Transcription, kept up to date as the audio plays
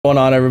What's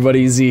going on,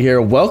 everybody? Z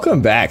here.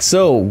 Welcome back.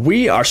 So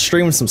we are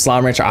streaming some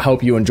Slime Rancher. I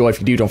hope you enjoy.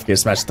 If you do, don't forget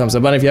to smash the thumbs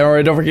up button. If you haven't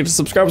already, don't forget to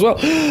subscribe as well.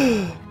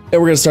 And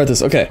we're gonna start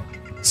this. Okay.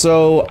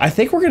 So I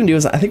think we're gonna do a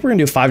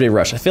 5-day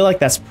rush. I feel like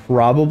that's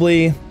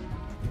probably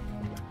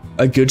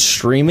a good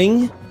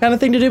streaming kind of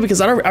thing to do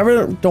because I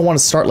really don't want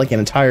to start like an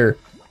entire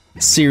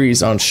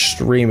series on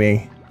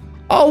streaming.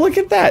 Oh, look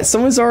at that!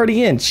 Someone's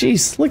already in.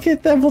 Jeez, look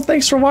at that. Well,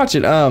 thanks for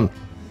watching.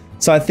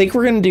 So I think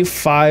we're gonna do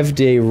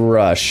 5-day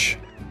rush.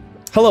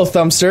 Hello,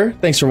 Thumbster.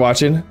 Thanks for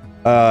watching.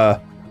 You're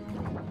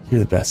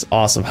the best.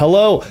 Awesome.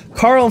 Hello,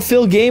 Carl and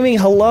Phil Gaming.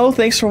 Hello.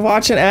 Thanks for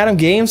watching. Adam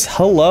Games.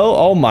 Hello.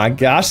 Oh my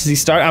gosh. Is he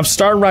starting? I'm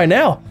starting right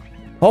now.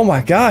 Oh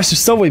my gosh.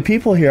 There's so many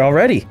people here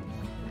already.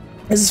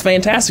 This is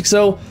fantastic.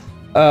 So,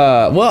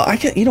 well,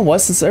 you know what?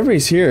 Since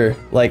everybody's here,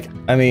 like,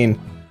 I mean,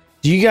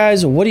 what do you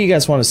guys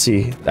want to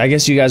see? I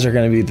guess you guys are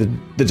going to be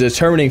the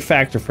determining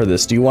factor for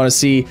this. Do you want to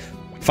see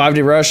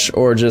 5-day rush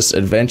or just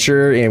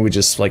adventure and we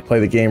just like play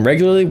the game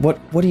regularly? What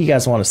do you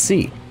guys want to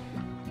see?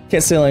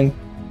 Can't say,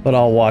 but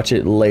I'll watch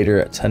it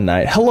later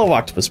tonight. Hello,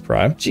 Octopus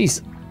Prime.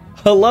 Jeez.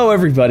 Hello,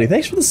 everybody.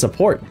 Thanks for the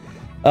support.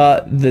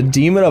 The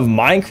Demon of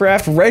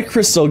Minecraft, Red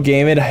Crystal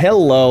Gaming.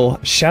 Hello.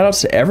 Shout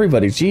outs to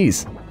everybody.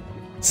 Jeez.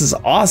 This is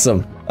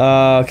awesome.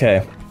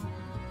 Okay.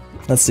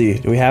 Let's see.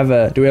 Do we have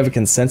a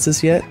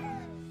consensus yet?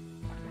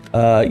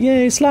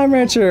 Yay, Slime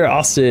Rancher,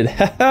 Austin.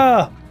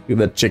 Haha. Look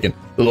at that chicken.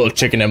 The little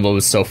chicken emblem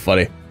is so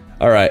funny.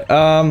 Alright,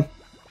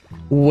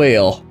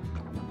 whale.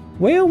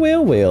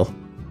 Whale.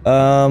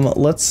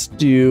 Let's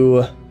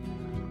do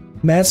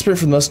Mad Sprint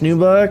for the most new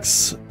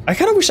bucks. I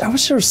wish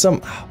there was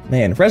some, oh,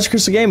 man, Red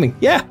Crystal Gaming.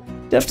 Yeah,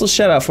 definitely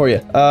shout out for you.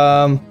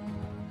 I've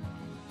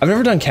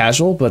never done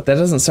casual, but that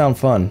doesn't sound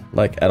fun,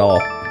 like, at all.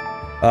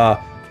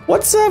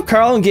 What's up,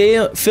 Carl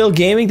and Phil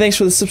Gaming? Thanks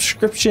for the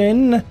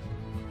subscription.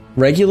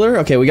 Regular?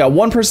 Okay, we got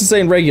one person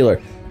saying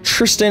regular.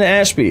 Tristan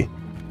Ashby.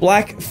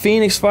 Black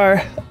Phoenix Fire.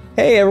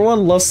 Hey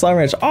everyone, love Slime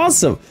Ranch.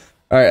 Awesome.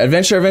 All right,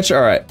 adventure.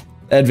 All right,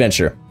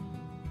 adventure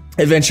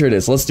it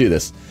is. Let's do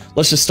this.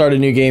 Let's just start a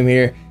new game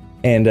here,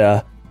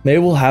 and maybe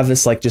we'll have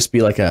this like just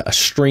be like a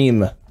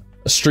stream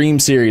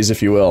series,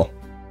 if you will.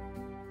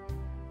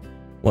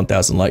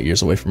 1,000 light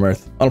years away from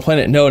Earth, on a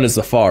planet known as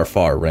the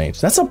Far Range.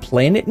 That's a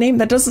planet name?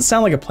 That doesn't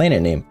sound like a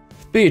planet name.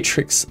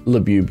 Beatrix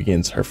LeBeau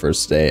begins her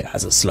first day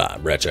as a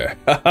Slime Rancher.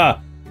 Haha.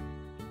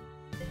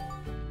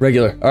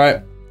 Regular. All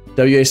right.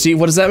 WAC,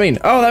 what does that mean?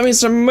 Oh, that means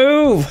to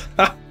move!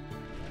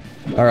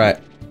 Alright.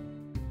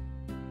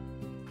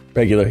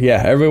 Regular,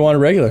 yeah, everyone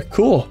regular.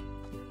 Cool.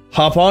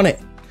 Hop on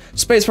it.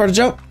 Spacebar to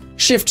jump.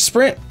 Shift to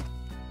sprint.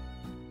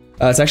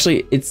 It's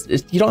actually,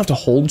 you don't have to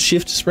hold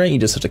shift to sprint, you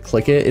just have to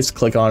click it. It's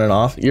click on and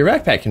off. Your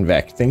backpack can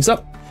vac things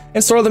up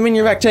and store them in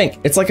your vac tank.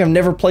 It's like I've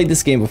never played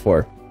this game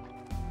before.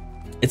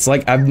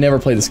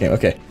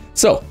 Okay,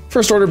 so,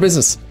 first order of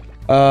business.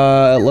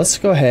 Let's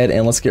go ahead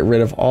and let's get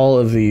rid of all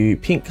of the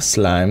pink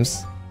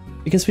slimes.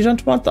 Because we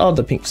don't want all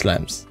the pink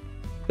slimes.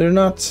 They're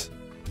not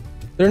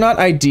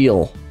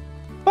ideal.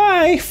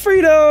 Bye,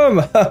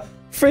 freedom!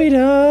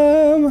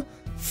 Freedom!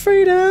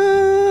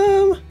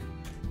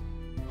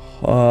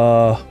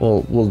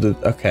 We'll do,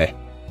 okay.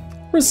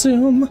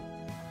 Resume.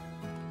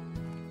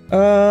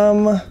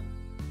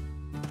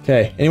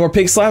 Okay, any more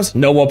pink slimes?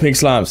 No more pink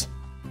slimes.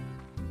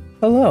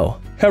 Hello.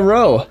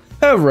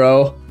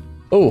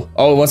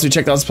 Oh, once we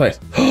check out this place.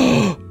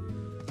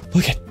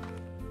 Look at,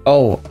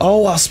 oh, I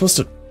was supposed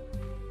to,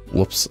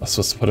 whoops, I was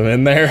supposed to put him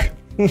in there.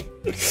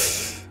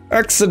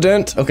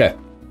 Accident. Okay.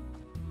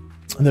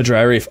 The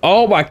dry reef.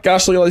 Oh my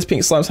gosh, look at all these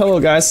pink slimes. Hello,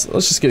 guys.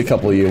 Let's just get a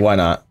couple of you. Why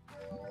not?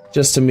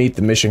 Just to meet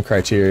the mission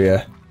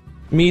criteria.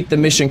 Meet the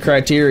mission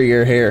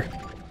criteria here.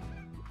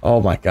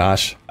 Oh my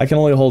gosh. I can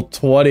only hold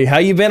 20. How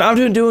you been?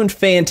 I'm doing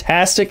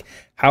fantastic.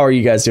 How are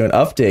you guys doing?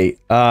 Update.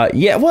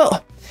 Yeah,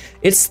 well,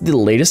 it's the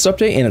latest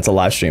update and it's a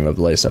live stream of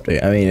the latest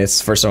update. I mean, it's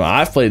the first time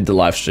I've played the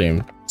live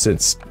stream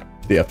since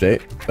the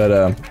update.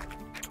 But,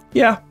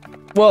 yeah.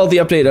 Well, the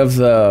update of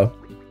the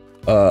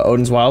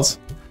Odin's Wilds.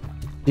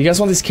 You guys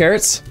want these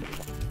carrots?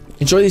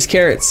 Enjoy these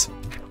carrots.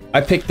 I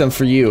picked them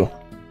for you.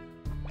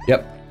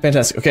 Yep,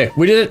 fantastic. Okay,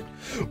 we did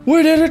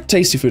it.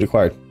 Tasty food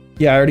acquired.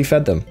 Yeah, I already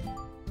fed them.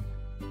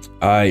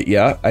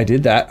 Yeah, I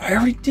did that. I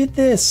already did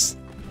this.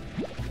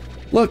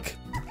 Look,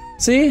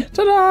 see?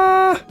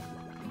 Ta-da!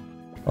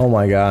 Oh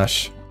my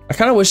gosh. I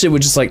kind of wish it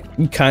would just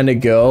like kind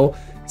of go.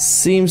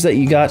 Seems that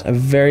you got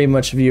very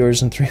much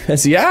viewers in 3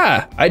 minutes.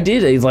 Yeah, I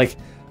did. Like,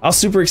 I was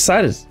super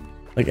excited.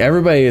 Like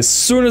everybody, as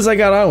soon as I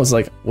got on,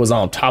 was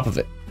on top of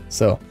it.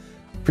 So,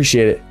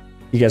 appreciate it.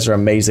 You guys are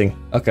amazing.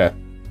 Okay.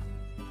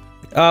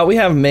 We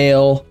have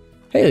mail.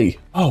 Hey,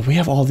 oh, we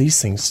have all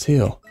these things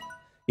too.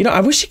 You know, I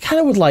wish it kind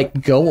of would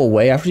like go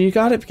away after you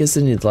got it because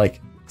then you'd like,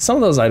 some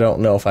of those I don't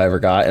know if I ever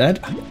got, and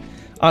I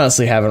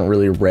honestly haven't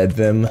really read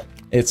them.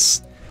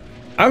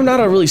 I'm not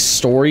a really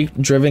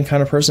story-driven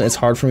kind of person. It's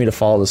hard for me to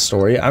follow the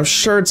story. I'm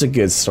sure it's a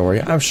good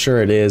story. I'm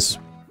sure it is.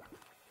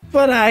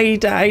 But I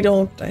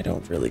don't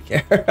really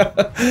care.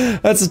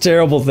 That's a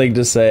terrible thing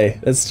to say.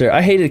 That's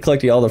I hated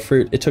collecting all the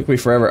fruit. It took me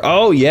forever.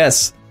 Oh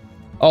yes,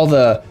 all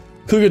the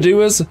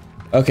Kugaduas.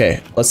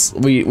 Okay,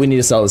 we need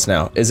to sell this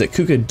now. Is it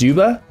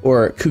Kukaduba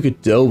or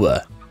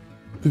Kukadoba?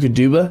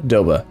 Kukaduba?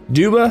 Doba.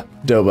 Duba?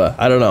 Doba.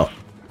 I don't know.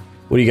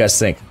 What do you guys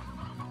think?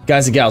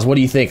 Guys and gals, what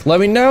do you think? Let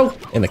me know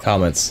in the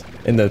comments.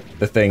 In the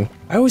thing.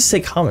 I always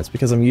say comments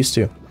because I'm used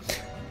to.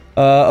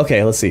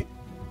 Okay, let's see.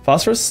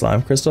 Phosphorus,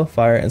 slime, crystal,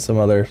 fire, and some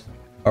others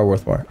are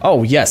worth more.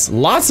 Oh, yes.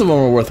 Lots of them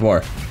are worth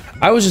more.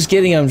 I was just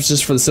getting them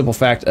just for the simple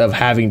fact of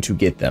having to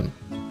get them.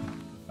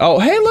 Oh,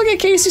 hey, look at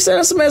Casey sent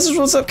us a message.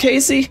 What's up,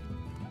 Casey?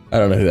 I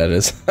don't know who that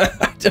is.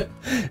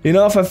 You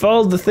know, if I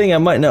followed the thing, I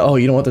might know. Oh,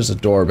 you know what? There's a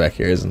door back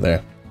here, isn't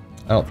there?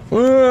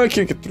 I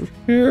can't get through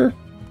here.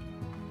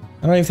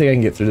 I don't even think I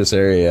can get through this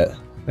area yet.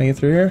 Can I get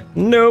through here?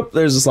 Nope,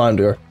 there's a slime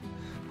door.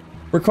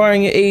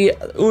 Requiring a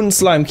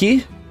slime key,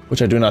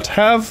 which I do not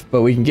have,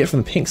 but we can get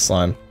from the pink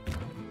slime.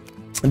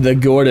 The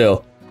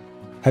Gordo.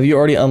 Have you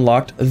already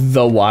unlocked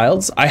the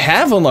wilds? I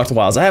have unlocked the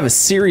wilds. I have a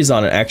series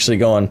on it actually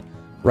going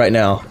right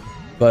now.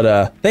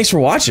 But thanks for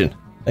watching.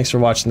 Thanks for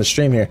watching the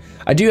stream here.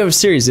 I do have a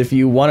series. If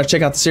you want to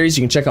check out the series,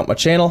 you can check out my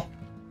channel.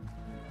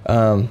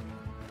 You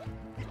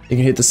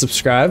can hit the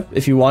subscribe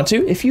if you want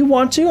to. If you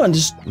want to, and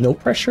just no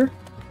pressure.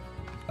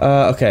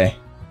 Okay.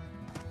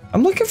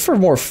 I'm looking for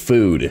more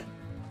food.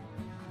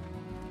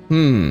 I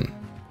don't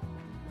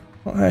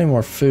have any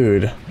more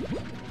food.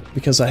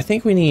 Because I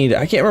think we need,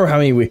 I can't remember how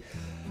many we...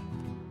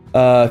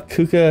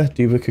 Kuka,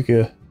 Duba,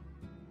 Kuka,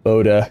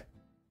 Boda,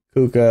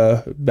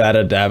 Kuka,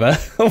 Bada Daba.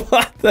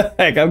 What the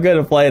heck? I'm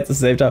gonna play at the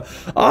same time.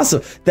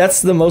 Awesome.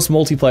 That's the most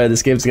multiplayer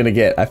this game's gonna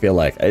get, I feel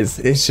like.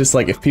 It's just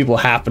like if people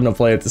happen to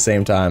play at the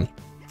same time.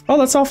 Oh,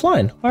 that's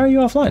offline. Why are you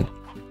offline?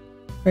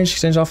 Range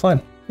exchange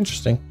offline.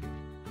 Interesting.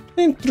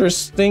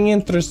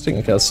 Interesting.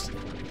 Because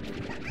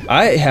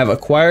I have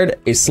acquired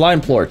a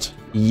slime plort.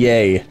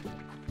 Yay.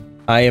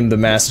 I am the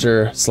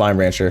master slime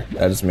rancher.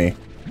 That is me.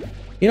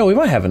 You know, we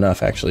might have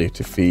enough actually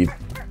to feed.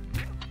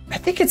 I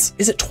think is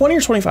it 20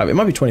 or 25? It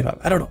might be 25.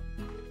 I don't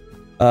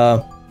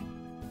know.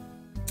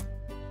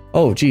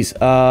 Oh geez.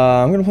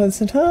 I'm gonna play this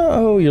in time.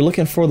 Oh, you're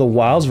looking for the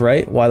wilds,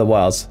 right? Why the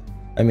wilds?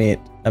 I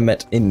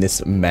meant in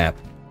this map.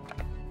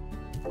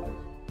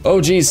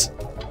 Oh geez.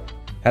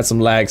 Had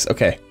some lags.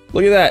 Okay.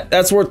 Look at that.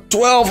 That's worth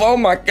 12. Oh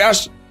my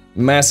gosh.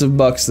 Massive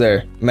bucks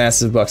there.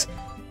 Massive bucks.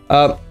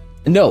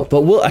 No,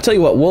 but I tell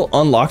you what, we'll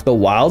unlock the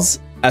wilds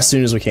as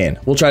soon as we can.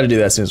 We'll try to do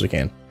that as soon as we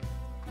can.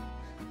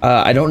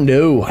 I don't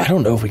know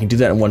if we can do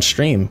that in one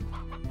stream.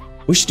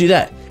 We should do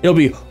that. It'll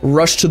be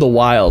rush to the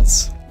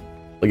wilds.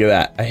 Look at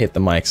that. I hit the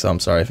mic, so I'm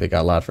sorry if it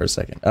got loud for a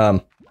second.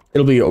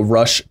 It'll be a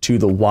rush to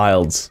the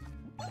wilds.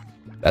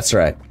 That's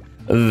right.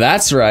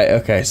 That's right.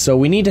 Okay, so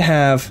we need to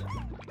have...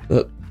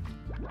 that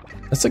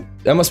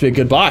must be a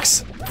good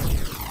box.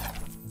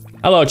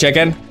 Hello,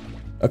 chicken.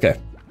 Okay.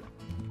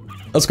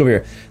 Let's go over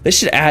here. They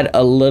should add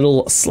a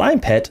little slime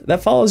pet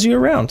that follows you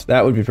around.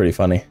 That would be pretty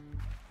funny.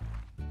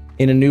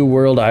 In a new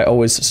world, I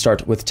always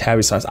start with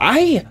tabby slimes.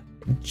 I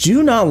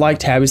do not like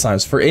tabby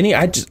slimes for any,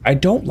 I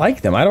don't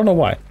like them. I don't know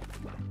why.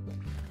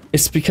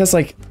 It's because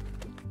like,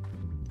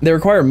 they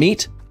require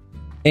meat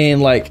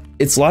and like,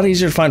 it's a lot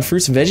easier to find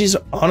fruits and veggies.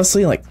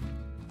 Honestly, like,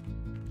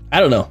 I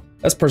don't know.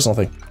 That's a personal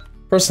thing.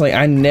 Personally,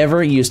 I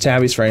never use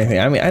tabbies for anything.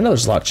 I mean, I know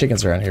there's a lot of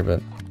chickens around here,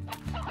 but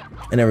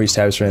I never use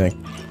tabbies for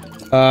anything.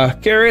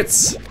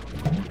 Carrots.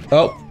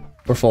 Oh,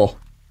 we're full.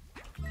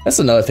 That's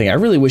another thing. I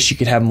really wish you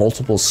could have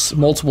multiple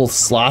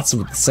slots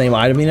with the same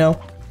item, you know?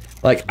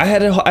 Like, I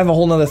have a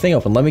whole nother thing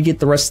open. Let me get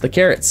the rest of the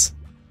carrots.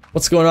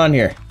 What's going on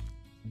here?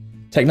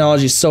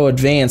 Technology is so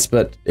advanced,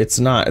 but it's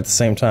not at the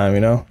same time,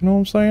 you know? You know what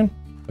I'm saying?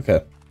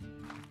 Okay.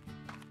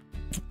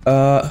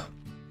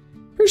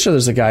 Pretty sure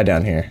there's a guy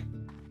down here.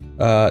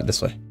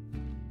 This way.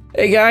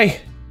 Hey,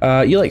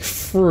 guy. You like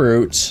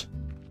fruit?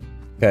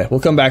 Okay,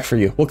 we'll come back for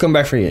you. We'll come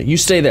back for you. You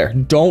stay there.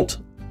 Don't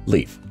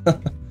leave.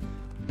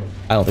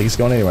 I don't think he's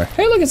going anywhere.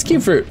 Hey, look, it's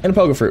cube fruit and a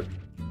pogo fruit.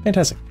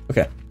 Fantastic.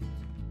 Okay.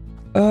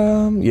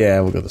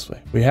 Yeah, we'll go this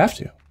way. We have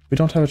to. We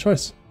don't have a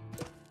choice.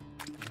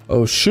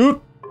 Oh,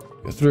 shoot.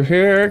 Get through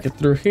here. Get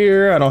through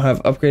here. I don't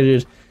have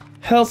upgraded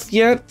health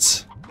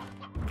yet.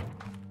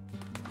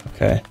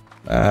 Okay.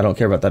 I don't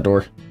care about that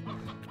door.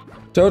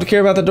 Don't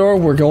care about the door.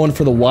 We're going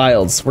for the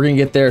wilds. We're going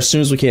to get there as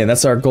soon as we can.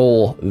 That's our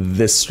goal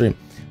this stream.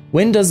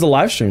 When does the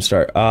live stream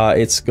start?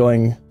 It's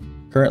going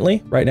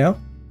currently, right now.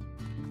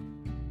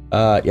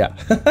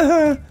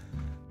 Yeah.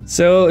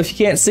 So if you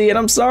can't see it,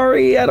 I'm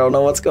sorry. I don't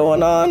know what's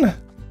going on.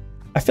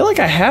 I feel like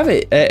I have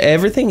it.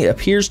 Everything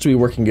appears to be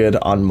working good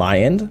on my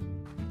end.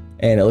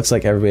 And it looks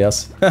like everybody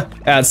else.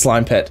 Add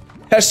slime pet.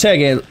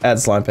 Hashtag add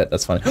slime pet.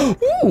 That's funny.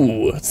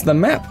 Ooh, it's the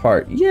map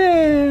part.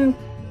 Yeah,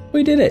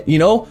 we did it. You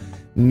know,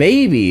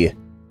 maybe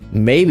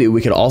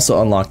we could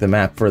also unlock the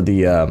map for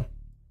the,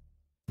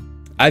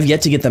 I've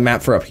yet to get the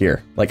map for up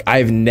here. Like,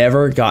 I've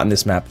never gotten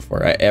this map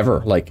before.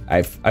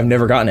 I've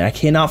never gotten it. I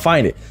cannot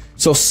find it.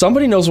 So if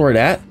somebody knows where it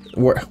at,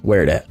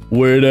 where it at?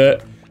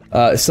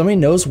 If somebody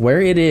knows where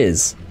it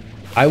is,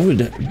 I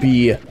would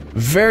be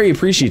very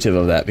appreciative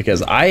of that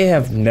because I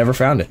have never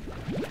found it.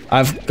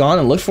 I've gone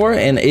and looked for it,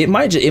 and it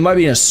might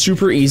be in a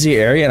super easy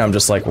area, and I'm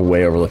just like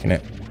way overlooking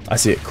it. I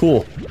see it.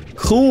 Cool.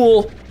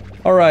 Cool.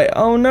 All right.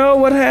 Oh no,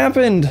 what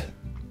happened?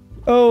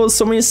 Oh,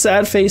 so many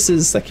sad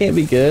faces. That can't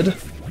be good.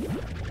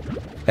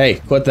 Hey,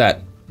 quit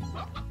that.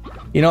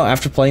 You know,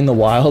 after playing the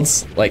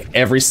wilds, like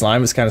every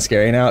slime is kind of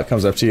scary now. It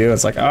comes up to you.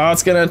 It's like, oh,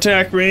 it's gonna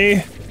attack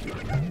me.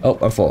 Oh,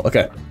 I'm full.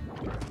 Okay.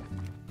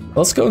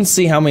 Let's go and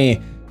see how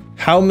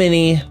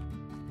many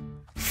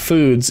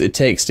foods it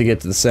takes to get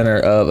to the center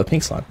of a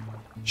pink slime.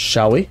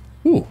 Shall we?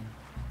 Ooh,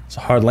 it's a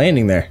hard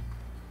landing there.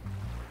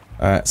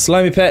 All right,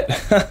 slimy pet.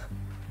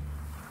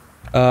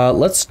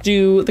 Let's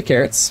do the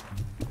carrots.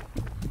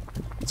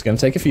 It's gonna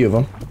take a few of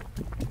them.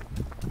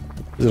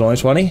 Is it only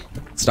 20?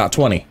 It's not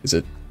 20. Is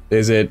it,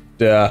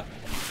 I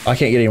can't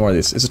get any more of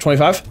these. Is it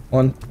 25?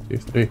 1, 2,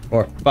 3,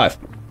 4, 5.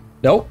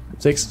 Nope.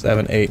 6,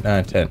 7, 8,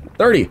 9, 10.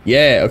 30.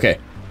 Yeah, okay.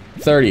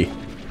 30.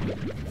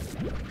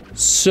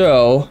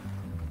 So,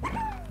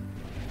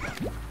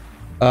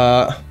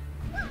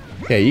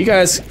 okay, you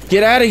guys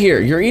get out of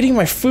here. You're eating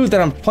my food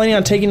that I'm planning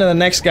on taking to the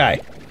next guy.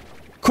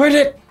 Quit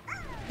it!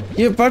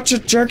 You bunch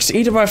of jerks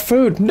eating my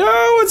food. No,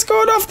 it's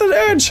going off the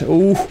edge.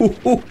 Ooh,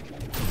 look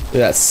at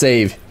that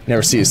save.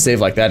 Never see a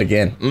save like that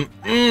again.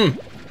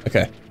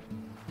 Okay.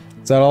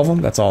 Is that all of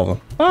them? That's all of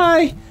them.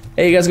 Bye!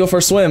 Hey, you guys go for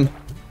a swim.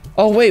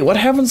 Oh, wait, what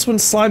happens when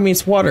slime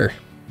meets water?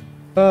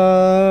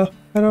 I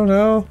don't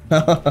know.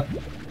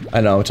 I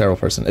know, I'm a terrible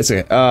person. It's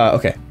okay.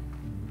 Okay.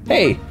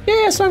 Hey,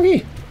 yeah,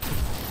 slime.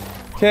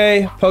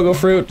 Okay, pogo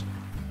fruit.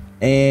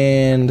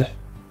 And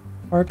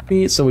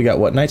heartbeat. So we got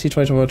what? 19,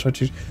 20, 21,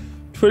 22,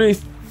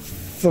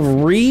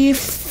 23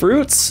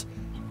 fruits?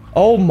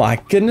 Oh my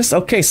goodness.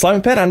 Okay,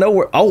 slime pet, I know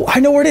where, oh, I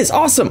know where it is.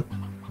 Awesome.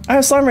 I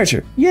have slime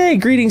rancher. Yay,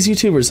 greetings,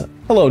 YouTubers.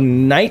 Hello,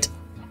 Knight.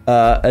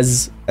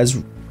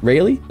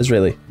 Israeli.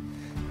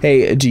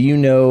 Hey, do you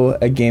know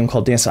a game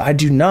called Dance? I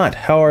do not.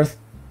 How art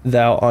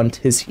thou on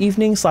tis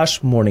evening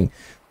 / morning?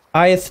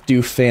 I'th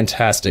do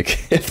fantastic,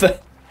 if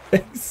that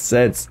makes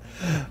sense.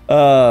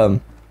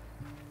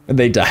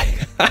 They die.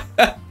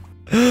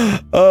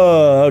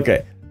 Oh,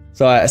 okay.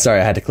 So sorry,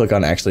 I had to click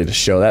on actually to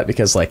show that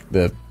because like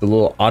the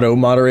little auto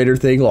moderator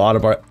thing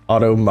will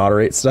auto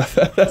moderate stuff.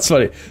 That's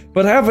funny.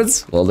 What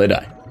happens? Well, they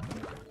die.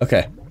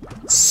 Okay.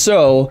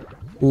 So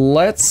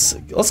let's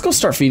go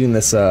start feeding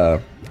this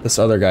this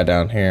other guy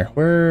down here.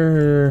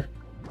 Where?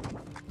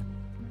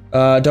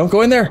 Don't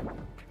go in there.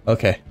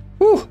 Okay.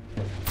 Whew.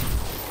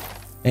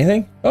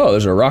 Anything? Oh,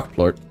 there's a rock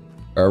plort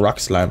or a rock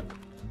slime.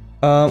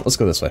 Let's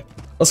go this way.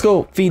 Let's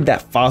go feed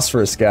that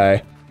phosphorus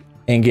guy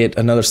and get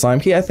another slime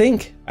key. I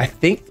think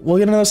we'll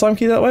get another slime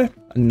key that way.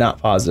 I'm not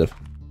positive.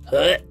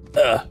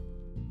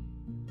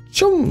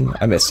 Choom!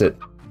 I missed it.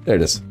 There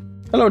it is.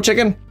 Hello,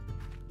 chicken.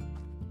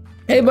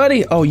 Hey,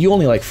 buddy. Oh, you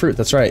only like fruit.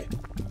 That's right.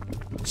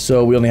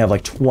 So we only have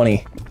like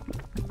 20.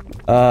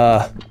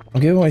 I'm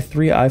giving away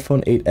 3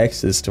 iPhone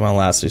 8Xs to my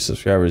last 3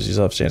 subscribers. You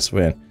still have a chance to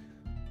win.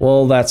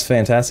 Well, that's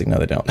fantastic. No,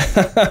 they don't.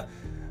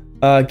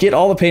 Get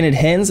all the painted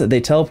hens.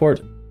 They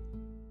teleport.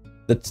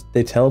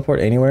 They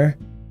teleport anywhere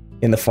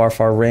in the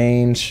far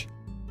range.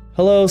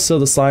 Hello. So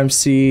the slime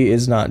sea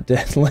is not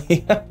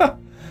deadly.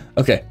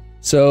 Okay.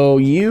 So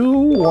you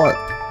want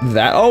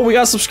that? Oh, we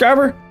got a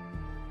subscriber.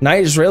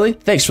 Night Israeli.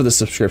 Thanks for the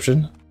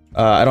subscription.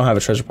 I don't have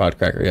a treasure pod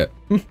cracker yet.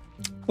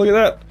 Look at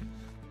that.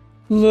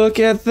 Look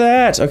at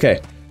that.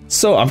 Okay.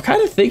 So I'm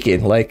kind of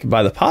thinking, like,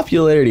 by the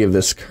popularity of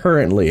this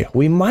currently,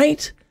 we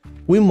might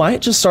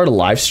just start a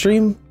live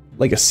stream,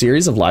 like a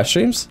series of live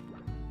streams,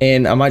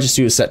 and I might just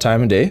do a set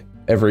time and day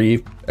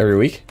every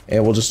week,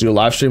 and we'll just do a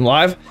live stream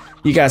live.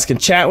 You guys can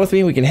chat with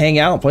me, we can hang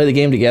out, play the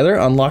game together,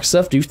 unlock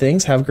stuff, do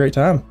things, have a great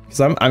time.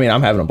 Because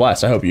I'm having a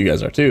blast. I hope you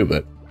guys are too,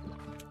 but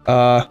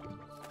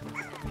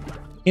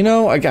you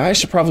know, I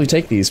should probably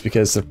take these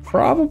because they're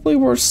probably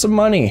worth some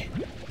money.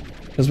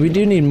 Because we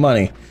do need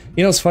money.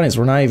 You know what's funny is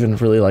we're not even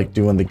really like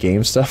doing the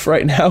game stuff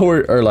right now,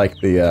 or like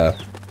the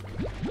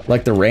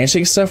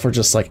ranching stuff. We're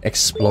just like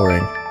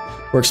exploring.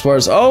 We're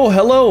explorers. Oh,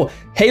 hello,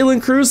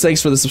 Halen Cruz.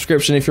 Thanks for the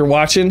subscription. If you're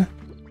watching,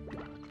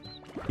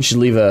 you should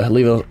leave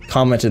a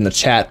comment in the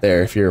chat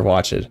there if you're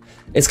watching.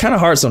 It's kind of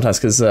hard sometimes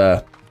because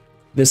the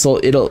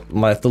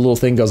little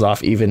thing goes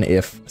off even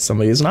if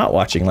somebody is not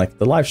watching, like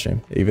the live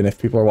stream, even if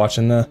people are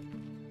watching the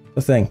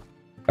thing.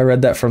 I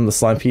read that from the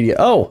Slimepedia.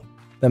 Oh,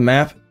 the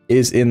map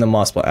is in the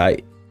moss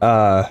blanket.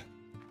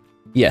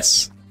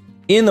 Yes,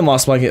 in the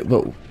moss blanket,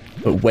 but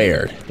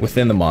where?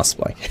 Within the moss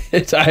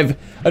blanket. I've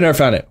never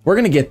found it. We're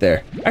gonna get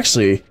there.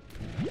 Actually,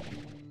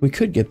 we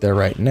could get there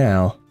right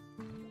now.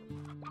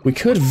 We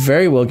could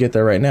very well get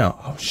there right now.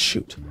 Oh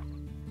shoot.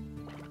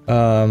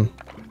 Let's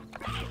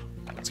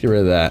get rid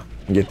of that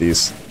and get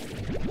these.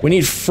 We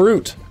need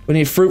fruit. We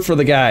need fruit for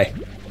the guy.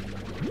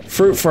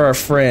 Fruit for our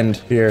friend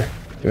here.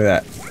 Give me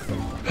that.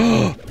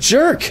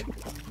 Jerk!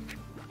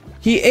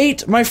 He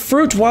ate my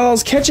fruit while I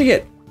was catching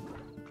it.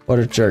 What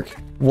a jerk.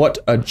 What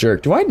a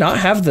jerk. Do I not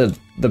have the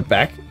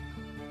back?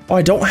 Oh,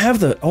 I don't have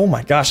the, oh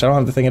my gosh, I don't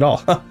have the thing at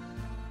all.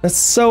 That's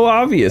so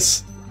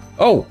obvious.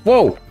 Oh,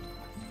 whoa.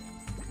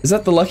 Is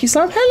that the Lucky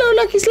Slime?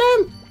 Hello, Lucky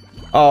Slime.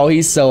 Oh,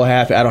 he's so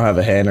happy. I don't have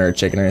a hen or a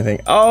chicken or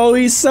anything. Oh,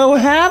 he's so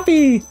happy.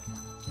 You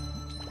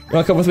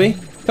wanna come with me?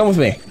 Come with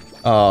me.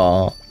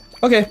 Oh,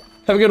 okay.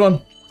 Have a good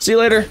one. See you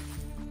later.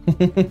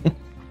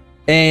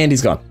 And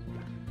he's gone.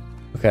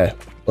 Okay,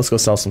 let's go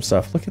sell some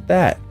stuff. Look at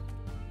that.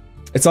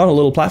 It's on a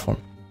little platform.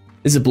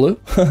 Is it blue?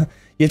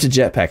 You have to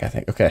jetpack, I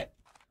think. Okay.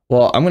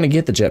 Well, I'm gonna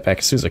get the jetpack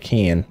as soon as I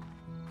can.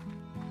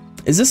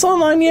 Is this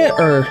online yet,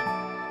 or?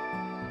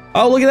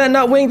 Oh, look at that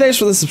Nutwing. Thanks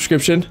for the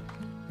subscription.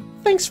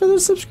 Thanks for the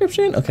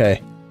subscription.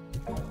 Okay.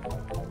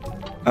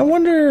 I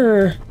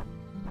wonder.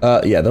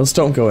 Yeah, those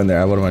don't go in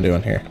there. What am I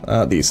doing here?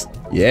 These.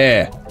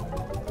 Yeah.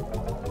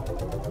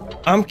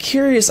 I'm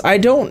curious. I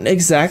don't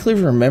exactly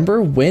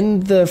remember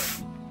when the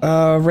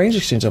range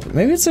exchange opened.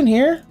 Maybe it's in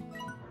here.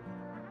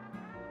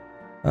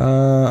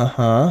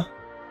 Uh-huh.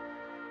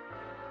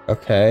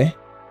 Okay.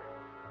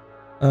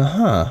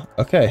 Uh-huh.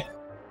 Okay.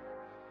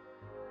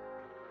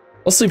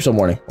 We'll sleep till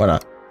morning. Why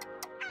not?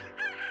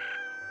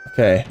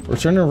 Okay.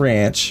 Return to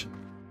ranch.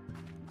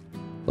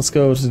 Let's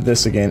go to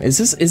this again. Is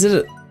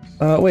it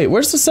wait,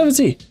 where's the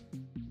 7Z?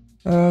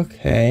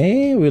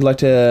 Okay. We'd like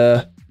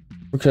to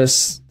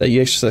request that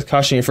you exercise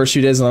caution your first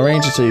few days on the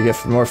range until you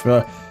get more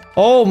familiar.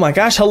 Oh my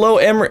gosh. Hello,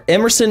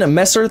 Emerson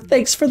Messer.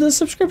 Thanks for the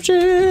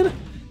subscription. You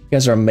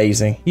guys are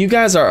amazing. You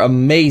guys are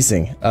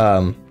amazing.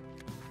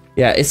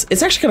 Yeah, it's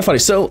actually kind of funny.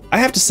 So I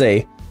have to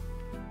say,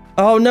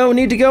 oh no,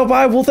 need to go.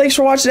 Bye. Well, thanks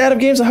for watching Adam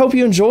Games. I hope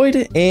you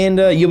enjoyed, and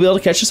you'll be able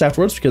to catch us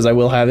afterwards because I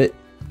will have it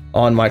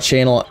on my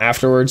channel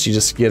afterwards. You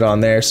just get on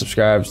there,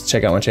 subscribe,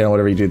 check out my channel,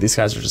 whatever you do. These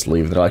guys are just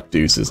leaving. They're like,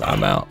 deuces,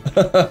 I'm out.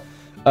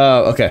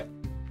 Okay.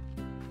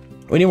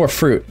 We need more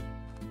fruit.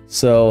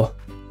 So,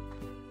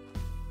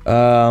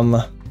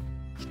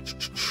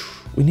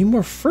 we need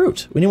more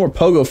fruit. We need more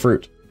pogo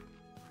fruit.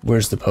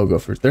 Where's the pogo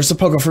fruit? There's the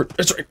pogo fruit.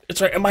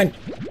 It's right in mine.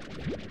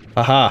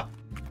 Aha.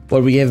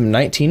 What, we gave him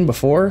 19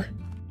 before?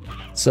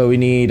 So we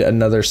need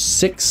another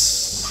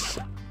 6.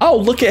 Oh,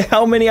 look at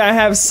how many I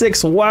have.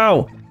 6.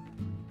 Wow.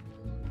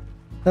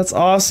 That's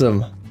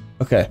awesome.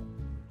 Okay.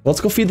 Let's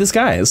go feed this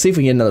guy. Let's see if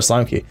we can get another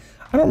slime key.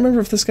 I don't remember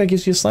if this guy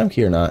gives you a slime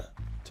key or not.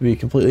 To be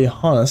completely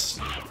honest.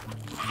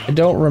 I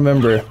don't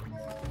remember.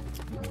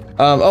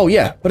 Oh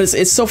yeah, but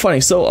it's so funny.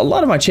 So a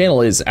lot of my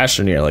channel is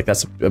Astroneer. Like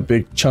that's a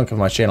big chunk of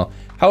my channel.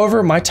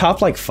 However, my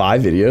top like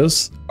 5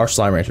 videos are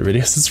Slime Rancher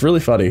videos. It's really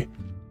funny.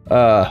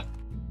 Oh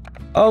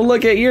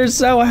look at, you're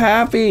so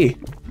happy.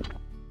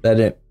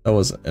 That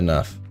wasn't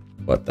enough.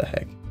 What the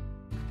heck?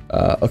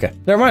 Okay,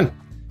 never mind.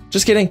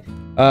 Just kidding.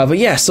 But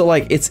yeah, so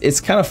like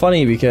it's kind of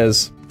funny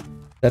because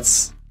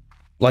that's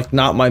like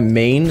not my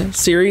main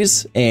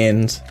series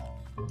and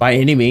by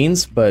any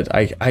means, but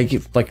I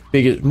get like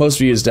most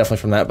views definitely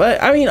from that.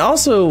 But I mean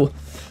also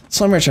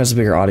Slime Rancher has a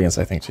bigger audience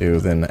I think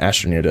too than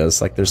Astroneer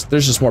does. Like there's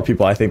just more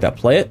people I think that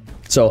play it.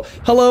 So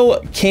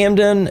hello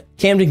Camden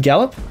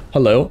Gallup.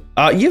 Hello.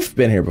 You've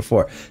been here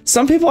before.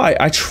 Some people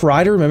I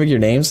try to remember your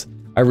names.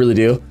 I really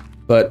do.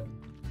 But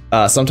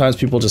sometimes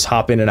people just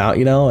hop in and out,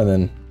 you know, and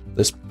then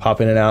just pop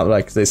in and out,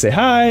 like they say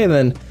hi, and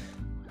then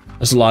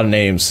there's a lot of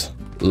names.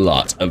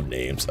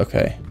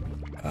 Okay.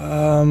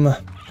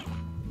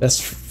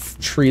 This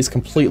tree is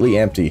completely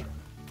empty.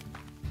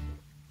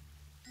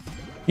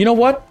 You know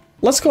what?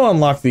 Let's go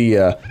unlock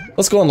the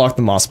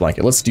moss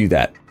blanket. Let's do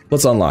that.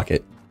 Let's unlock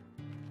it.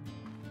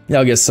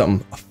 That'll get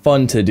something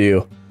fun to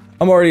do.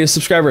 I'm already a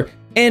subscriber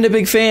and a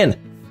big fan.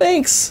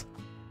 Thanks.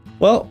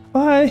 Well,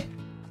 bye.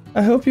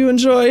 I hope you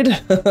enjoyed.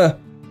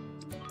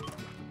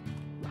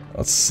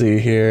 Let's see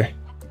here.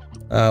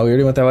 We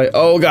already went that way.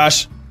 Oh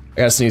gosh. I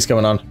got a sneeze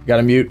coming on.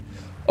 Gotta mute.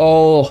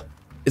 Oh,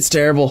 it's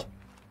terrible.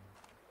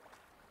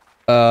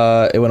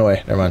 It went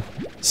away. Never mind.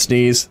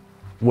 Sneeze.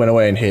 Went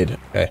away and hid.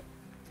 Okay.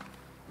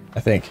 I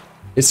think.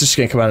 It's just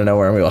gonna come out of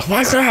nowhere and be like,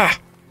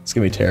 it's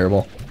gonna be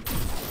terrible.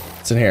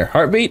 It's in here.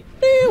 Heartbeat?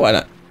 Why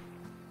not?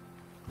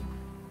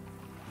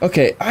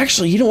 Okay,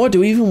 actually, you know what? Do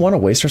we even want to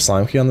waste our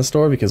slime key on the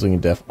store? Because we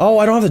can oh,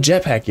 I don't have the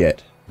jetpack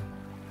yet.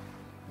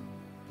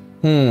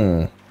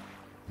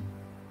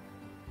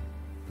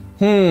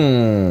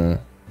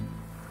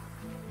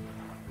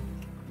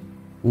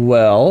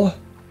 Well.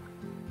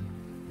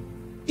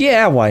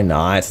 Yeah, why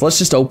not? Let's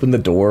just open the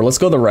door. Let's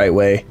go the right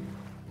way.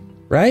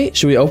 Right?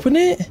 Should we open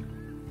it?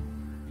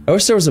 I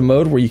wish there was a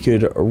mode where you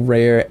could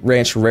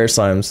ranch rare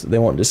slimes. They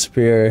won't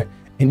disappear.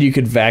 And you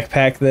could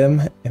vacpack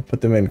them and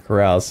put them in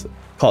corrals.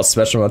 Call it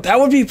special mode. That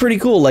would be pretty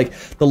cool. Like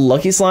the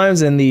lucky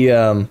slimes and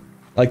the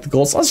like the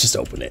gold slimes. Let's just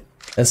open it.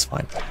 That's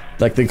fine.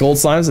 Like the gold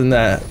slimes and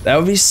that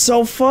would be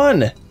so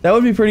fun. That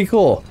would be pretty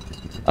cool.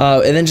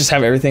 And then just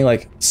have everything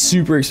like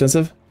super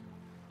expensive.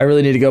 I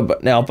really need to go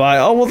now buy.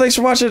 Oh well, thanks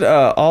for watching.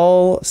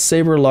 All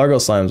saber largo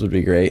slimes would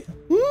be great.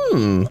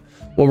 Well,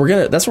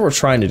 that's what we're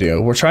trying to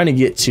do. We're trying to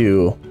get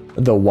to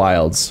the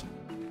wilds.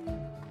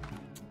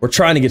 We're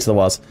trying to get to the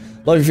wilds.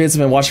 Love your fans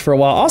have been watching for a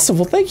while. Awesome.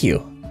 Well, thank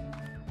you.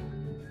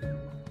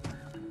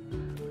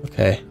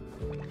 Okay.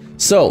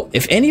 So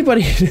if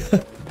anybody,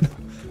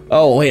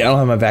 oh wait, I don't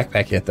have my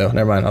backpack yet though.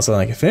 Never mind. I was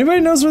like, if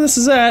anybody knows where this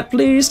is at,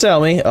 please tell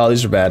me. Oh,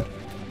 these are bad.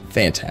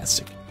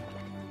 Fantastic.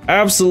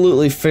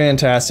 Absolutely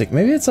fantastic.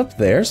 Maybe it's up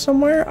there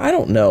somewhere. I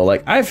don't know.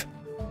 Like I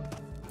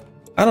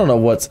don't know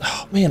what's.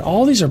 Oh man,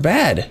 all these are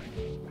bad.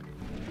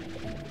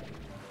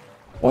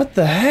 What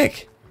the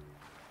heck?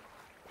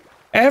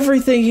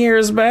 Everything here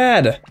is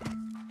bad.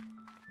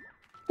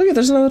 Look at,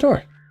 there's another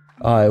door.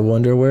 I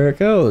wonder where it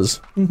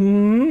goes. We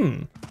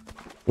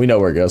know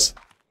where it goes.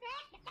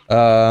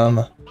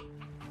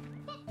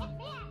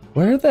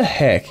 Where the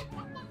heck?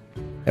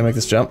 Can I make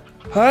this jump?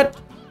 What?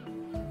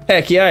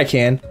 Heck yeah, I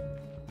can.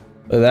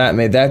 Look at that,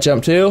 made that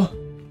jump too.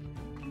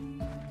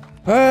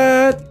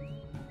 What?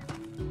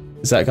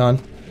 Is that gone?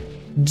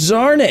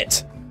 Darn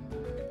it!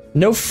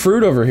 No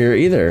fruit over here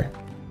either.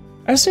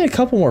 I just need a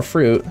couple more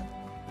fruit.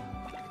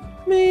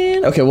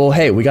 Man. Okay, well,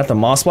 hey, we got the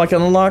moss block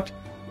unlocked.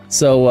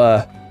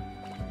 So,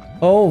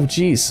 oh,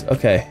 geez.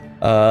 Okay.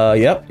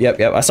 Yep.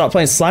 I stopped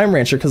playing Slime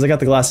Rancher because I got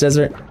the Glass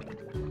Desert.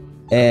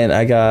 And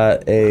I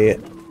got a...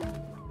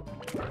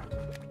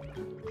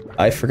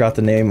 I forgot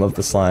the name of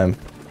the slime,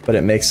 but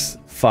it makes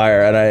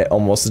fire and I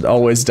almost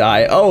always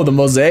die. Oh, the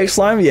mosaic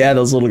slime? Yeah,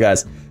 those little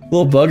guys.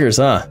 Little buggers,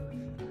 huh?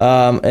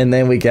 And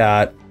then we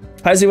got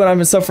Heisey when I've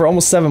been sub for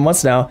almost 7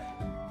 months now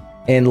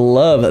and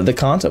love the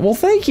content. Well,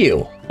 thank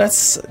you.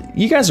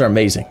 You guys are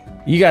amazing.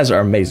 You guys are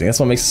amazing. That's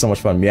what makes it so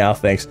much fun. Meow,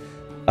 thanks.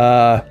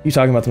 You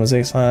talking about the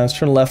mosaic slimes?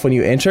 Turn left when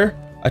you enter?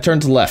 I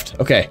turned to the left.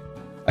 Okay.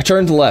 I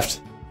turned to the left.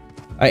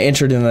 I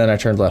entered and then I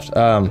turned left.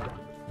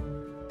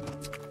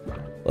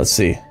 Let's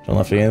see. Turn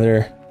left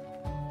either.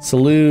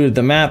 Salute.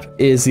 The map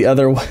is the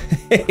other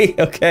way.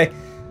 Okay.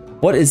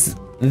 What is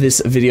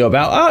this video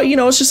about? Oh, you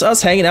know, it's just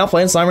us hanging out,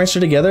 playing Slime Rancher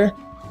together,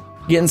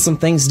 getting some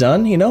things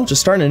done, you know, just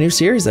starting a new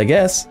series, I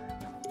guess.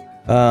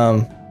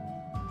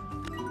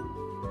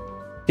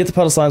 Get the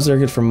puddle slimes, they're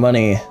good for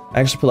money. I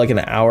actually put like an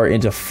hour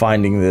into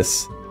finding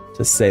this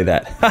to say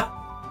that. Ha!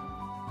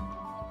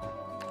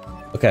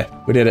 Okay,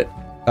 we did it.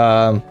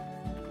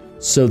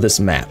 So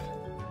this map.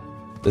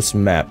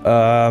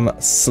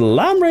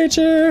 Slime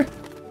Rancher.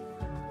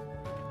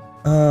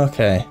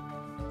 Okay.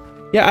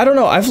 Yeah, I don't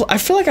know. I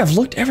feel like I've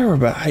looked everywhere,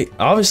 but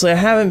obviously I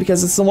haven't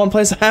because it's the one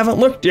place I haven't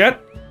looked yet.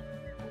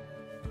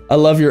 I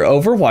love your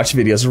Overwatch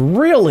videos.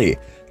 Really?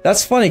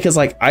 That's funny because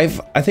like I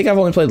think I've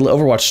only played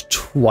Overwatch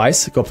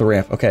twice. Go up the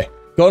ramp. Okay.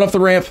 Going up the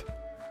ramp.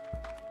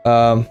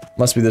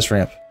 Must be this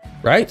ramp,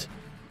 right?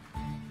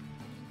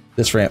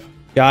 This ramp.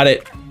 Got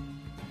it.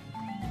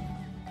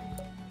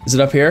 Is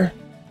it up here?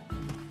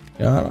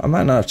 Yeah, I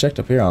might not have checked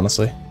up here,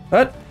 honestly.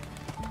 What?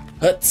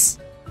 Huts.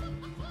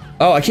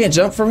 Oh, I can't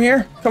jump from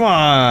here? Come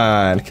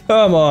on.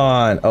 Come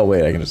on. Oh,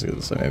 wait, I can just go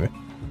this way, maybe.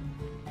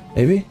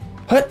 Maybe?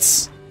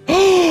 Huts.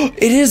 Oh,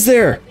 it is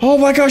there. Oh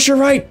my gosh, you're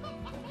right.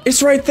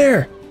 It's right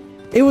there.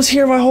 It was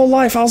here my whole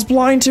life. I was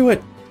blind to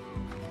it.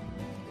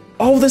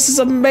 Oh, this is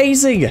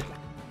amazing.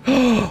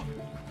 Oh,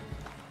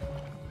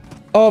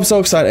 I'm so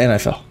excited. And I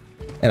fell.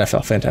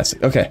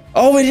 Fantastic. Okay.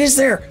 Oh, it is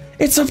there.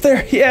 It's up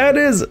there. Yeah, it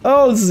is.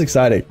 Oh, this is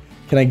exciting.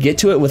 Can I get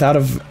to it without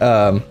a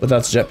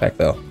jetpack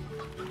though?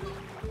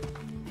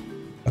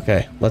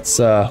 Okay, let's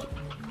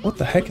what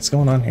the heck is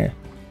going on here?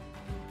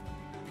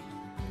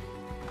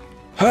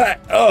 Hi.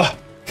 Oh,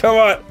 come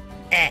on.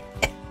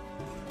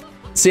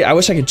 See, I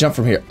wish I could jump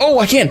from here. Oh,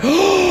 I can.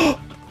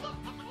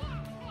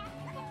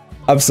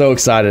 I'm so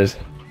excited.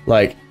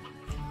 Like,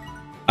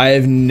 I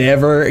have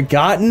never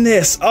gotten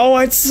this. Oh,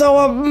 it's so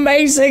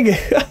amazing.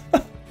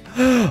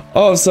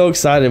 Oh, I'm so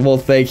excited. Well,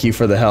 thank you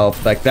for the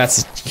help. Like,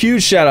 that's a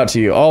huge shout out to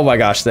you. Oh my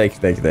gosh,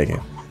 thank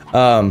you.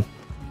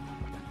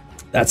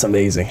 That's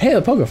amazing. Hey,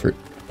 the pogo fruit.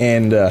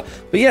 And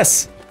but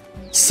yes.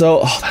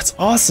 So, oh, that's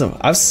awesome.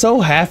 I'm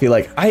so happy.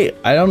 Like, I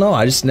don't know.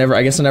 I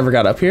guess I never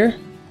got up here.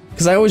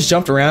 Because I always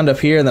jumped around up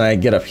here, and then I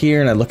get up here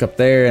and I look up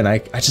there and I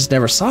just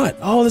never saw it.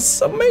 Oh, this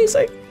is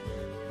amazing.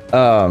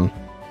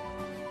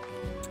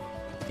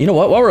 You know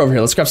what? While we're over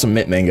here, let's grab some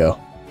mint mango.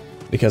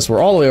 Because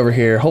we're all the way over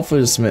here. Hopefully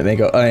there's some mint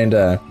mango. And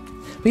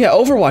but yeah,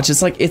 Overwatch,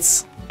 it's like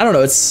I don't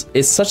know, it's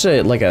such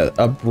a like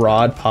a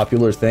broad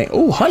popular thing.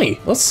 Oh, honey.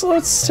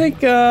 Let's take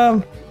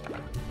get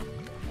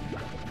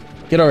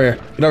over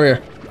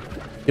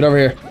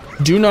here.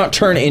 Do not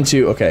turn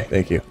into okay,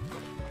 thank you.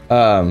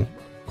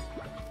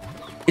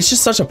 It's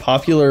just such a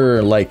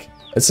popular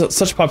it's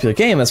such a popular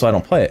game, that's why I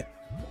don't play it.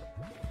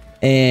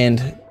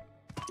 And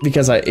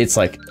because it's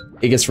like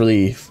it gets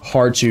really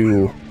hard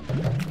to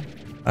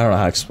I don't know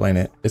how to explain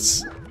it.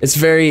 It's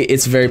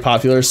very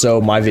popular,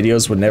 so my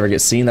videos would never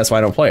get seen. That's why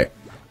I don't play it,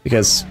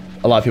 because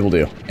a lot of people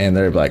do, and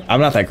they're like, I'm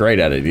not that great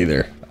at it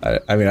either.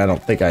 I mean, I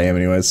don't think I am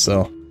anyways.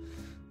 So,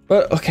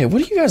 but okay,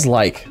 what do you guys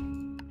like?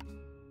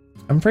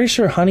 I'm pretty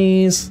sure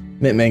honey's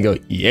mint mango.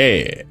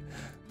 Yeah,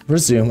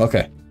 resume.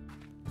 Okay,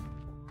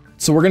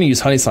 so we're gonna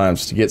use honey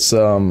slimes to get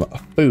some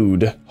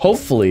food.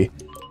 Hopefully,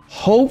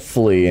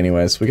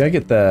 anyways, we gotta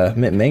get the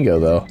mint mango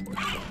though.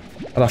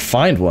 Gotta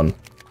find one.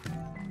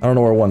 I don't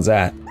know where one's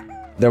at.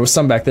 There was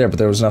some back there, but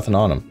there was nothing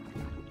on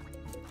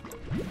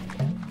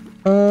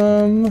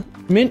them.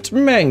 Mint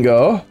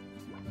mango.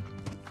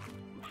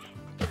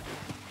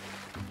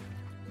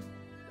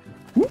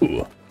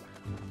 Ooh.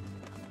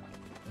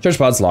 Church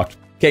pod's locked.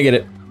 Can't get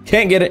it.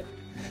 Can't get it.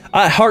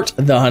 I heart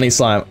the honey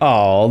slime.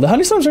 Oh, the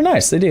honey slimes are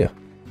nice. They do.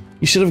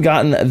 You should have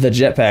gotten the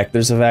jetpack.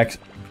 There's a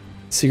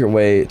secret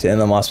way to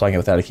end the moss blocking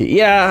without a key.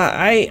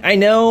 Yeah, I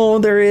know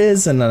there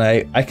is, and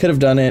then I could have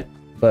done it,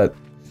 but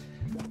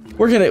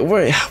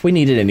we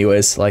need it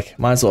anyways. Like,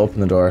 might as well open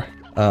the door.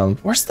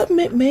 Where's the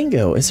mint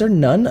mango? Is there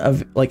none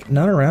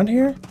around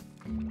here?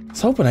 I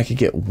was hoping I could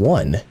get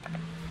one.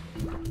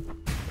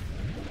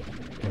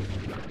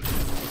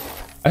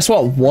 I just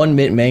want one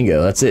mint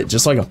mango. That's it.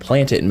 Just so I can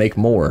plant it and make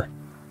more.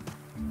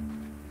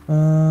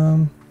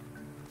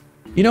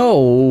 You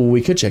know,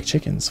 we could check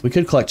chickens. We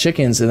could collect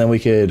chickens and then we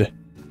could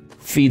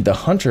feed the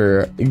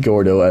hunter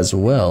Gordo as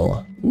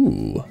well.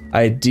 Ooh,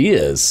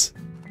 ideas.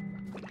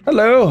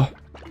 Hello.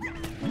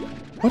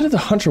 What are the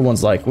hunter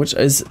ones like? Which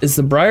is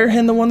the briar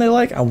hen the one they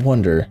like? I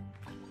wonder.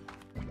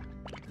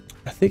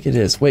 I think it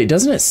is. Wait,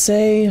 doesn't it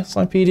say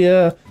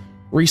Slimepedia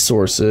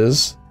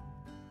resources?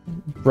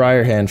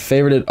 Briar hen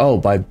favorited. Oh,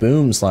 by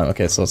Boom Slime.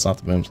 Okay, so it's not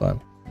the Boom Slime.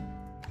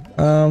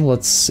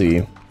 Let's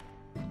see.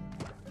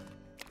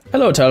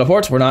 Hello,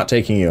 teleport. We're not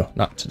taking you.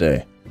 Not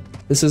today.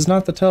 This is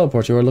not the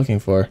teleport you are looking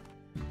for.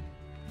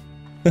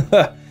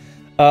 By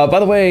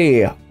the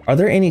way, are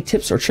there any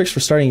tips or tricks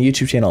for starting a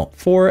YouTube channel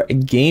for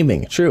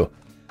gaming? True.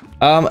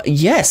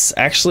 Yes,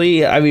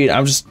 actually, I mean,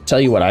 I'm just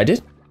telling you what I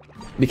did.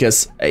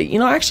 Because, you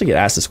know, I actually get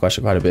asked this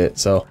question quite a bit,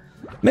 so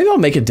maybe I'll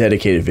make a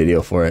dedicated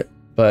video for it.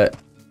 But,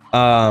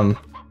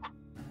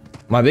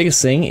 my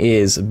biggest thing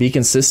is be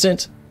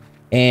consistent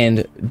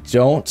and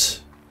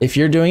don't, if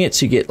you're doing it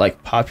to get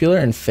like popular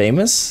and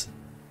famous,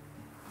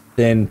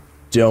 then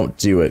don't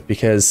do it,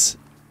 because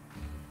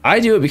I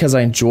do it because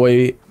I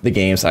enjoy the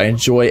games, I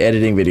enjoy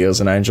editing videos,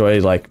 and I enjoy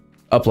like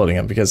uploading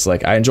them because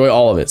like I enjoy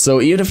all of it.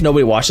 So even if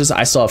nobody watches,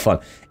 I still have fun.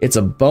 It's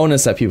a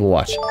bonus that people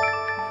watch.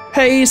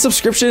 Hey,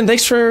 subscription,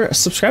 thanks for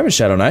subscribing,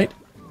 Shadow Knight.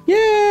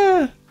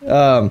 Yeah.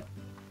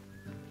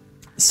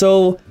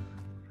 So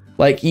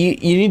like you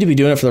need to be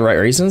doing it for the right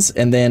reasons,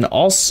 and then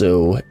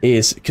also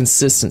is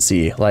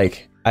consistency.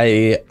 Like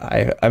I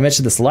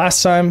mentioned this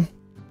last time.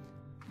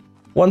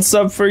 One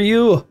sub for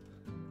you.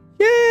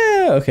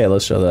 Yeah. Okay,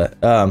 let's show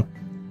that.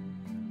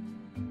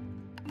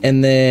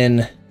 And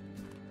then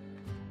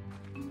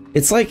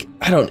it's like you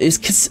have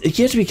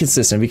to be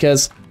consistent,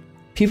 because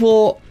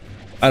people,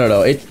 I don't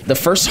know, the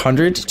first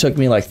 100 took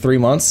me like 3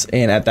 months,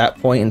 and at that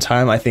point in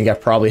time I think I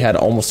probably had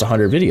almost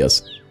 100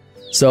 videos.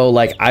 So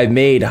like I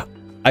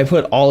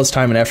put all this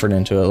time and effort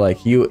into it. Like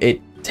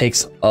it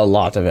takes a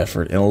lot of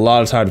effort and a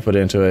lot of time to put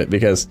into it,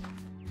 because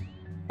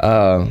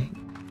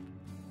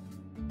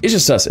it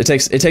just does. It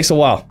takes a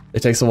while.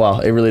 It takes a while.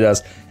 It really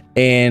does.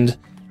 And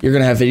you're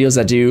gonna have videos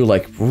that do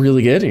like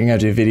really good, and you're gonna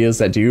do videos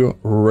that do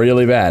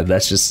really bad.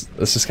 That's just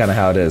kind of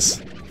how it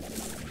is.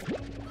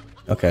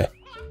 Okay.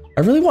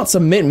 I really want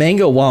some mint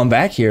mango while I'm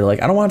back here.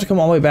 Like, I don't want to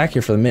come all the way back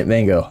here for the mint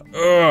mango.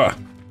 Ugh.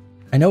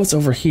 I know it's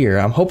over here.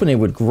 I'm hoping it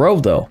would grow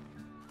though.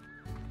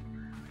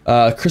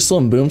 Crystal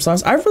and Boom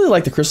Slimes. I really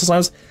like the Crystal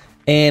Slimes,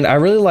 and I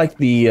really like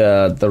the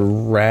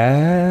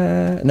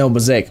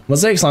Mosaic.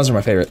 Mosaic Slimes are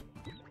my favorite.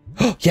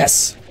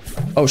 Yes!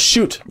 Oh,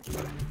 shoot!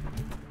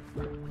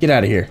 Get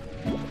out of here.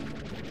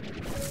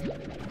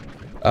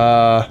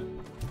 I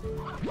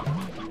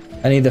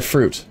need the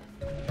fruit.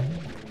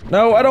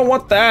 No, I don't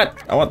want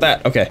that! I want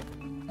that. Okay.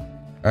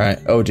 Alright.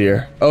 Oh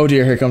dear. Oh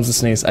dear, here comes the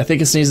sneeze. I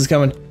think a sneeze is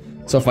coming.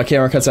 So if my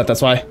camera cuts out,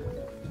 that's why.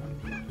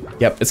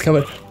 Yep, it's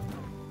coming.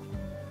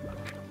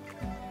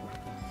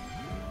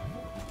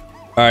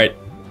 Alright.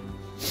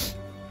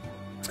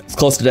 It's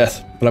close to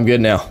death, but I'm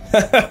good now.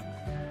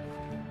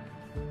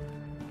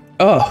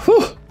 Oh,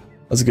 whew.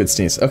 That was a good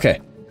sneeze. Okay.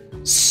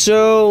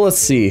 So, let's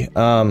see.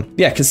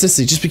 Yeah,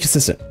 consistency. Just be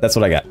consistent. That's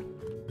what I got.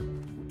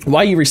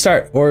 Why you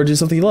restart or do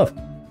something you love?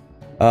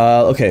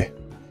 Okay.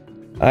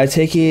 I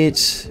think you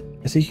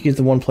get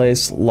the one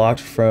place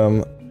locked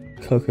from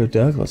Coco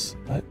Douglas.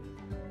 What?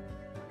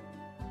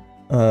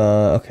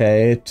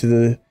 Okay.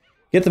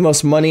 Get the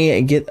most money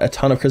and get a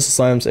ton of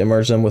crystal slimes and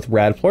merge them with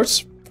rad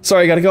plorts.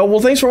 Sorry, I gotta go. Well,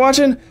 thanks for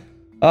watching.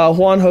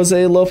 Juan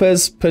Jose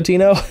Lopez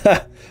Patino.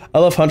 I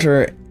love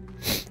Hunter,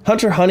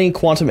 Honey,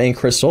 Quantum, and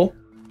Crystal.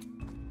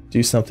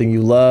 Do something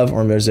you love,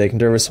 or Mosaic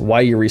Nervous. Why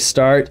you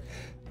restart?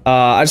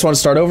 I just want to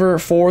start over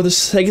for the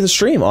sake of the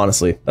stream,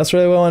 honestly. That's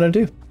really what I want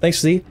to do. Thanks,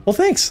 Z. Well,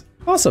 thanks.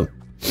 Awesome.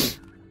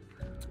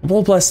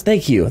 Well, bless.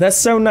 Thank you. That's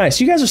so nice.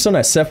 You guys are so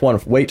nice. Step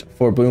 1, wait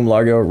for Boom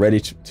Largo, ready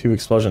to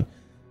explosion.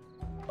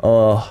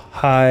 Oh,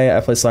 hi.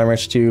 I play Slime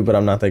Ranch too, but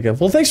I'm not that good.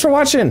 Well, thanks for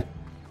watching.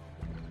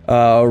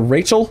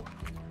 Rachel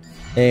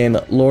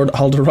and Lord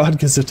Alderod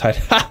Gesundheit.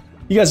 Ha!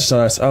 You guys are so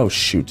nice. Oh,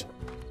 shoot.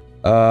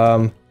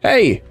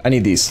 Hey, I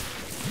need these.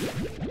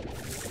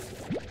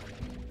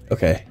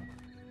 Okay.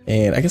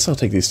 And I guess I'll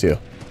take these too.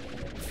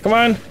 Come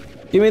on.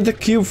 Give me the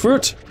cube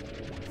fruit.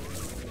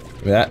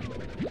 Give me that.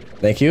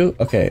 Thank you.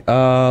 Okay.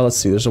 Let's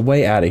see. There's a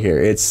way out of here.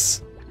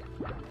 It's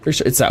pretty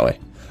sure it's that way.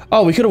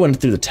 Oh, we could have went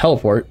through the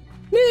teleport.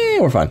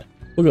 Nah, we're fine.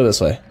 We'll go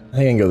this way. I think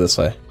I can go this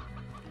way.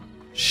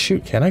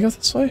 Shoot, can I go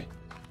this way?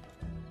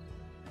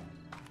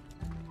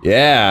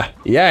 Yeah.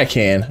 Yeah, I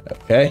can.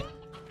 Okay.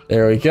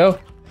 There we go.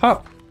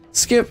 Hop.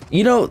 Skip.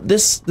 You know,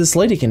 this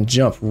lady can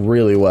jump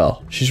really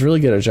well. She's really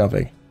good at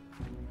jumping.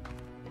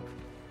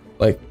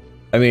 Like,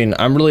 I mean,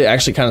 I'm really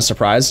actually kind of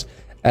surprised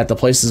at the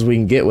places we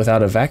can get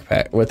without a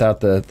vacpack, without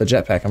the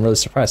jetpack. I'm really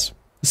surprised.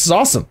 This is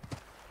awesome.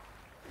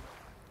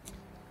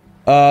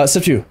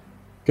 Step 2.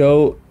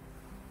 Go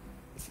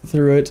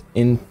through it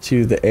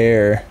into the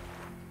air.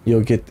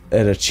 You'll get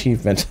an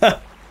achievement. I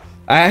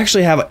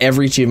actually have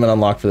every achievement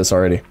unlocked for this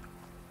already,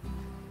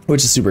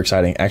 which is super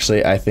exciting.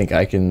 Actually, I think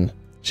I can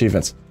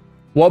achievements.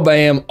 Well,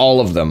 bam, all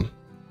of them.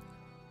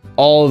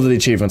 All of the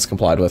achievements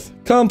complied with.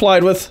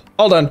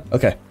 All done.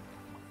 Okay,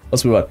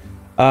 let's move on.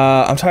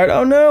 I'm tired.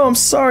 Oh no, I'm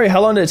sorry. How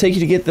long did it take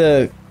you to get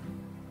the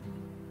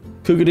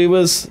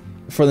Kookadoobas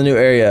for the new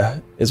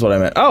area? Is what I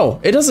meant. Oh,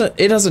 it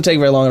doesn't take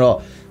very long at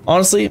all.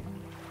 Honestly,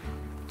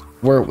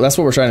 that's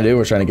what we're trying to do.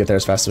 We're trying to get there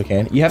as fast as we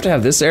can. You have to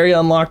have this area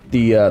unlocked,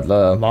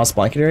 the moss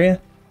blanket area,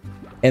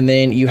 and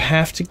then you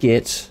have to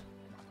get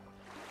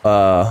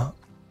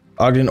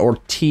Ogden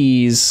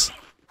Ortiz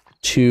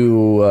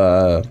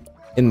to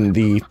in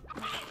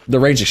the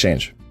range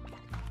exchange,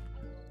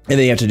 and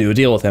then you have to do a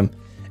deal with him.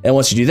 And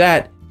once you do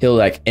that, he'll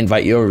like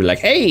invite you over, be like,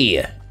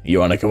 "Hey, you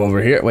want to come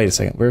over here? Wait a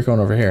second, we're going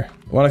over here.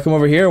 You want to come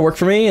over here and work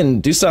for me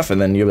and do stuff?" And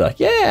then you'll be like,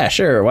 "Yeah,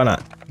 sure, why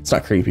not?" It's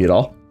not creepy at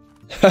all.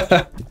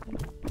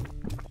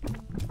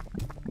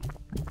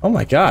 Oh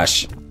my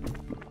gosh.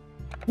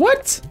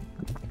 What?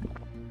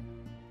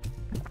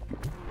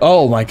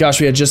 Oh my gosh,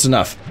 we had just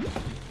enough.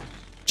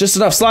 Just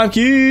enough slime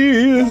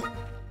key.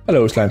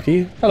 Hello, slime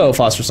key. Hello,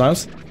 phosphor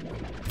slimes.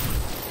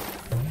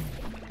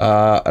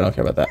 I don't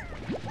care about that.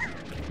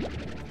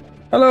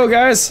 Hello,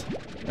 guys.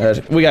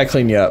 We gotta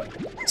clean you up.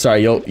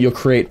 Sorry, you'll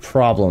create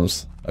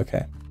problems.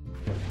 Okay.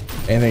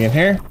 Anything in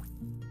here?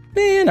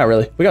 Eh, not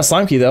really. We got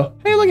slime key though.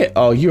 Hey, look at.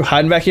 Oh, you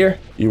hiding back here?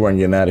 You weren't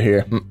getting out of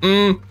here.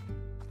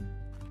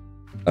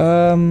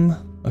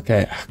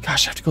 Okay.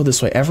 Gosh, I have to go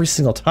this way every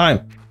single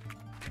time.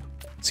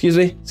 Excuse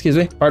me. Excuse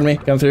me. Pardon me.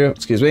 Come through.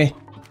 Excuse me.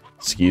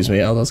 Excuse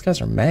me. Oh, those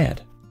guys are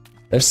mad.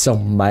 They're so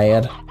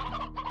mad.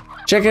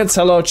 Chickens.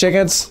 Hello,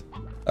 chickens.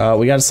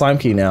 We got a slime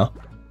key now.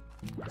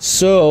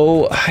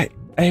 So I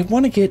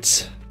want to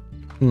get.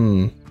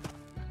 We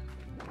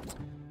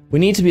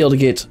need to be able to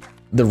get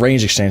the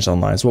range exchange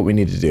online. Is what we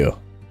need to do.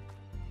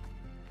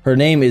 Her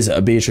name is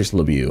Beatrix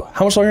LeBeau.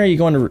 How much longer are you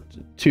going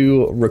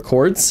to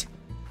records?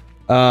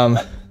 I'm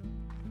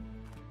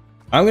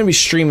gonna be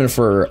streaming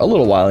for a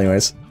little while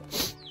anyways.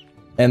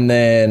 And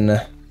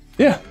then,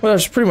 yeah, well,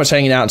 just pretty much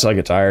hanging out until I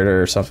get tired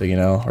or something, you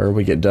know, or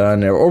we get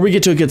done, or we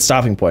get to a good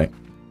stopping point.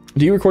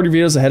 Do you record your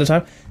videos ahead of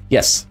time?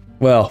 Yes.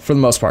 Well, for the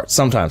most part.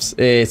 Sometimes.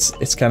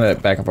 It's kind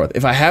of back and forth.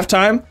 If I have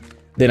time,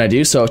 then I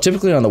do. So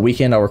typically on the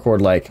weekend, I'll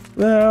record like,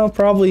 well,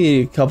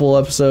 probably a couple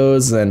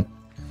episodes. And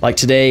like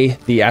today,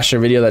 the Asher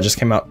video that just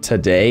came out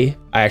today,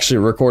 I actually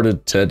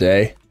recorded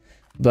today.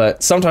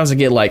 But sometimes I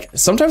get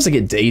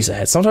days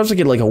ahead. Sometimes I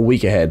get like a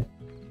week ahead.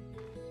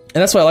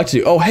 And that's what I like to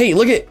do. Oh, hey,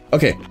 look at,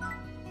 okay.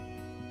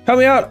 Help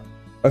me out.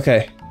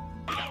 Okay.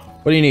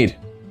 What do you need?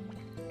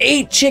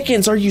 8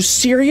 chickens, are you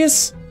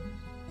serious?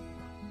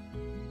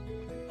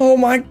 Oh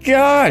my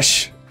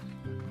gosh.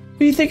 Who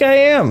do you think I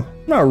am?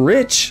 I'm not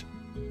rich.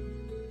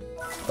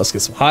 Let's get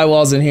some high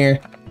walls in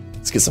here.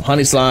 Let's get some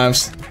honey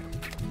slimes.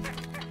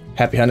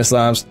 Happy honey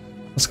slimes.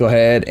 Let's go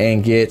ahead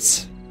and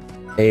get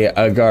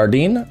a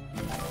garden.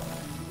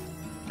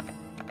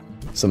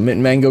 Some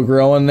mint mango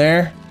growing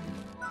there.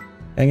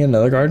 Can I get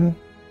another garden?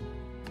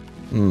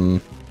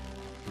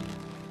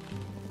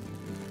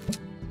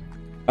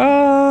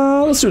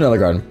 Let's do another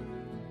garden.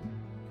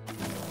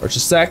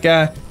 Purchase that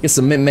guy. Get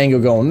some mint mango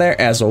going there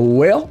as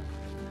well.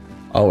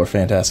 Oh, we're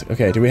fantastic.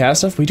 Okay, do we have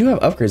stuff? We do have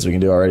upgrades we can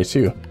do already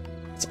too.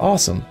 It's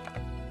awesome.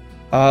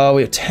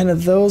 We have 10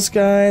 of those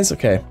guys.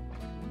 Okay.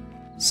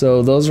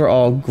 So those are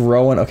all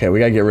growing. Okay, we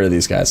gotta get rid of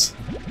these guys.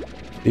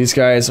 These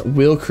guys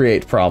will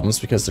create problems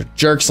because they're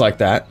jerks like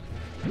that.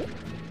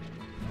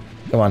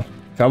 Come on.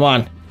 Come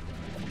on.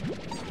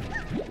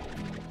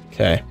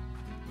 Okay.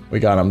 We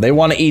got them. They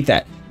want to eat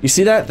that. You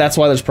see that? That's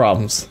why there's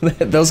problems.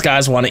 Those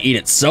guys want to eat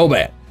it so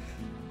bad.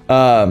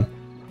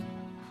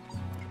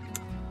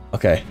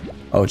 Okay.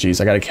 Oh geez,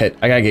 I gotta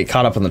get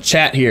caught up on the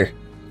chat here.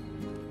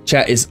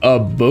 Chat is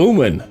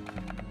a-booming.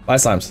 Bye,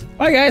 slimes.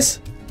 Bye, guys.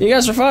 You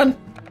guys are fun.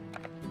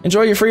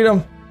 Enjoy your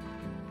freedom.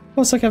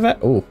 Oh, it's like I've had.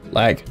 Oh,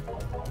 lag.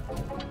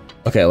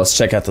 Okay, let's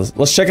check out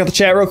the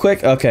chat real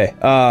quick. Okay.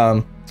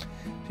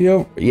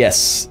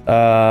 Yes.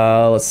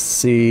 Let's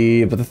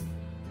see. But the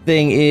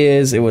thing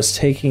is, it was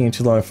taking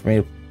too long for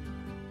me.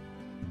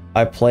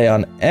 I play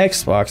on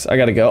Xbox. I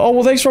gotta go. Oh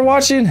well, thanks for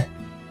watching.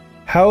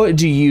 How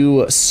do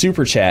you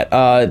super chat?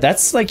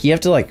 That's like you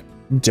have to like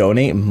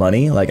donate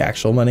money, like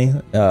actual money.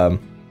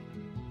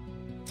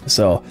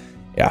 So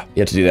yeah, you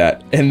have to do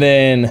that, and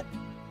then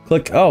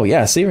click. Oh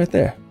yeah, see right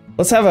there.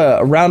 Let's have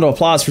a round of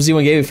applause for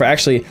Z1 Gaming for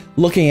actually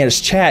looking at his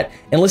chat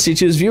and listening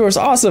to his viewers.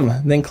 Awesome.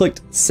 Then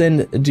clicked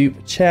send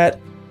dupe chat.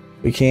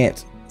 We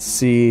can't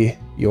see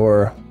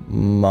your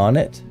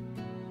monet.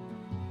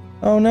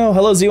 Oh no.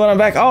 Hello Z1, I'm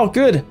back. Oh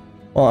good.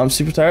 Well, I'm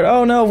super tired.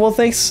 Oh no. Well,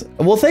 thanks.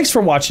 Well, thanks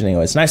for watching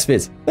anyways. Nice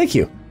vids. Thank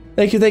you.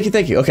 Thank you. Thank you.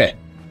 Thank you. Okay.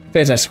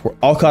 Fantastic. We're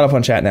all caught up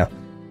on chat now.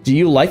 Do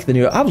you like the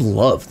new? I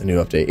love the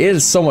new update. It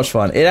is so much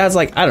fun. It adds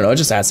like, I don't know, it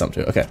just adds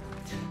something to it. Okay.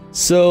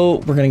 So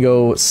we're gonna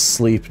go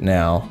sleep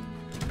now.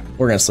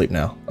 We're gonna sleep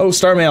now. Oh,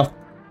 star mail.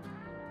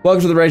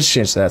 Welcome to the range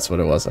exchange. That's what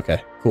it was.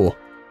 Okay, cool.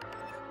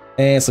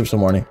 And sleep till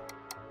morning.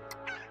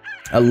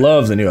 I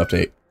love the new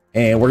update.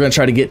 And we're gonna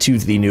try to get to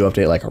the new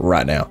update like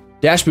right now.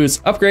 Dash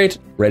boots, upgrade,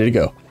 ready to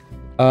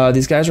go.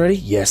 These guys ready?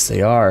 Yes,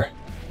 they are.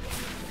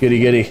 Goody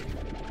goody.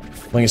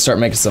 We can start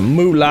making some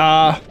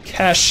moolah,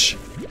 cash.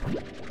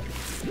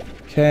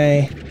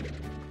 Okay.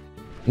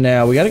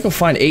 Now we gotta go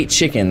find 8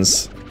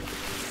 chickens.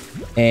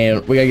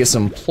 And we gotta get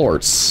some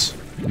plorts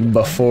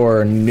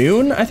before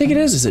noon, I think it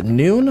is. Is it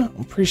noon?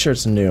 I'm pretty sure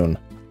it's noon.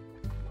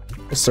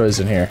 Let's throw this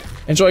in here.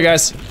 Enjoy,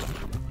 guys.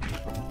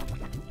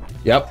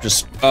 Yep,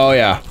 just, oh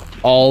yeah.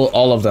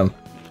 All of them.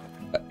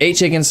 8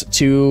 chickens,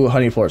 2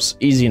 honey plorts.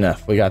 Easy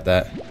enough. We got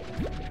that.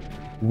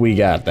 We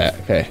got that.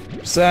 Okay.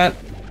 There's that.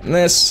 And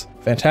this.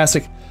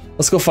 Fantastic.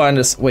 Let's go find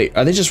us. Wait,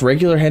 are they just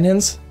regular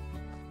hens?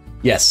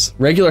 Yes,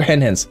 regular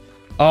hens.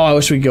 Oh, I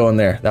wish we could go in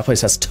there. That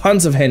place has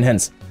tons of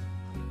hens.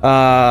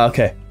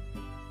 Okay.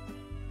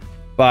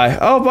 Bye.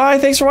 Oh, bye.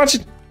 Thanks for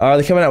watching. Are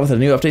they coming out with a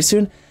new update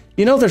soon?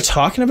 You know, they're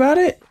talking about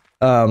it.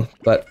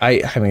 But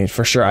I mean,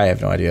 for sure, I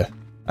have no idea.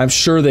 I'm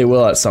sure they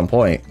will at some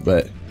point,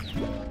 but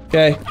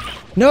okay.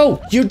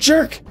 No, you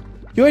jerk!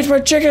 You ate my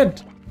chicken!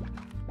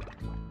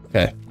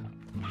 Okay.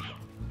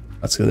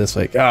 Let's go this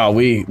way. Oh,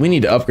 we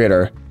need to upgrade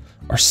our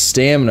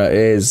stamina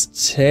is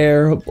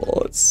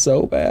terrible. It's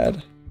so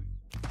bad.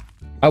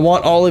 I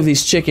want all of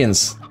these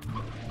chickens.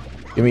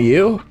 Give me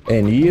you,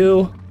 and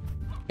you,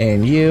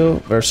 and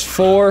you. There's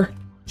 4.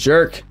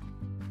 Jerk.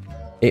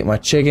 Ate my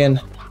chicken.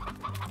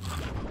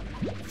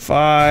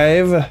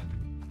 5.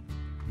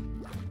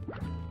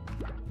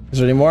 Is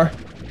there any more?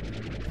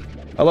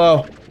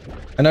 Hello?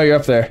 I know you're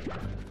up there.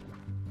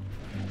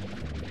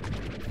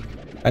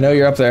 I know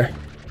you're up there.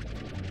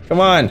 Come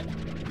on.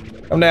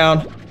 Come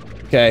down.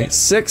 Okay,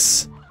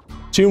 6.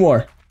 2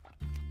 more.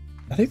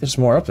 I think there's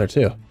more up there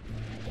too.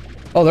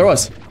 Oh, there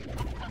was.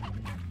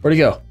 Where'd he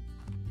go?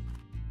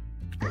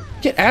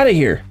 Get out of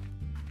here.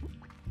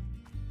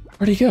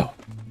 Where'd he go?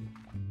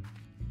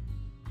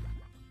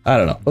 I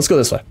don't know. Let's go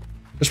this way.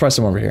 There's probably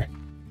some over here.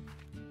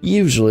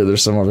 Usually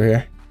there's some over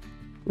here.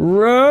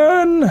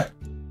 Run!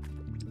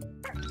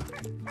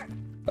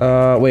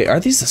 Wait, are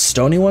these the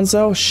stony ones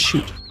though?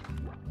 Shoot.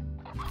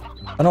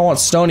 I don't want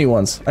stony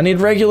ones. I need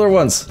regular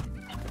ones.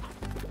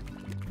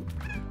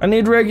 I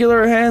need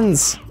regular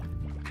hens.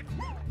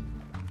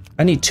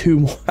 I need 2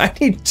 more. I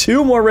need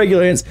 2 more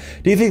regular hens.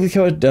 Do you think they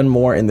could have done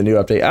more in the new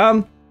update?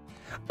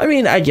 I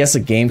mean, I guess a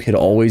game could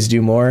always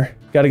do more.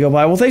 Gotta go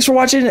by. Well, thanks for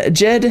watching,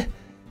 Jed.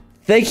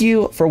 Thank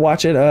you for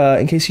watching.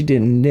 In case you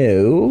didn't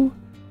know,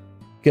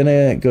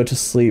 gonna go to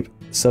sleep.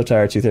 So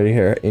tired. 2:30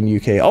 here in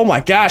UK. Oh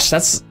my gosh,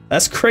 that's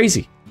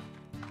crazy.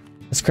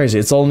 That's crazy.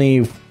 It's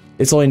only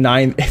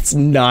 9. It's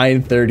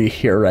 9:30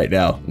 here right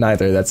now.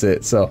 9:30. That's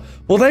it. So,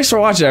 well, thanks for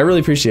watching. I really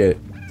appreciate it.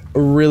 I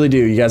really do.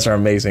 You guys are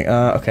amazing.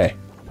 Okay.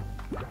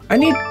 I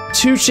need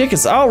 2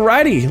 chickens.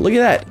 Alrighty. Look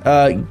at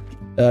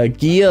that.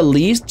 Gia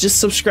Lee just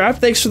subscribed.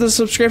 Thanks for the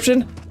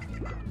subscription.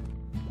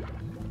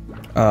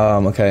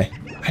 Okay.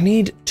 I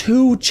need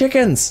 2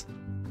 chickens.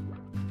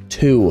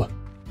 2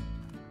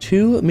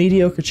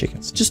 mediocre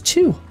chickens. Just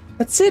 2.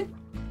 That's it.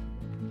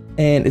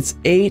 And it's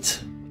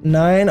 8,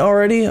 9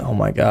 already. Oh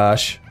my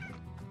gosh.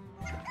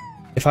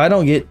 If I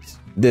don't get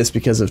this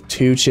because of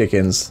 2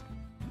 chickens,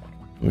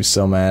 I'm be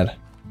so mad.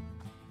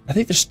 I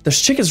think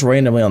there's chickens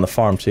randomly on the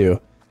farm too.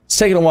 It's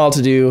taking a while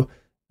to do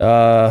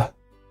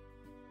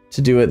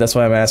it. That's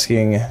why I'm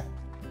asking.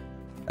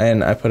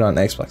 And I put on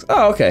Xbox.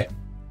 Oh, okay.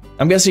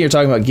 I'm guessing you're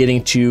talking about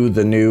getting to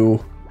the new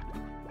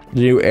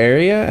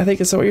area. I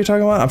think is that what you're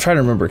talking about. I'm trying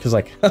to remember because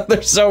like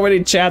there's so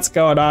many chats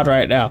going on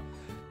right now.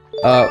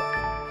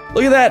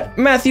 Look at that,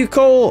 Matthew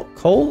Cole.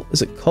 Cole?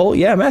 Is it Cole?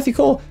 Yeah, Matthew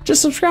Cole.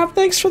 Just subscribe.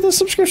 Thanks for the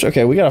subscription.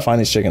 Okay, we gotta find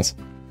these chickens.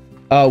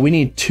 We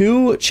need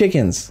 2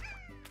 chickens.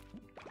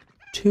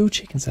 2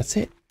 chickens. That's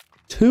it.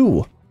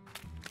 2.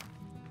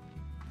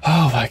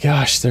 Oh my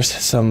gosh, there's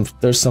some of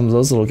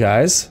those little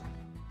guys.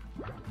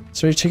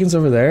 Is there any chickens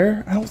over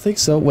there? I don't think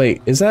so.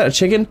 Wait, is that a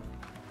chicken?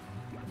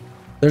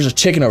 There's a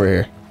chicken over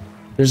here.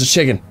 There's a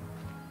chicken.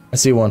 I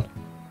see one.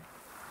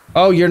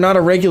 Oh, you're not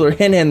a regular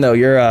hen though.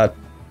 You're a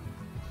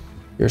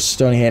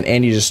stony hen,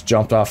 and you just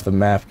jumped off the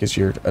map because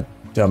you're a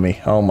dummy.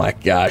 Oh my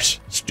gosh,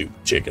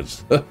 stupid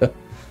chickens.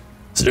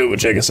 Stupid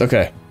chickens.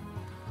 Okay.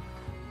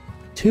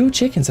 2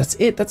 chickens. That's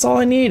it. That's all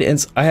I need.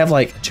 And I have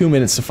like 2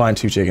 minutes to find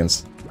 2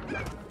 chickens.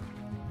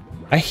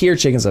 I hear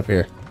chickens up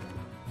here.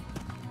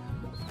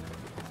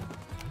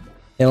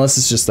 Unless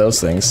it's just those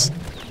things.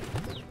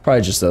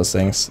 Probably just those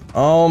things.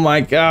 Oh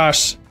my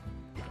gosh.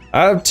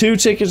 I have 2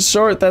 chickens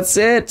short. That's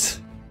it.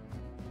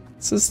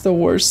 This is the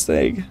worst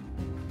thing.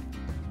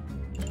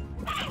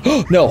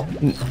 No.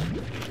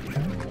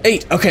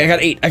 8. Okay, I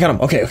got 8. I got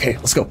them. Okay,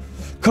 let's go.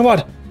 Come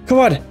on.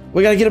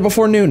 We gotta get it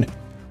before noon.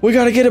 We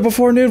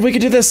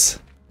can do this.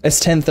 It's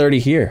 10:30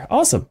 here.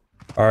 Awesome.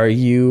 Are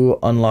you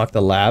unlocked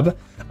the lab?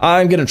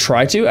 I'm gonna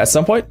try to at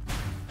some point.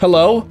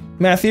 Hello,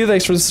 Matthew.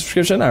 Thanks for the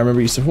subscription. I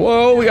remember you said,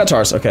 whoa, we got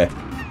tars. Okay.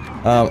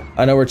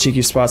 I know where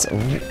cheeky spots.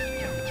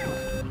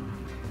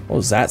 What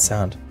was that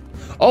sound?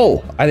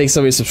 Oh, I think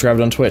somebody subscribed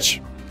on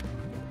Twitch.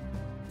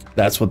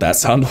 That's what that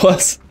sound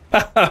was.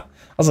 I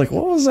was like,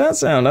 what was that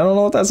sound? I don't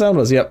know what that sound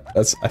was. Yep,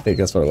 I think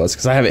that's what it was,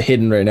 because I have it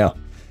hidden right now.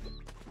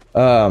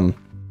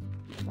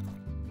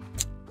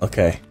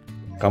 Okay.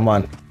 Come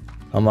on.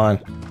 Come on.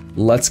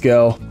 Let's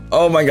go.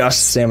 Oh my gosh,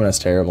 stamina's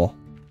terrible.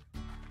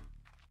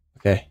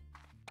 Okay.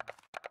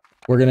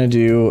 We're gonna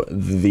do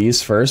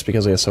these first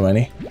because we have so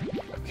many.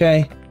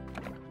 Okay.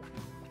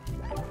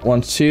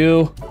 1,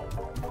 2.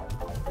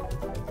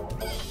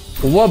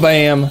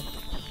 Wha-bam!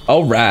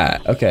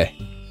 Alright, okay.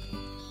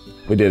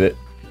 We did it.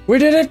 We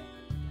did it!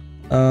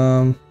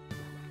 I mean,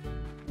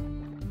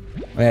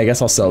 I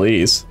guess I'll sell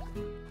these.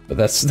 But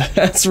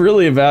that's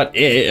really about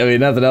it. I mean,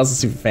 nothing else is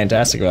super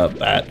fantastic about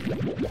that.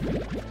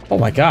 Oh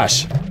my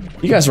gosh.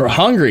 You guys were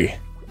hungry.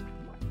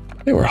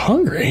 They were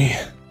hungry.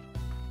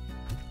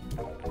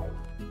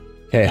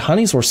 Okay,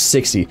 honey's worth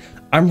 60.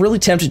 I'm really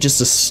tempted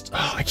just to...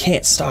 I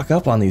can't stock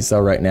up on these though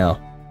right now.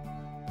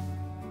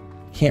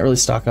 Can't really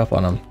stock up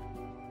on them.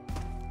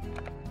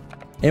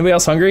 Anybody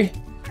else hungry?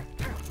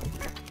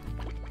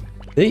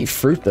 They eat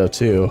fruit though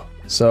too.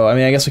 So, I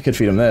mean, I guess we could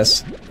feed them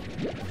this.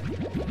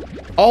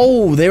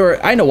 Oh, they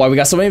were... I know why we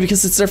got so many,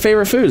 because it's their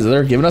favorite foods.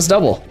 They're giving us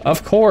double.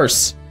 Of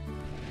course.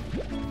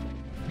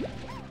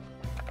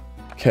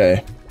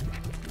 Okay.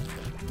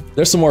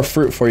 There's some more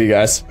fruit for you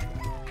guys.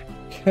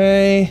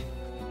 Okay.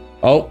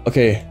 Oh,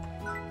 okay.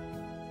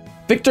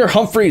 Victor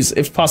Humphreys,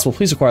 if possible,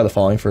 please acquire the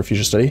following for a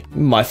future study.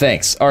 My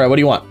thanks. All right, what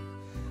do you want?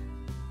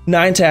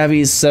 9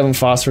 tabbies, 7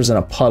 phosphors, and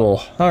a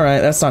puddle. All right,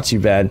 that's not too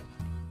bad.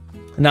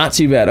 Not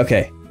too bad.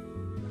 Okay.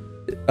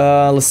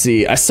 Let's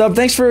see.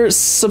 Thanks for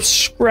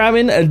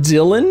subscribing,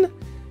 Dylan.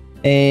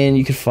 And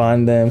you can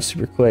find them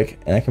super quick,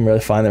 and I can really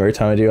find them every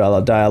time I do.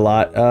 I'll die a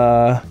lot.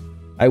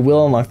 I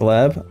will unlock the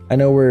lab. I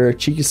know where a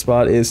cheeky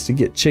spot is to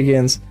get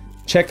chickens.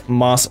 Check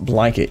moss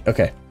blanket.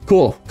 Okay,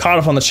 cool. Caught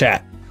up on the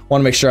chat.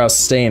 Want to make sure I was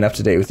staying up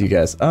to date with you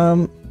guys.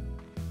 You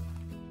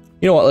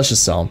know what? Let's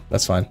just sell them.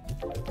 That's fine.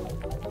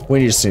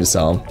 We just need to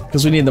sell them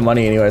because we need the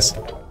money anyways.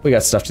 We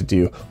got stuff to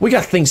do. We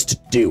got things to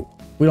do.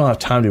 We don't have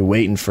time to be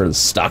waiting for the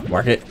stock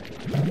market.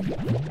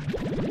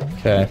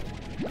 Okay.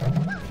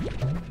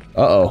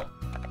 Uh-oh.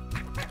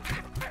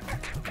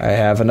 I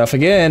have enough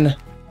again.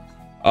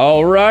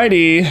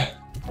 Alrighty.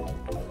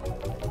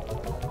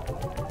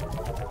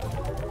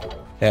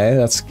 Okay,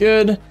 that's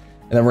good. And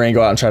then we're gonna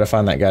go out and try to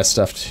find that guy's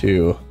stuff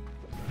too.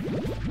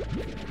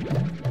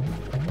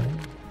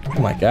 Oh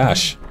my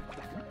gosh.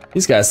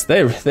 These guys,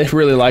 they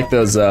really like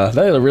those,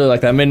 they really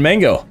like that mint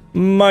mango.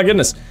 My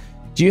goodness.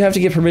 Do you have to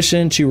get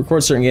permission to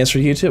record certain games for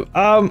YouTube?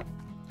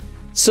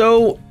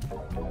 So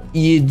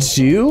you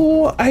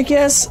do, I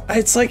guess.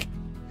 It's like,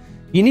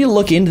 you need to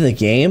look into the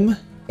game,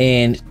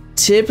 and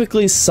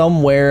typically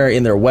somewhere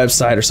in their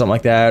website or something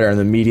like that, or in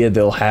the media,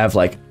 they'll have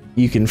like,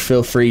 you can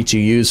feel free to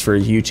use for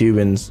YouTube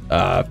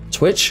and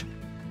Twitch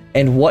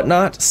and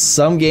whatnot.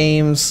 Some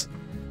games,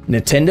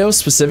 Nintendo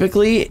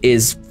specifically,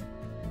 is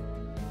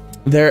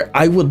there.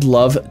 I would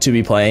love to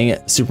be playing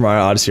Super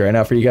Mario Odyssey right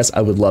now for you guys.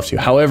 I would love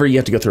to. However, you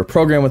have to go through a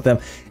program with them,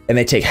 and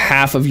they take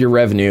half of your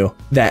revenue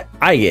that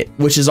I get,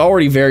 which is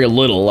already very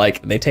little.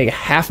 Like, they take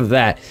half of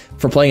that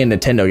for playing a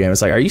Nintendo game.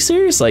 It's like, are you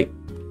serious? Like,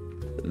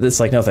 it's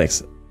like, no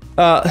thanks.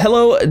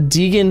 Hello,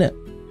 Deegan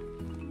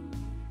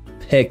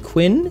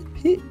Pequin.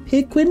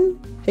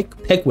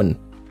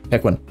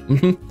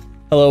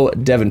 Hello,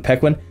 Devin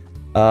Pequin.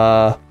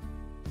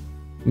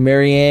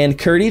 Marianne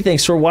Curdy,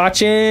 thanks for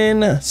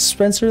watching.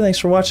 Spencer, thanks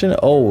for watching.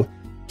 Oh,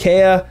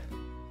 Kea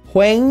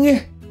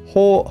Huang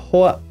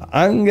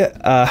Ang.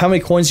 How many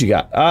coins you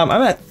got? I'm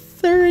at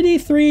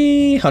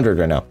 3,300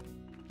 right now.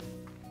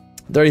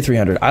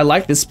 3,300. I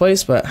like this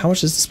place, but how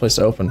much is this place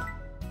to open?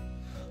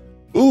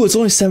 Ooh, it's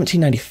only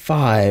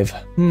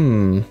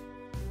 $17.95.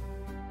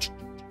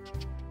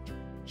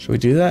 Should we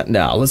do that?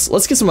 No,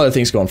 let's get some other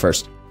things going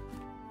first.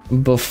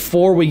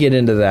 Before we get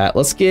into that,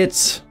 let's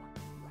get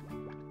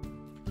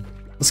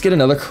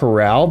another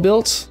corral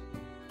built,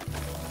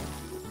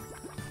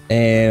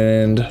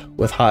 and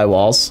with high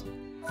walls,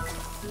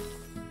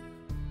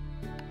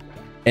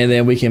 and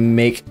then we can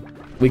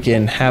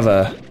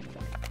have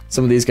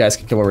some of these guys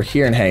can come over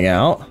here and hang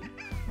out.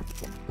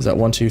 Is that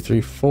 1, 2,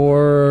 3,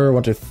 4?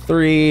 1, 2,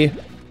 3,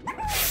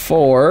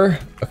 4.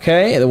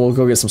 Okay, and then we'll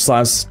go get some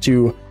slimes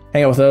to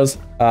hang out with those.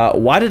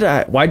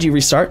 Why'd you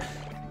restart?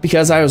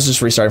 Because I was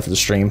just restarting for the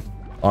stream,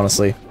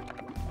 honestly.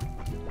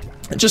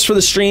 Just for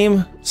the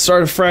stream,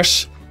 started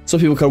fresh, so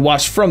people could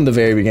watch from the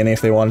very beginning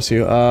if they wanted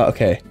to.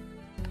 Okay.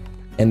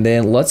 And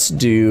then let's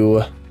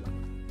do...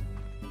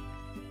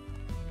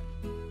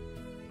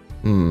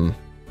 You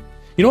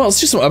know what, let's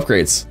do some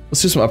upgrades.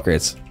 Let's do some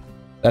upgrades.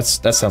 That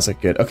sounds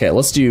like good. Okay,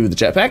 let's do the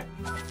jetpack,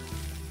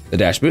 the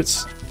dash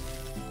boots,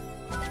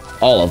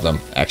 all of them,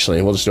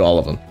 actually. We'll just do all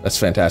of them. That's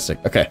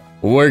fantastic. Okay,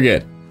 we're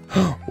good.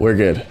 We're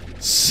good.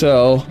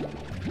 So,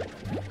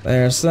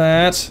 there's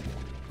that.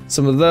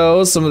 Some of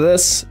those, some of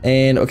this,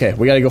 and okay,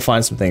 we gotta go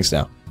find some things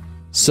now.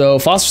 So,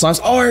 phosphor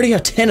slimes. Oh, I already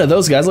have 10 of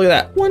those guys. Look at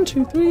that. 1,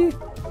 2, 3.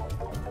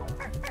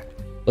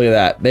 Look at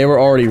that. They were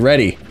already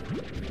ready.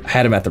 I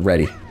had them at the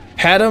ready.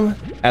 Had them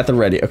at the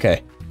ready.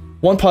 Okay.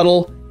 1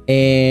 puddle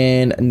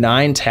and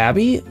 9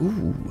 tabby.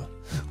 Ooh.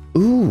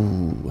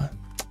 Ooh.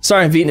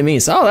 Sorry, I'm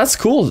Vietnamese. Oh, that's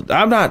cool.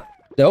 I'm not.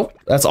 Nope.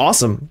 That's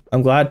awesome.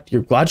 I'm glad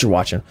you're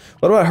watching.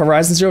 What about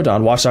Horizon Zero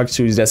Dawn, Watch Dogs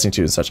 2, Destiny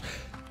 2, and such?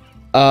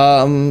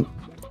 I know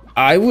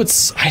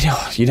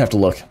you'd have to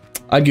look.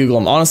 I'd Google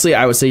them. Honestly,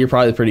 I would say you're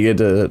probably pretty good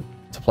to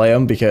play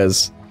them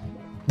because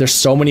there's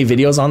so many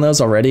videos on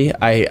those already.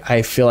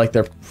 I feel like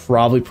they're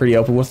probably pretty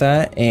open with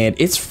that, and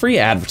it's free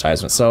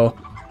advertisement. So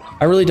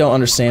I really don't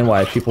understand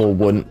why people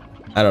wouldn't.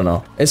 I don't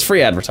know. It's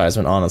free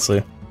advertisement,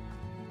 honestly.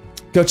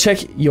 Go check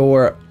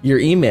your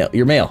email,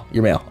 your mail.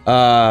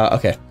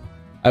 Okay,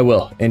 I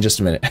will in just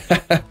a minute.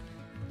 I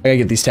gotta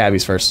get these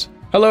tabbies first.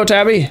 Hello,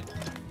 Tabby.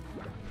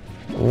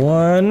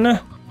 1,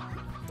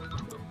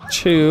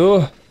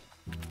 2.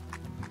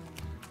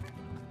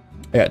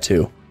 I got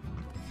 2.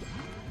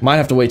 Might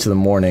have to wait till the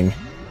morning.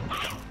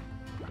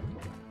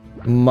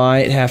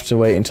 Might have to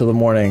wait until the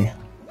morning.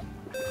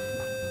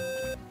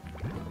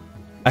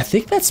 I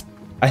think that's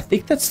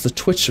the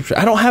Twitch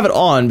subscription. I don't have it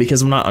on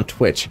because I'm not on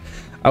Twitch.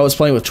 I was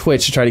playing with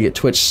Twitch to try to get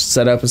Twitch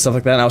set up and stuff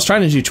like that. And I was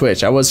trying to do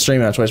Twitch. I was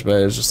streaming on Twitch,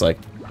 but it was just like,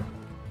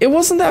 it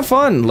wasn't that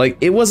fun. Like,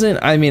 it wasn't.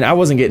 I mean, I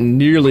wasn't getting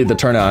nearly the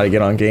turnout I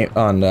get on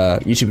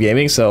YouTube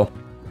gaming. So,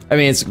 I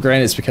mean, it's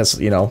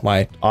because, you know,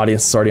 my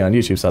audience is already on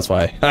YouTube, so that's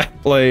why I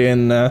play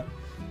in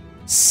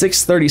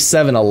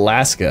 637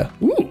 Alaska.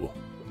 Ooh,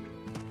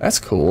 that's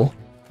cool.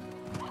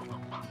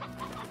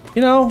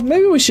 You know,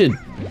 maybe we should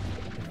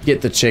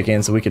get the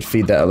chicken so we could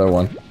feed that other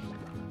one.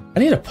 I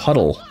need a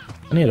puddle.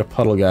 I need a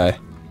puddle guy.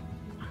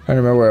 Trying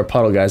to remember where a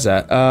puddle guy's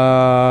at.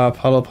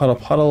 Puddle,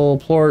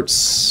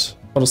 plorts,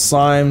 puddle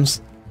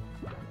slimes.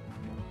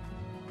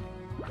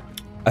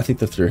 I think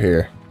they're through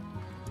here.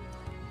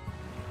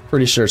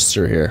 Pretty sure it's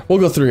through here. We'll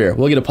go through here.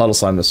 We'll get a puddle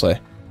slime this way.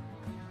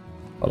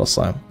 Puddle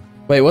slime.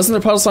 Wait, wasn't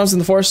there puddle slimes in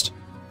the forest?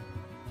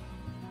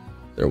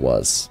 There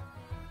was.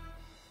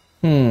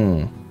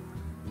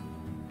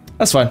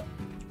 That's fine.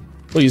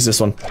 We'll use this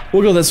one.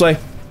 We'll go this way.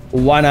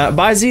 Why not?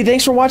 Bye, Z.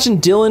 Thanks for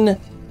watching. Dylan,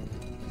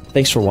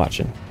 thanks for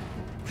watching.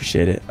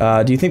 Appreciate it.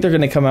 Do you think they're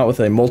going to come out with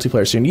a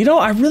multiplayer soon? You know,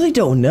 I really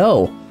don't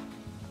know.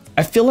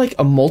 I feel like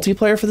a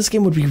multiplayer for this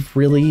game would be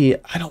really,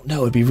 I don't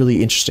know, it'd be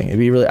really interesting. It'd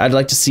be really, I'd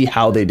like to see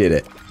how they did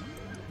it.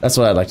 That's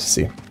what I'd like to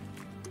see.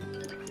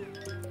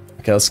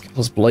 Okay,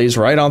 let's blaze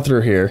right on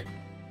through here.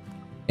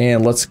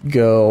 And let's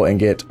go and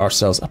get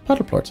ourselves a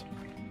puddle plort.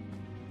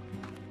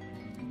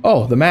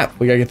 Oh, the map.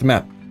 We gotta get the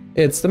map.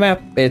 It's the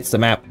map. It's the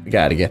map. We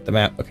gotta get the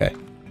map. Okay.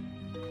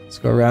 Let's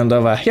go around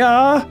over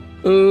here.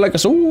 Like a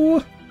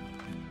so.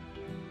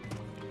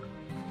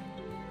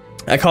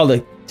 I call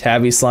the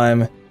tabby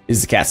slime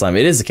is the cat slime.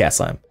 It is the cat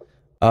slime.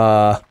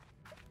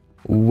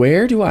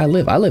 Where do I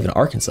live? I live in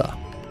Arkansas.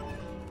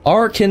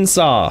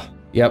 Arkansas.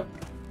 Yep.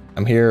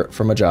 I'm here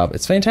from a job.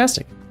 It's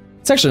fantastic.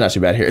 It's actually not too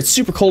bad here. It's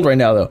super cold right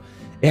now though.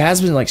 It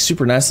has been like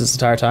super nice this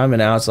entire time, and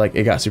now it's like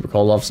it got super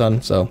cold all of a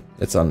sudden. So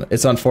it's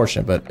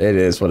unfortunate, but it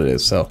is what it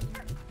is. So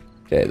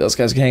okay, those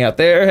guys can hang out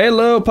there.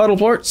 Hello, puddle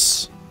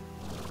plorts.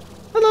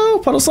 Hello,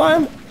 puddle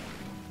slime.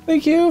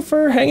 Thank you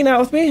for hanging out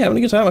with me, having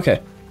a good time.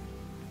 Okay.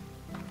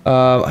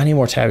 I need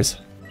more tabbies.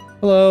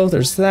 Hello,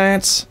 there's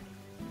that.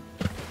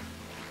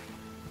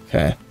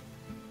 Okay.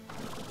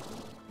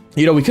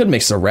 You know, we could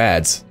make some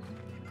rads.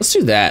 Let's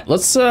do that.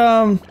 Let's,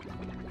 no,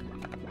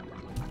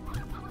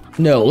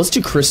 let's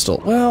do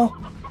crystal. Well,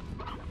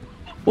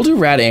 we'll do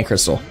rad and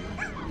crystal.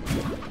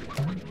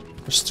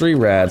 There's 3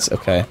 rads,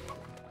 okay.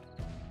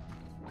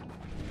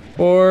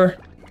 4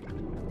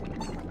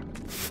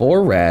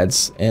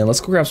 rads, and let's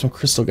go grab some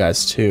crystal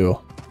guys too.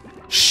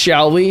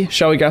 Shall we?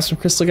 Shall we grab some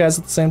crystal guys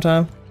at the same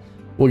time?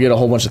 We'll get a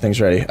whole bunch of things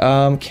ready.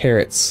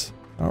 Carrots.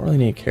 I don't really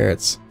need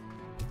carrots.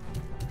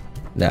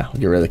 Nah,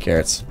 we'll get rid of the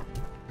carrots.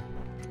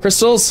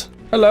 Crystals,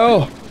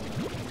 hello.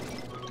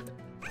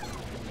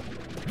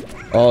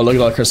 Oh, look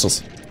at all the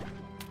crystals.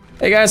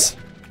 Hey guys.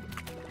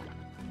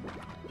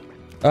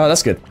 Oh,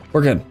 that's good.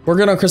 We're good. We're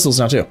good on crystals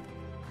now too.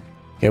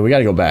 Okay, we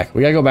gotta go back.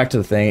 We gotta go back to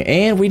the thing,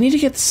 and we need to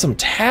get some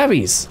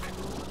tabbies.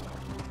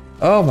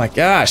 Oh my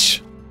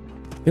gosh.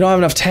 We don't have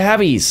enough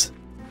tabbies.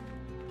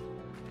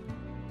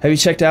 Have you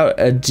checked out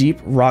a Deep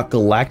Rock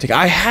Galactic?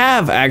 I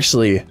have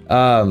actually.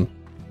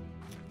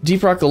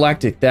 Deep Rock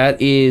Galactic, that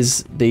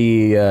is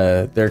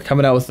the, they're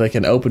coming out with like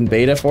an open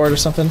beta for it or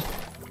something.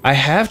 I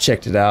have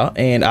checked it out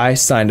and I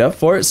signed up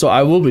for it, so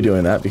I will be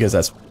doing that because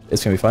it's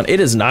gonna be fun. It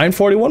is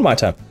 9:41 my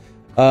time.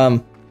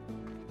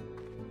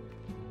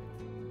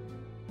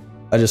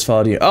 I just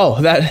followed you. Oh,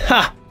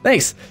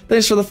 thanks.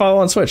 Thanks for the follow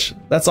on Twitch.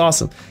 That's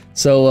awesome.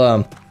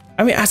 So,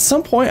 I mean, at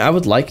some point I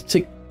would like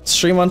to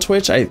stream on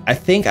Twitch. I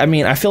think, I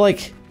mean, I feel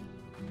like,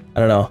 I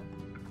don't know.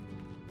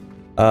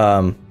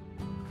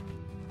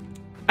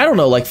 I don't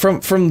know, like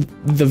from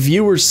the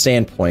viewer's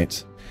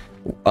standpoint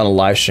on a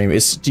live stream,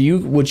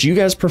 would you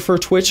guys prefer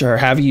Twitch, or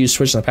have you used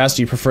Twitch in the past?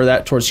 Do you prefer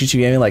that towards YouTube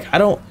gaming? Like, I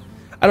don't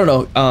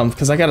know,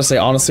 because I gotta say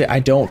honestly, I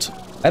don't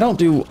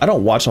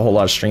watch a whole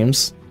lot of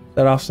streams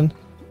that often.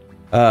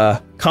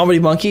 Comedy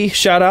Monkey,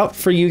 shout out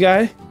for you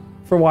guy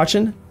for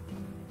watching.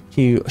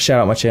 Can you shout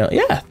out my channel?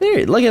 Yeah,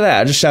 there, look at that,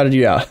 I just shouted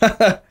you out.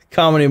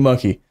 Comedy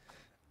Monkey.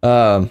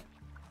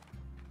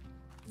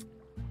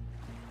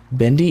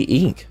 Bendy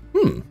ink.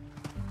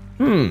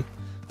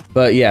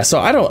 But yeah, so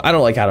I don't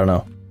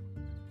know.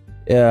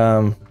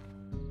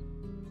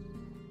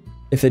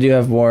 If they do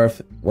have more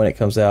when it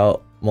comes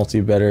out,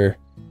 multi better,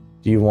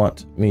 do you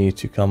want me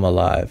to come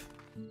alive?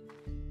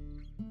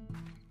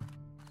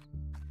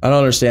 I don't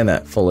understand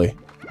that fully.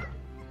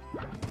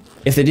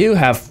 If they do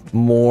have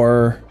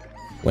more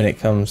when it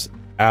comes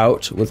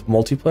out with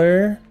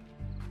multiplayer,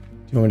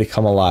 do you want me to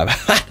come alive?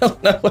 I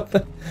don't know what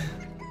the...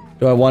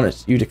 Do I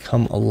want you to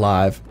come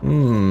alive?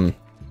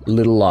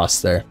 Little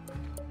lost there.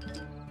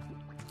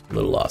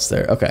 Little lost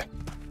there. Okay.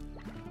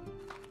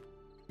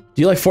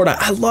 Do you like Fortnite?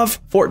 I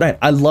love Fortnite.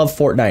 I love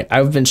Fortnite.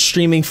 I've been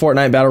streaming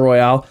Fortnite Battle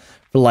Royale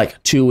for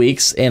like 2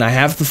 weeks, and I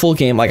have the full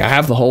game. Like, I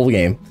have the whole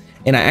game,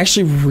 and I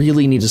actually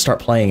really need to start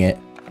playing it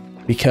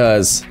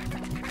because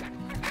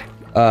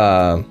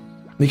I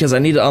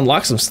need to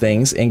unlock some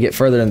things and get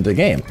further into the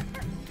game.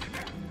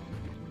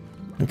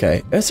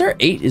 Okay, is there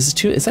 8? Is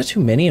that too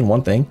many in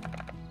one thing?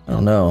 I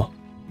don't know.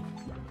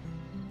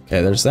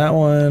 Okay, there's that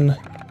one,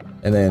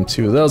 and then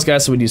 2 of those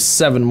guys. So we do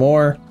 7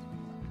 more,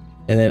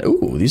 and then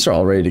ooh, these are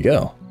all ready to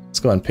go. Let's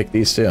go ahead and pick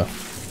these too.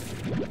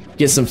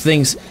 Get some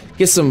things,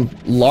 get some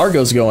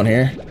Largos going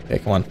here. Okay,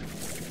 come on.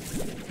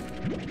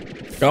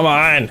 Come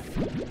on.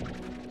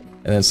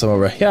 And then some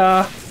over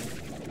here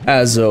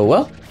as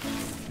well.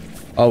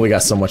 Oh, we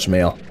got so much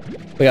mail.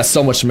 We got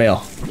so much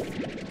mail.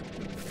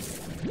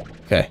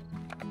 Okay.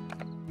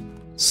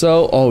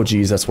 So, oh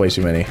geez, that's way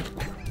too many.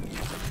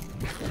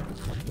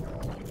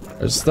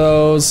 There's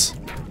those.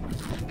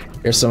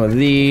 Here's some of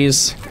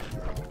these.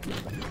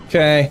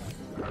 Okay.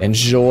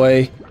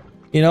 Enjoy.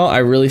 You know, I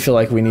really feel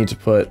like we need to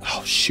put,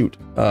 oh shoot,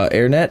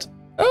 AirNet.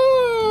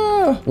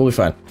 We'll be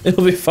fine.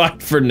 It'll be fine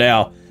for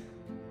now.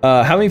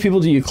 How many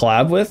people do you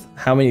collab with?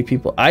 How many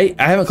people? I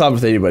haven't collabed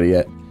with anybody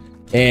yet.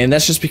 And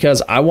that's just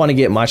because I want to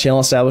get my channel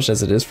established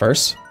as it is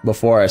first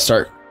before I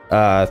start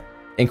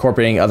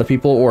incorporating other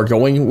people or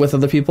going with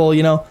other people,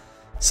 you know?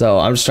 So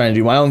I'm just trying to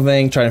do my own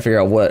thing, trying to figure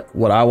out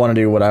what I want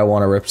to do, what I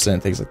want to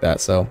represent, things like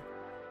that. So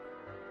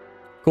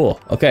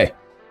cool. Okay.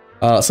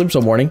 Sleep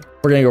till morning.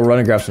 We're gonna go run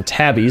and grab some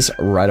tabbies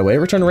right away.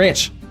 Return to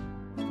ranch.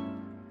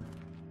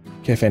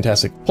 Okay,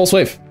 fantastic. Pulse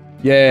wave.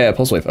 Yeah,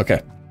 pulse wave.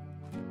 Okay.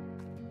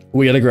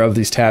 We gotta grab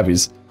these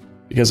tabbies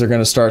because they're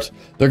gonna start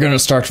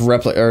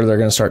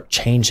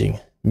changing,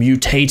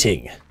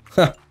 mutating.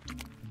 Huh.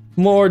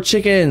 More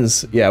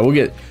chickens. Yeah,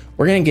 we're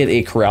gonna get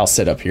a corral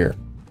set up here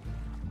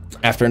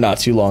after not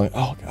too long.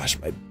 Oh gosh,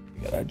 we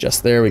gotta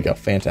adjust. There we go.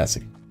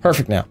 Fantastic.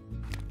 Perfect now.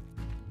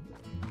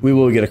 We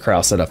will get a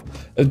corral set up.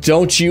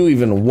 Don't you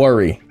even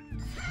worry.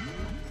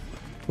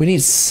 We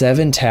need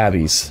 7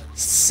 tabbies.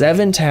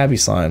 7 tabby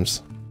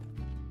slimes.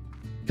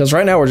 Because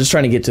right now we're just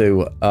trying to get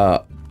to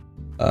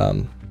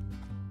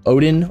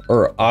Odin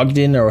or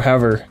Ogden or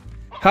however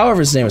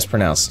his name is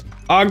pronounced.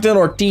 Ogden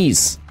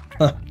Ortiz.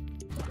 Huh.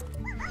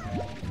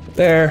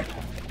 There.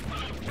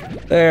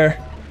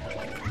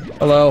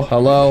 Hello,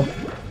 hello.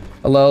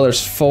 Hello,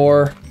 there's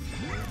 4.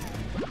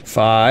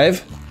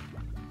 5.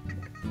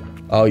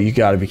 Oh, you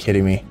gotta be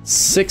kidding me.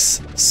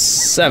 6,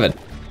 7.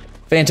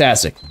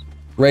 Fantastic.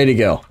 Ready to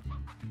go.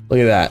 Look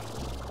at that.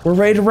 We're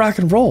ready to rock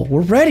and roll.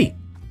 We're ready.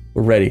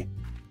 We're ready.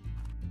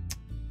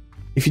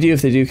 If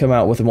they do come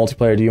out with a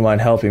multiplayer, do you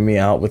mind helping me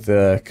out with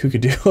the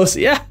kookadoos?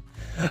 Yeah.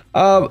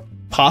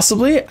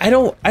 Possibly. I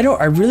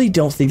really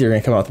don't think they're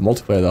gonna come out with a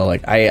multiplayer though.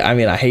 Like, I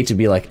mean, I hate to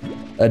be like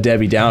a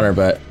Debbie Downer,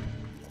 but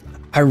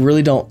I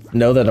really don't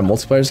know that a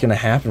multiplayer is gonna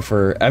happen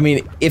for, I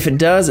mean, if it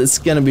does, it's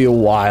gonna be a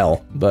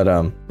while. But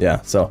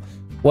yeah, so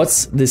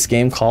what's this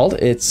game called?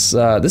 It's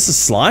this is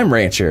Slime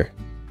Rancher.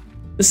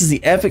 This is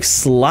the epic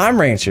Slime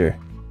Rancher.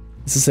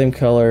 It's the same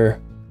color.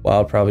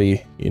 Wild,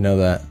 probably, you know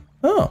that.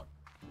 Oh.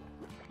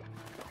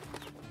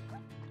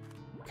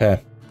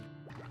 Okay.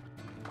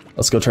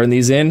 Let's go turn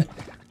these in.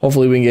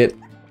 Hopefully we can get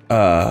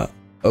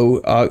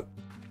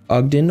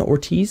Ogden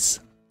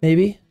Ortiz,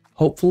 maybe?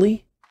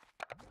 Hopefully.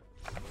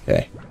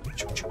 Okay.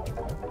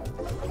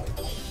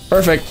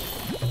 Perfect.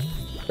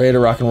 Ready to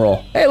rock and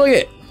roll. Hey, look at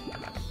it.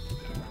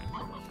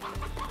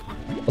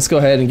 Let's go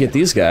ahead and get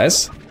these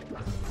guys.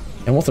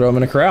 And we'll throw them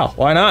in a corral.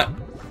 Why not?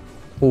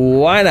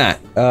 Why not?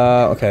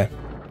 Okay.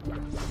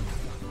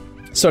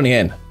 Stony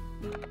Hen.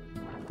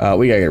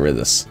 We gotta get rid of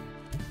this.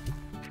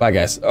 Bye,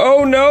 guys.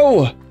 Oh,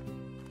 no!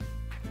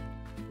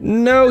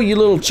 No, you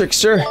little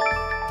trickster.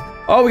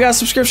 Oh, we got a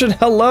subscription.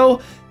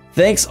 Hello.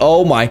 Thanks.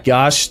 Oh my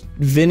gosh.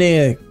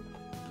 Vinny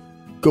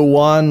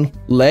Gowan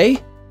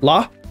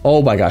La?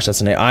 Oh my gosh,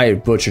 that's a name. I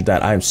butchered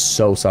that. I'm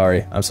so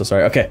sorry. I'm so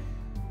sorry. Okay.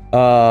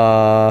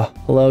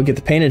 Hello, get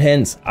the painted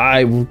hens.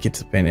 I will get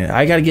to the painted.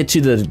 I gotta get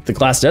to the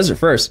glass desert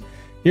first.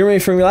 You remember me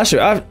from me last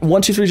year?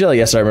 1, 2, 3 jelly.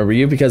 Yes, I remember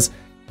you because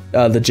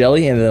the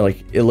jelly and then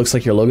like it looks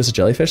like your logo's a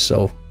jellyfish,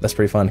 so that's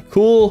pretty fun.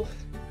 Cool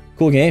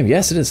game.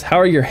 Yes, it is. How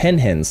are your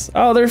hens?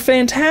 Oh, they're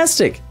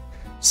fantastic.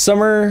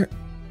 Summer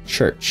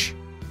Church.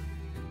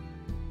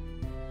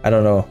 I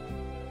don't know.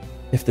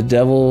 If the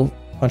devil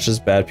punches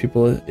bad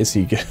people, is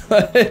he good?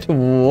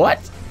 What?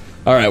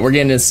 All right, we're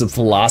getting into some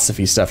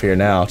philosophy stuff here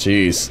now.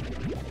 Jeez.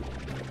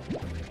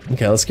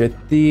 Okay, let's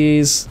get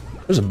these.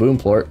 There's a boom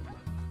plort.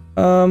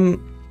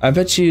 I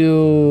bet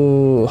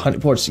you honey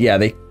plorts, yeah,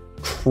 they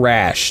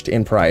crashed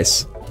in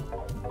price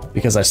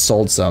because I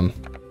sold some.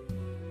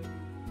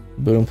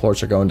 Boom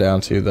plorts are going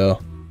down too, though.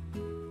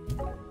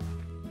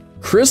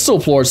 Crystal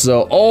plorts,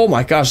 though, oh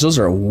my gosh, those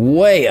are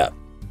way up.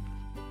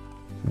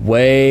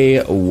 Way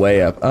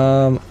up.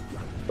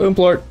 Boom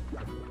plort.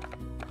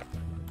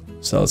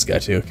 So this guy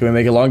too. Can we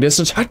make it long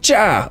distance?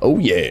 Hacha! Oh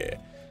yeah.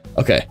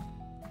 Okay.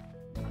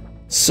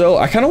 So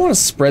I kind of want to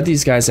spread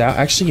these guys out.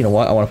 Actually, you know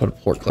what? I want to put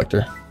a port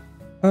collector.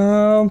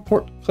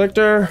 Port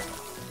collector.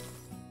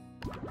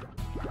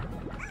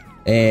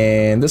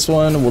 And this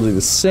one will do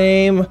the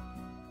same.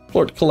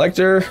 Port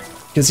collector.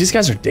 Because these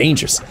guys are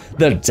dangerous.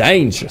 They're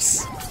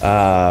dangerous.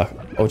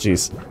 Oh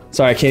geez.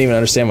 Sorry, I can't even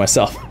understand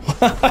myself.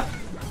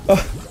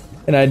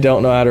 And I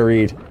don't know how to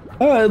read.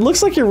 It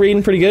looks like you're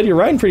reading pretty good. You're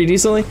writing pretty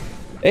decently.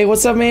 Hey,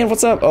 what's up, man?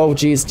 What's up? Oh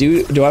geez,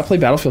 do I play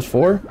Battlefield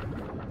 4?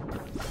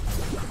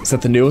 Is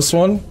that the newest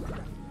one?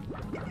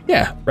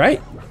 Yeah,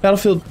 right?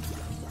 Battlefield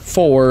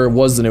 4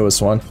 was the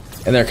newest one.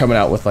 And they're coming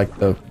out with like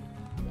the...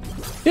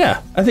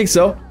 Yeah, I think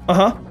so.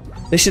 Uh-huh.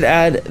 They should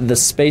add the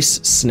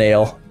space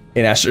snail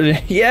in Astro...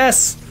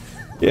 Yes!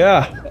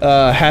 Yeah.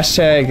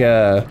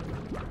 Hashtag,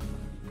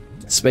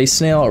 space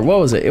snail, or what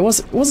was it? Was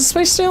it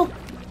space snail?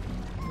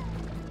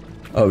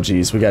 Oh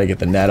geez, we gotta get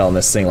the net on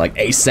this thing like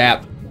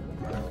ASAP.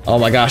 Oh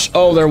my gosh.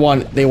 Oh, they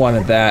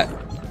wanted that.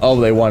 Oh,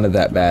 they wanted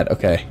that bad.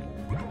 Okay.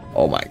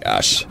 Oh my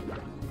gosh.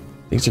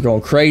 Things are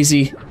going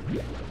crazy.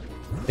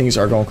 Things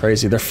are going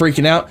crazy. They're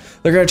freaking out.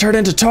 They're gonna turn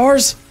into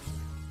tars.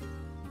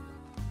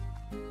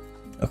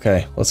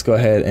 Okay, let's go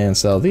ahead and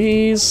sell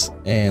these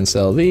and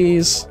sell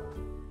these.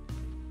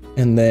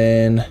 And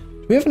then,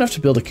 do we have enough to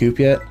build a coop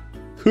yet?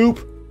 Coop,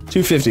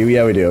 250.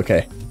 Yeah, we do.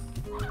 Okay.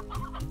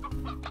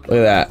 Look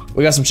at that.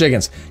 We got some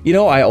chickens. You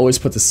know, I always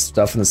put this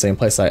stuff in the same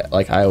place I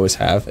always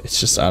have. It's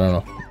just, I don't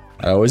know.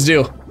 I always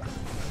do.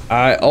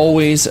 I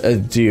always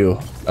do.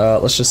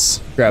 Let's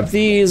just grab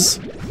these.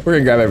 We're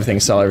gonna grab everything,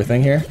 sell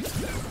everything here.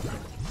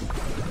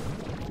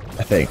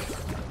 I think.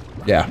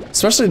 Yeah,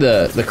 especially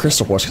the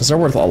crystal plorts, because they're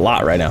worth a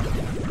lot right now.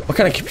 What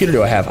kind of computer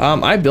do I have?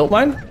 I built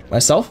mine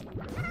myself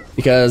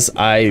because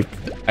I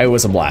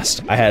was a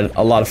blast. I had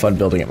a lot of fun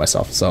building it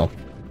myself, so.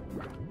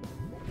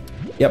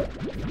 Yep.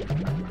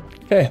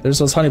 Okay, there's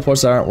those honey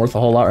plorts that aren't worth a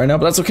whole lot right now,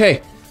 but that's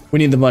okay. We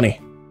need the money.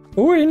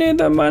 We need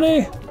the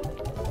money.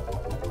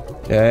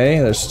 Okay,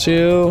 there's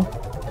two.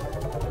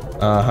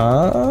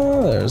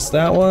 There's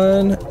that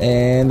one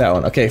and that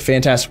one. Okay,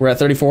 fantastic. We're at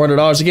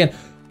 $3,400 again.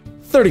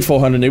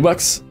 3,400 new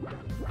bucks.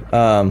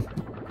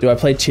 Do I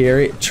play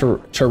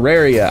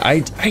Terraria?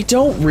 I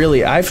don't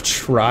really. I've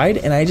tried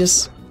and I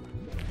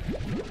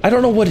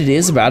don't know what it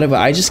is about it, but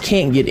I just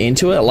can't get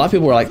into it. A lot of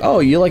people are like, "Oh,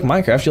 you like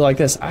Minecraft? You like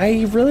this?"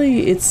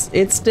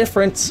 It's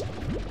different.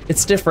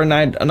 It's different.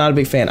 I'm not a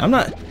big fan.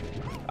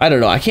 I don't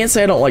know. I can't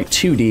say I don't like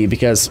 2D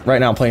because right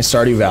now I'm playing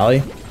Stardew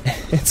Valley.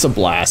 It's a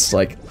blast.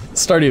 Like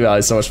Stardew Valley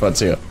is so much fun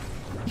too.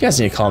 You guys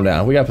need to calm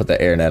down. We gotta put the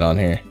air net on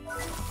here.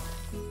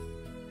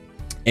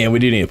 And we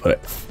do need to put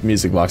a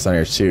music box on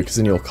here too, because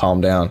then you'll calm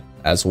down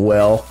as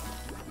well.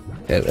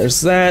 Okay, there's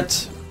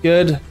that.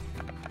 Good.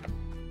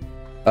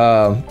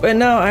 But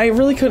no, I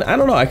really couldn't. I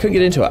don't know. I couldn't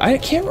get into it. I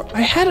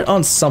had it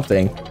on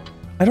something.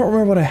 I don't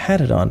remember what I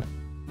had it on.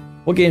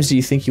 What games do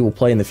you think you will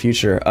play in the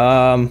future?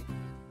 I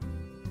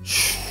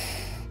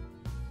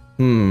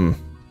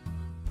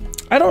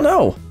don't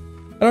know.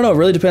 I don't know. It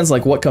really depends,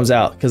 like what comes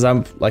out, because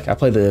I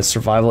play the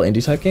survival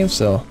indie type games.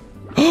 So,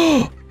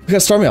 we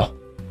got Starmail.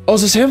 Oh,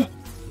 is this him?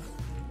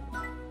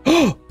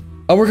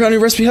 I'm working on a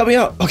new recipe. Help me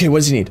out. Okay, what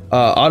does he need?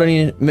 Odd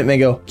onion, mint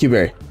mango,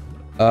 cuberry.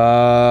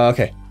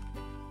 Okay.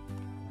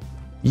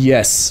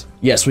 Yes,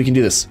 we can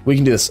do this. We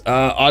can do this.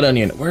 Odd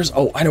onion.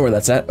 Oh, I know where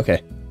that's at.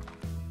 Okay.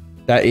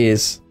 That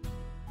is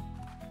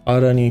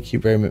odd onion,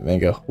 cuberry, mint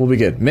mango. We'll be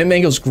good. Mint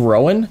mango's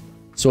growing,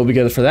 so we'll be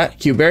good for that.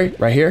 Cuberry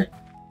right here.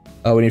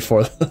 Oh, we need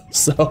 4 of those,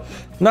 so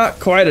not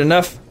quite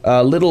enough.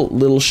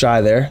 Little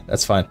shy there.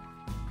 That's fine.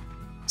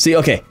 See,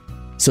 okay.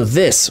 So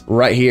this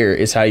right here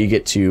is how you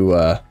get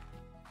to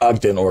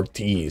Ogden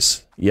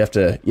Ortiz. You have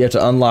to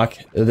unlock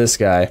this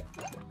guy,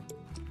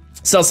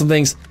 sell some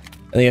things,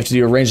 and then you have to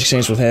do a range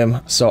exchange with him.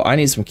 So I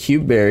need some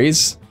cube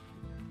berries,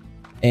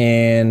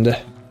 and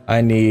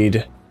I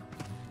need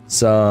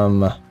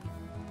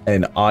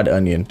an odd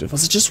onion.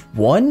 Was it just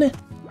one?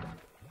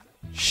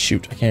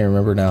 Shoot, I can't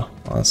remember now,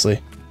 honestly.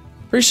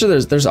 Pretty sure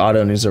there's odd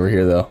onions over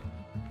here though.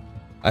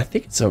 I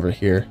think it's over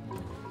here.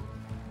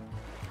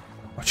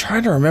 I'm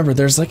trying to remember.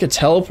 There's like a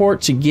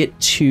teleport to get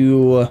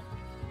to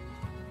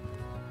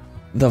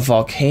the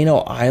volcano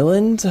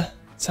island.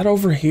 Is that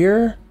over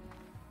here?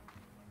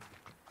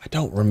 I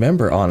don't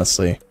remember,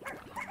 honestly.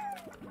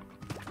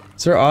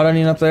 Is there odd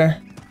onion up there?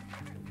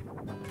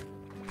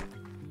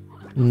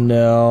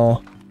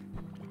 No.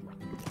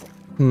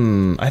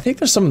 I think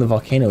there's some in the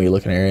volcano-y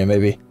looking area,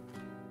 maybe.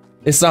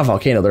 It's not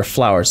volcano, they're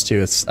flowers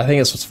too. I think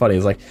that's what's funny.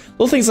 It's like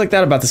little things like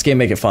that about this game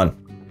make it fun.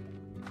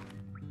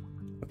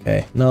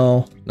 Okay,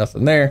 no,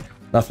 nothing there,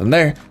 nothing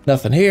there,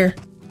 nothing here.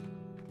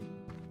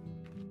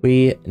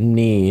 We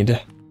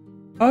need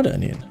odd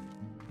onion.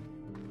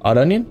 Odd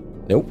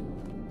onion? Nope.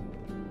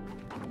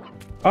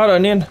 Odd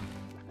onion.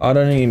 Odd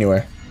onion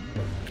anywhere.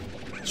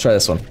 Let's try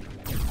this one.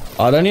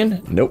 Odd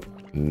onion? Nope.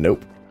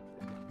 Nope.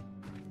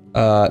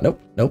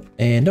 Nope. Nope.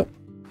 And nope.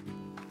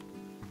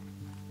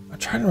 I'm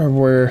trying to remember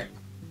where.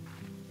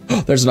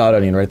 Oh, there's an odd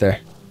onion right there.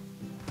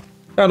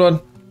 Found one.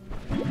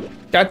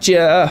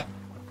 Gotcha.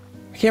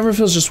 I can't remember if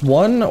it was just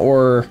one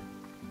or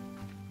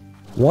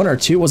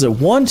two. Was it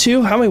 1,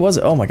 2? How many was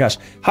it? Oh my gosh.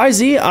 Hi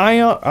Z,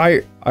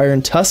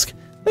 Iron Tusk.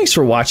 Thanks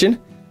for watching.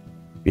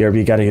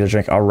 BRB, gotta get a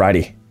drink.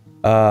 Alrighty.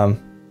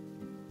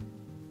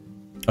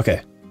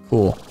 Okay,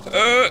 cool.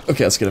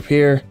 Okay, let's get up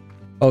here.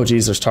 Oh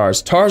geez, there's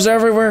tars. Tars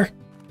everywhere.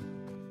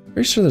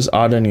 Pretty sure there's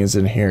odd onions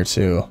in here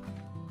too.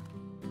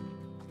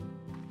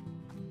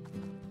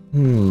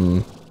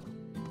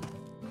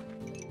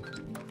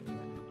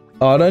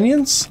 Odd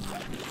onions?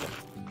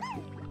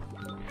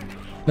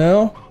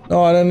 No?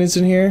 No odd onions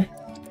in here?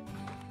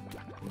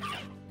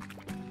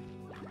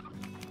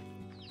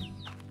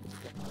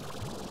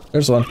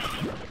 There's one.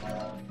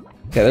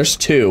 Okay, there's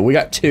 2. We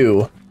got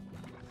 2.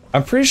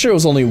 I'm pretty sure it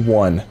was only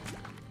 1.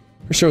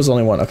 Pretty sure it was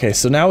only 1. Okay,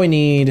 so now we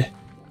need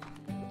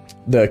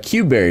the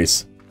cube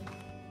berries.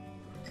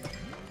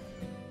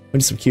 We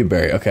need some cube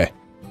berry. Okay.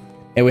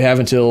 And we have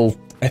until,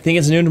 I think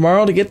it's noon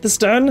tomorrow to get this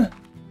done.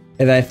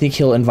 And then I think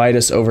he'll invite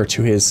us over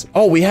to his...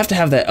 Oh, we have to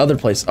have that other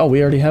place. Oh,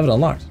 we already have it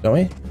unlocked, don't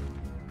we? I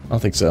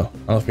don't think so. I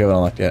don't know if we have it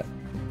unlocked yet.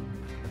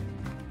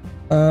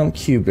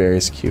 Cube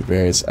berries, cube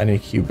berries. I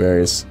need cube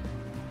berries.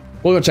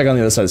 We'll go check on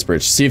the other side of this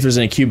bridge. See if there's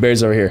any cube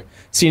berries over here.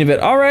 Seen a bit.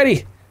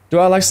 Alrighty. Do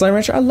I like Slime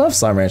Rancher? I love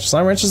Slime Rancher.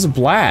 Slime Rancher is a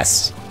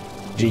blast.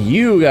 Do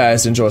you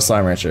guys enjoy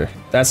Slime Rancher?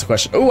 That's the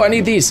question. Oh, I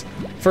need these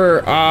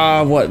for,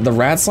 what? The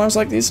rad slimes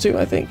like these too,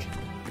 I think.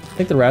 I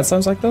think the rad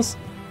slimes like those.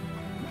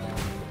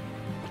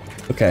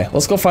 Okay,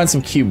 let's go find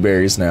some cube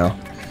berries now.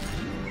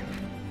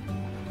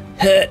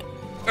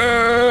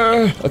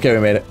 Okay, we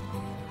made it.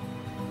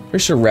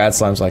 Pretty sure rad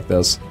slimes like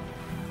those.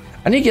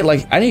 I need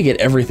to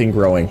get everything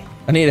growing.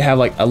 I need to have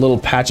like a little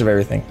patch of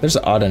everything. There's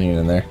an odd onion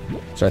in there.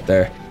 It's right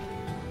there.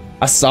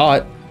 I saw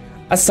it.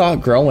 I saw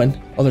it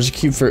growing. Oh, there's a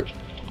cube fruit.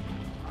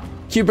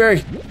 Cube berry.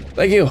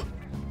 Thank you.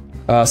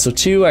 So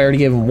 2. I already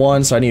gave him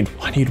 1, so I need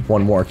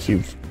 1 more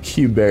cube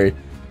berry.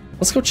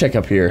 Let's go check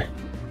up here.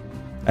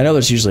 I know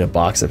there's usually a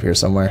box up here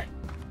somewhere.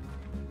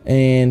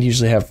 And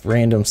usually have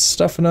random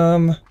stuff in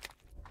them.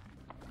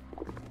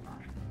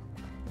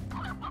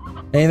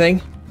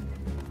 Anything?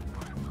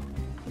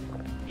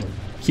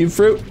 Cube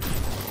fruit?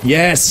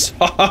 Yes!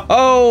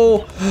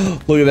 Oh,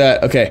 look at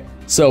that. Okay,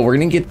 so we're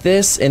gonna get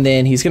this, and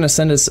then he's gonna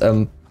send us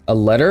a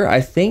letter,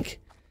 I think,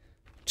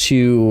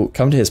 to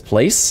come to his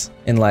place,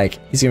 and like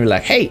he's gonna be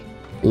like, "Hey,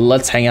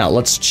 let's hang out,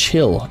 let's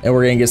chill," and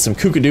we're gonna get some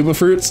kookadoobla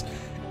fruits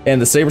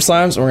and the saber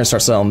slimes, and we're gonna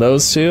start selling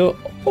those too.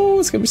 Oh,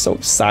 it's gonna be so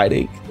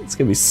exciting! It's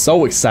gonna be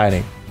so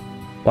exciting.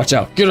 Watch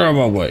out! Get out of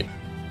my way,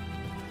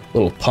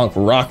 little punk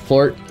rock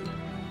flirt.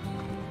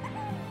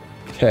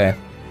 Okay.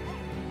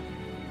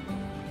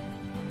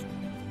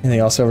 Anything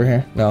else over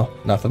here? No,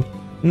 nothing.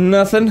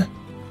 Nothing?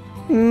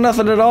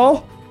 Nothing at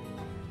all?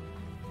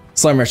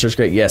 Slime Rancher is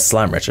great. Yes,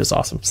 Slime Rancher is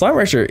awesome. Slime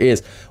Rancher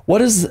is...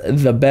 What is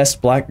the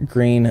best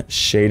black-green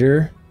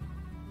shader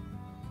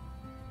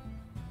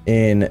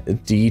in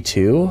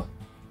D2?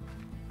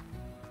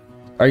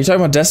 Are you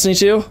talking about Destiny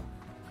 2?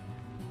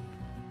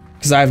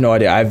 Because I have no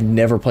idea. I've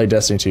never played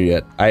Destiny 2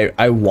 yet.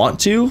 I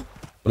want to,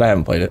 but I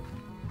haven't played it.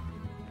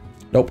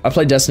 Nope, I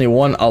played Destiny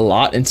 1 a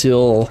lot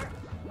until...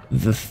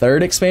 the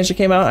 3rd expansion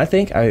came out, I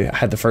think. I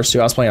had the first 2.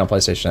 I was playing on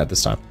PlayStation at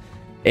this time.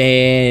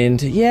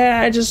 And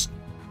yeah, I just...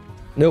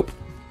 Nope.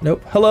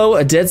 Nope. Hello,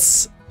 a dead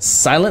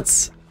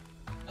silence.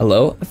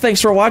 Hello.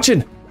 Thanks for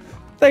watching.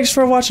 Thanks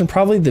for watching.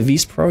 Probably the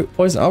V's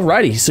poison.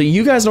 Alrighty. So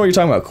you guys know what you're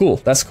talking about. Cool.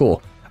 That's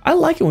cool. I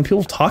like it when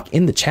people talk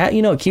in the chat.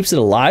 You know, it keeps it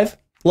alive.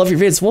 Love your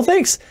vids. Well,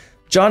 thanks.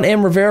 John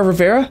M.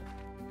 Rivera.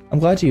 I'm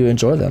glad you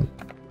enjoy them.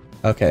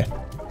 Okay.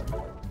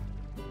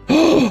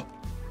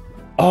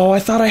 Oh, I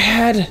thought I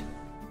had...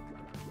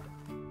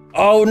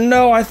 Oh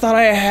no, I thought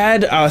I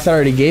had... Oh, I thought I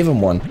already gave him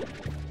one.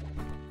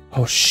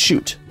 Oh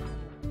shoot.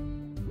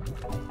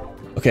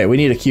 Okay, we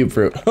need a cube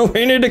fruit.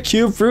 We need a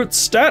cube fruit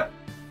stat!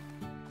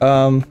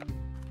 I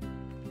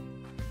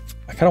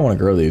kinda wanna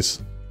grow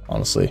these,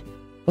 honestly.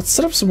 Let's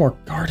set up some more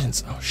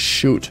gardens. Oh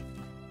shoot.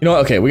 You know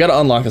what, okay, we gotta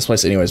unlock this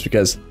place anyways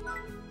because...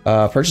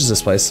 purchase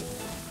this place.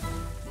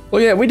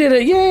 Well yeah, we did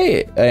it,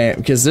 yay!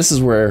 Because this is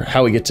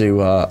how we get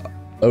to,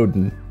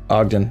 Ogden.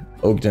 I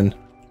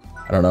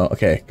don't know,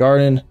 okay,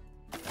 garden.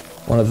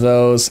 One of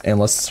those, and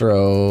let's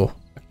throw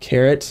a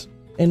carrot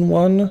in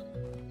one.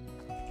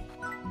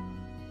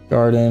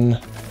 Garden.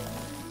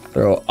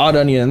 Throw odd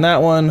onion in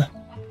that one.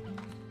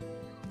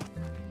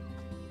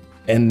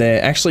 And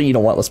then, actually, you know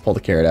what? Let's pull the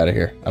carrot out of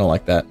here. I don't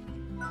like that.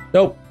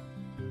 Nope.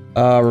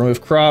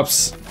 Remove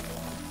crops.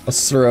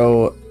 Let's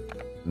throw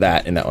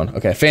that in that one.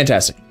 Okay,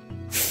 fantastic.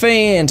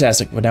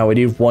 Fantastic. But now we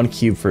need 1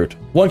 cube fruit.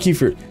 1 cube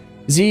fruit.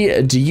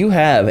 Z, do you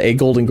have a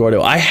golden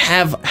Gordo? I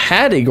have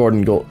had a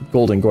golden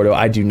Gordo.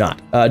 I do not.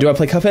 Do I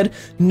play Cuphead?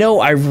 No,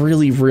 I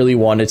really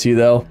wanted to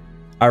though.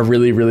 I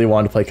really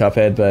wanted to play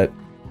Cuphead, but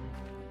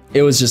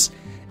it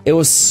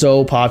was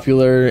so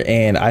popular,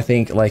 and I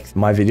think like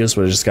my videos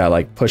would have just got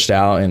like pushed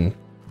out, and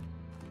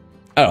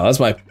I don't know. That's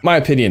my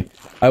opinion.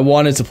 I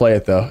wanted to play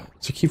it though.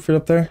 Is there cube fruit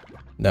up there?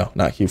 No,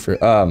 not cube fruit.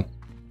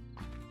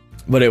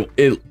 But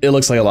it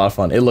looks like a lot of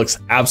fun. It looks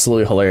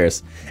absolutely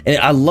hilarious, and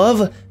I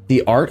love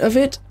the art of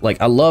it.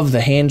 Like I love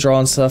the hand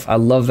drawn stuff. I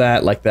love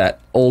that, like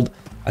that old.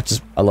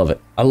 I love it.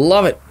 I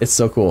love it. It's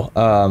so cool.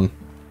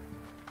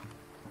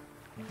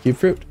 Cube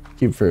fruit,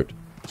 cube fruit,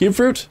 cube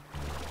fruit.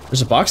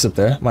 There's a box up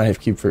there. Might have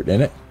cube fruit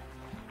in it.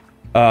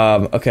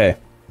 Okay.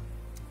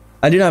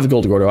 I do not have a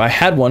Golden Gordo. I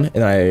had one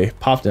and I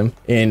popped him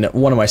in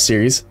one of my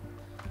series.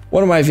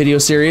 One of my video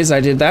series,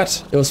 I did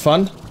that. It was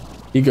fun.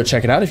 You can go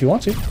check it out if you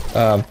want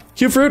to.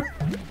 Cube fruit.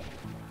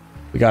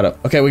 We got it.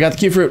 Okay, we got the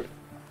cube fruit.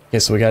 Okay,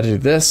 so we got to do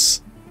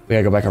this. We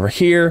gotta go back over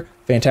here.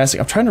 Fantastic.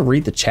 I'm trying to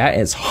read the chat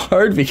and it's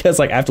hard because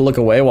like I have to look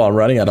away while I'm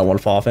running. I don't want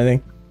to fall off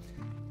anything.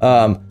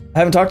 I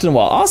haven't talked in a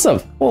while. Awesome.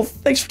 Well,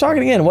 thanks for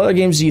talking again. What other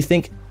games do you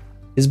think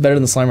is better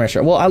than the Slime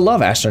Rancher? Well, I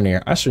love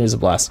Astroneer. Astroneer is a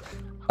blast.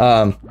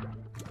 And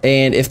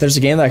if there's a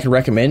game that I could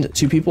recommend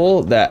to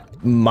people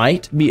that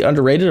might be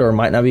underrated or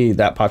might not be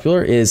that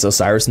popular, is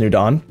Osiris New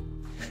Dawn.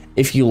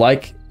 If you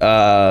like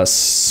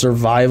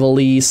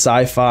survival-y,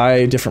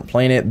 sci-fi, different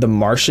planet, The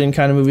Martian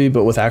kind of movie,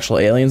 but with actual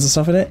aliens and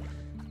stuff in it,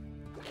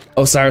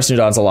 Osiris New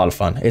Dawn's a lot of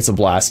fun. It's a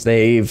blast.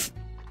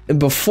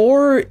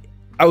 Before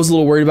I was a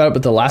little worried about it,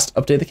 but the last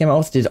update they came out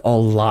with did a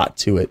lot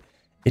to it.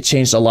 It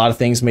changed a lot of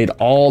things, made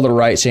all the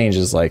right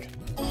changes, like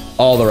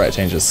all the right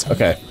changes.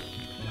 Okay.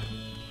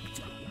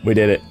 We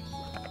did it.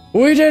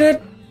 We did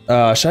it!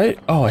 I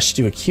should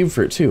do a cube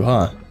fruit too,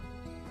 huh?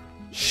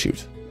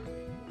 Shoot.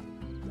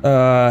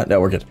 No,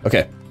 we're good.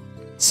 Okay.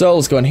 So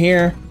let's go in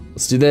here.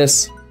 Let's do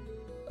this.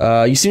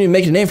 You seem to be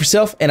making a name for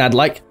yourself, and I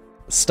like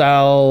your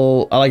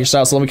style,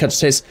 so let me cut your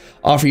taste.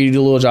 Offer you to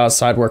do a little job of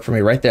side work for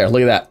me right there.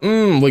 Look at that.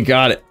 We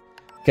got it.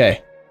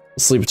 Okay. We'll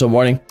sleep until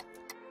morning.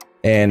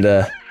 And,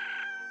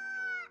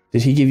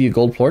 did he give you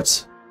gold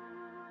plorts?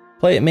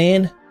 Play it,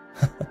 man.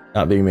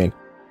 Not being mean.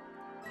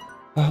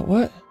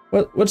 What?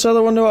 Which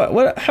other one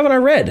what haven't I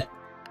read?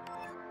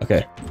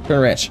 Okay,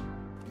 turn ranch.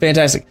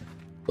 Fantastic.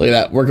 Look at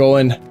that. We're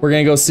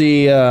gonna go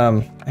see,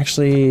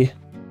 actually,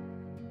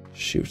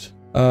 shoot.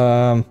 We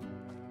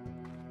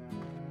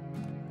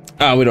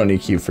don't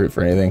need cube fruit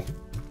for anything.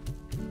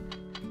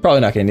 Probably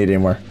not gonna need it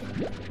anymore.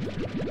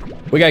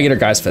 We gotta get our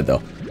guys fed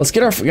though. Let's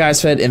get our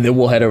guys fed and then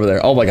we'll head over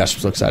there. Oh my gosh,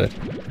 I'm so excited.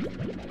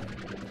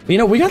 You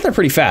know, we got there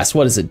pretty fast.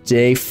 What is it,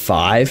 day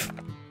 5?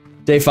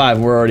 Day 5,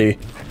 we're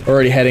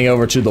already heading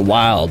over to the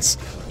wilds.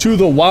 To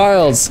the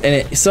wilds!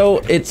 And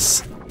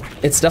it's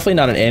definitely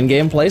not an end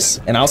game place.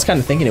 And I was kind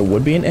of thinking it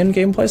would be an end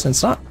game place, and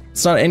it's not.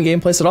 It's not an end game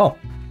place at all.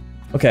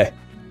 Okay.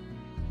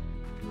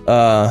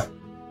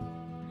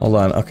 Hold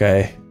on,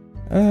 okay.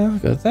 Go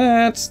with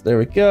that. There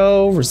we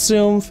go.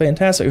 Resume.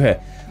 Fantastic. Okay.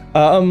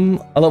 I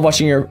love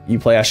watching you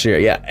play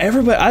Astroneer. Yeah,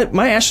 everybody,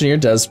 my Astroneer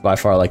does by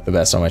far like the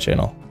best on my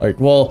channel. Like,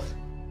 well,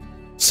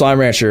 Slime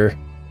Rancher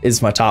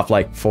is my top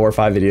like 4 or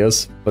 5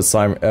 videos,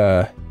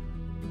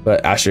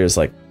 but Astroneer is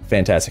like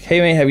fantastic.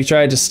 Hey man, have you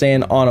tried to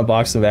stand on a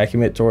box and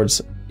vacuum it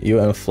towards you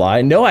and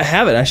fly? No, I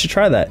haven't. I should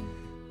try that.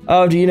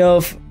 Do you know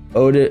if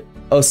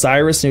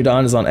Osiris New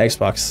Dawn is on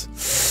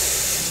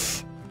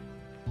Xbox?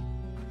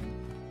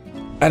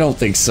 I don't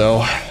think so.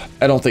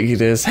 I don't think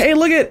it is. Hey,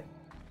 look it!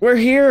 We're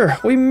here.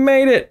 We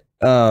made it.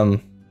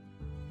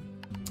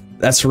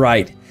 That's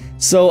right.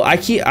 So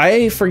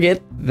I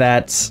forget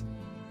that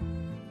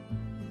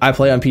I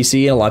play on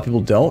PC and a lot of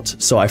people don't,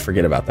 so I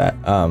forget about that.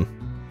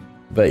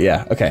 But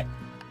yeah, okay.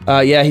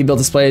 Yeah, he built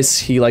this place.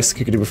 He likes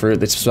the Kookadoobie fruit.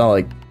 They smell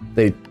like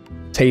they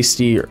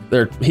tasty.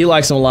 He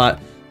likes them a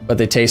lot, but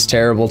they taste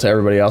terrible to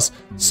everybody else.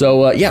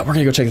 So yeah, we're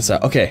gonna go check this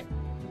out. Okay.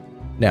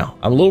 Now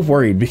I'm a little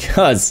worried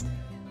because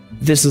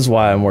this is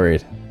why I'm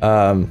worried.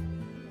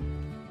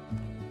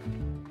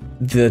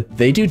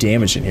 They do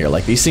damage in here.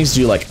 Like these things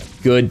do like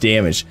good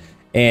damage.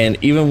 And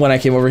even when I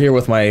came over here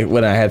with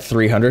when I had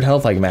 300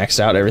 health, like maxed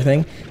out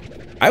everything,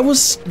 I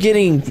was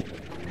getting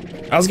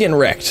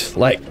wrecked.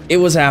 Like it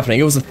was happening.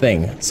 It was a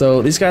thing.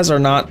 So these guys are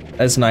not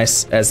as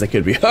nice as they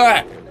could be.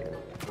 Ah!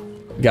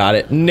 Got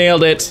it.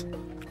 Nailed it.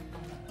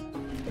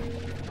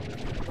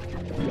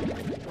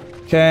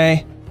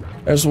 Okay.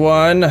 There's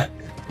one.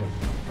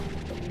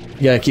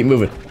 You gotta keep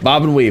moving.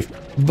 Bob and weave.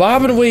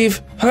 Bob and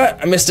weave. Huh,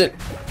 I missed it.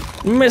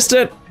 Missed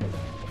it.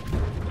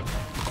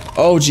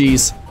 Oh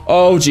geez.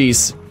 Oh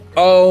geez.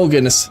 Oh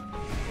goodness.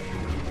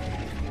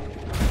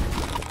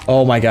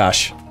 Oh my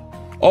gosh.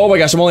 Oh my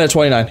gosh, I'm only at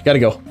 29. Gotta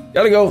go.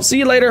 Gotta go. See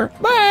you later.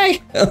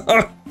 Bye.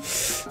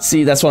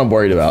 See, that's what I'm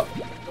worried about.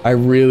 I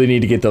really need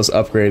to get those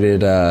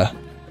upgraded, the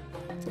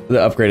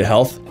upgraded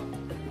health.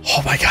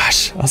 Oh my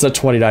gosh. I was at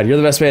 29. You're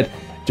the best man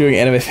doing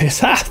anime face.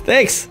 Ha,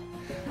 thanks.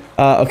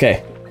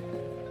 Okay.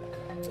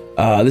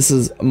 This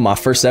is my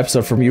first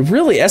episode from you.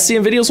 Really,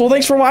 SCM videos? Well,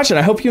 thanks for watching.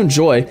 I hope you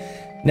enjoy.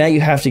 Now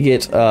you have to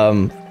get,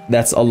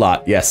 That's a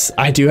lot. Yes,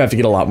 I do have to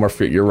get a lot more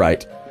fruit. You're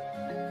right.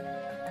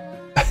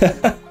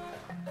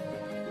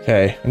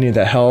 Okay, I need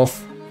that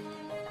health.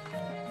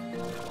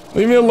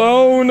 Leave me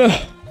alone.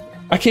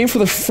 I came for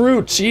the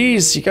fruit.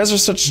 Jeez, you guys are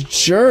such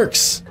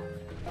jerks.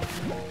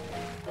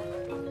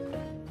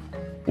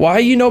 Why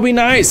you no be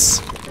nice?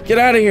 Get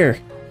out of here.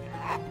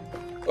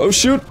 Oh,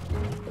 shoot.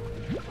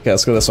 Okay,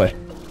 let's go this way.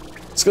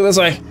 Let's go this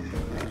way.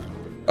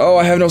 Oh,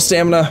 I have no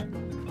stamina.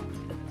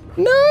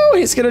 No,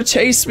 he's gonna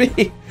chase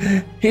me.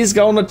 He's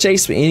gonna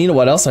chase me. And you know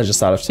what else I just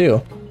thought of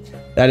too?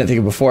 I didn't think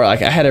of before.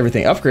 Like, I had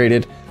everything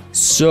upgraded,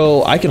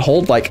 so I could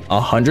hold like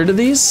 100 of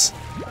these.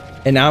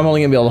 And now I'm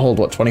only gonna be able to hold,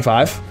 what,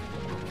 25?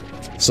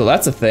 So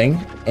that's a thing.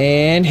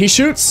 And he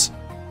shoots.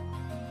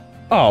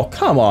 Oh,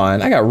 come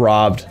on. I got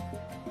robbed.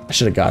 I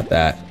should have got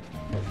that.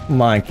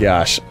 My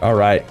gosh. All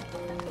right.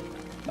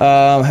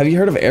 Have you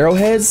heard of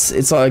Arrowheads?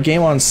 It's a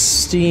game on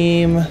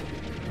Steam. If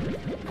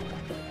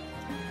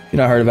you've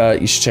not heard about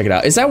it, you should check it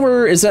out. Is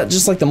that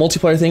just like the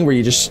multiplayer thing where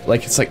you just,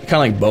 like, it's like kind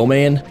of like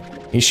Bowman?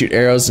 You shoot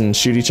arrows and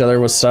shoot each other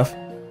with stuff?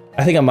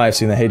 I think I might have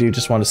seen that. Hey dude,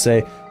 just wanted to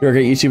say, you're a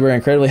great YouTuber.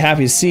 Incredibly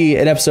happy to see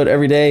an episode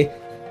every day.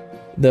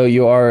 Though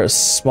you are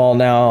small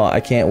now, I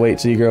can't wait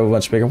till you grow a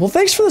bunch bigger. Well,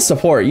 thanks for the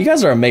support. You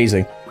guys are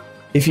amazing.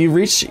 If you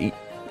reach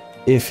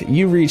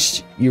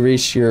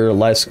your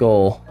life's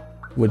goal,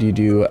 what do you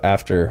do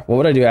after? What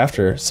would I do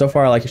after? So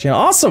far, I like your channel.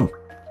 Awesome.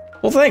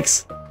 Well,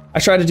 thanks. I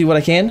try to do what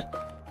I can.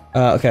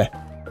 Okay.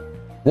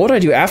 What would I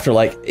do after?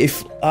 Like,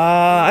 if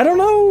I don't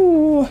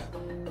know.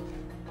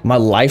 My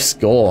life's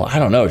goal. I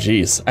don't know.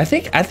 Geez. I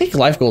think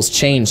life goals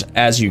change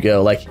as you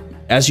go. Like,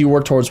 as you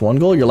work towards one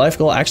goal, your life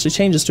goal actually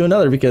changes to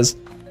another because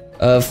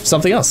of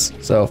something else.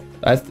 So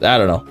I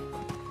don't know.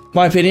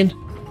 My opinion.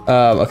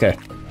 Okay.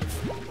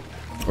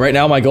 Right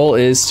now, my goal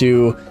is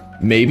to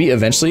maybe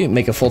eventually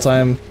make a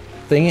full-time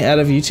thing out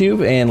of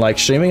YouTube and like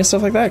streaming and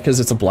stuff like that because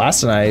it's a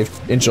blast and I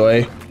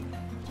enjoy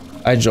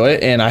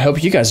it and I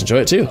hope you guys enjoy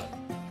it too.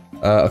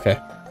 Okay.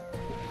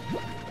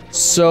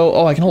 So,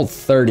 oh, I can hold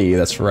 30.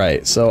 That's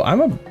right. So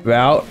I'm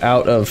about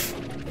out of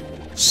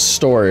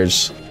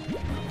storage.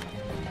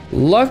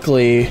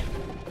 Luckily,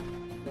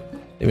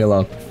 leave me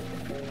alone.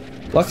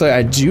 Luckily,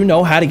 I do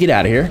know how to get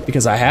out of here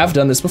because I have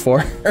done this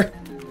before.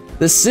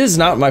 This is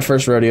not my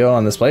first rodeo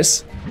on this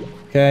place.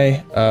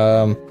 Okay,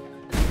 whoa,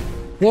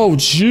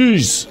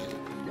 jeez.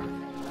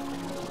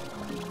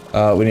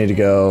 We need to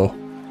go,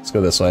 let's go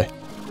this way.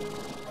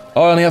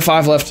 Oh, I only have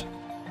 5 left.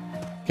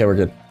 Okay, we're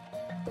good.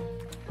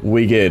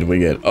 We good.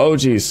 Oh,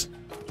 jeez.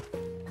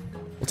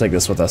 We'll take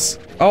this with us.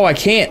 Oh, I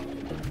can't.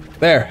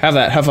 There, have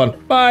that, have fun.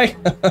 Bye.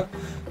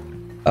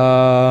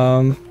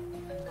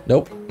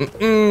 Nope.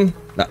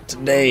 Not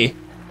today.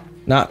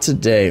 Not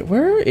today.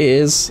 Where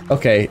is...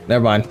 Okay,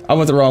 never mind. I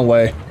went the wrong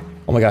way.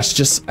 Oh my gosh,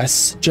 just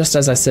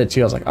as I said to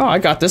you, I was like, oh, I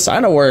got this. I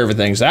know where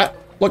everything's at.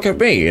 Look at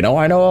me, you know,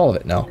 I know all of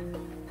it. No.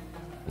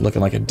 I'm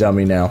looking like a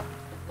dummy now.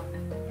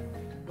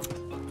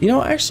 You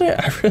know, actually,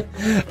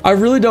 I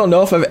really don't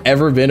know if I've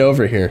ever been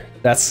over here.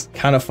 That's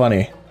kind of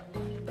funny.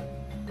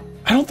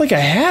 I don't think I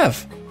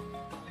have.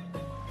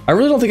 I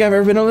really don't think I've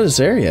ever been over this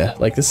area.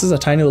 Like, this is a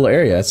tiny little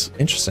area. It's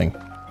interesting.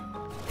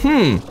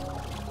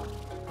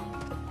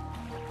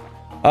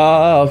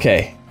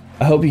 Okay.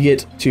 I hope you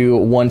get to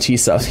 1T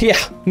subs. Yeah,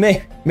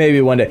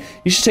 maybe one day.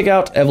 You should check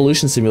out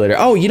Evolution Simulator.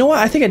 Oh, you know what?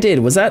 I think I did.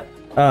 Was that,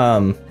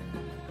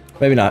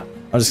 maybe not.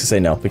 I'm just gonna say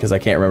no, because I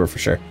can't remember for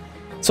sure.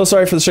 So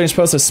sorry for the strange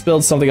post. I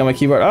spilled something on my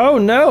keyboard. Oh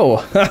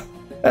no!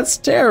 That's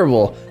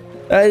terrible.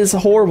 That is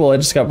horrible. I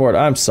just got bored.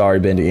 I'm sorry,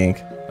 Bendy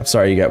Inc. I'm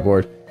sorry you got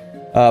bored.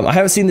 I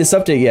haven't seen this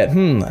update yet.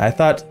 I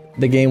thought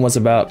the game was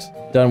about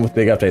done with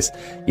big updates.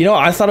 You know,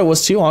 I thought it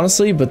was too,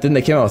 honestly, but then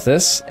they came out with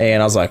this,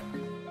 and I was like,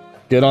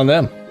 good on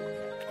them.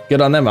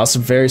 Good on them. I was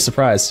very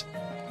surprised.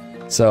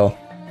 So,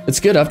 it's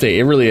a good update.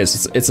 It really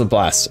is. It's a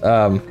blast.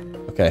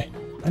 Okay.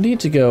 I need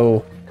to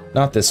go,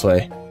 not this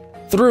way.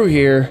 Through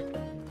here.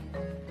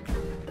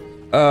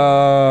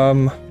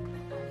 My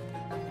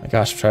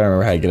gosh, I'm trying to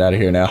remember how to get out of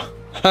here now.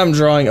 I'm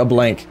drawing a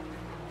blank.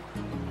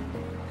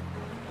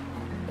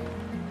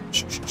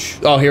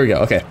 Oh, here we go.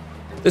 Okay.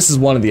 This is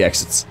one of the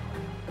exits.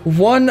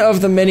 One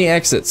of the many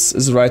exits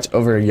is right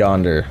over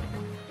yonder.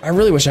 I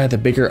really wish I had the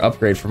bigger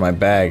upgrade for my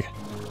bag.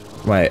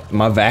 My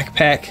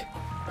vacpack.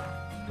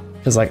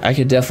 Because, like, I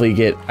could definitely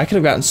get... I could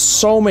have gotten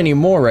so many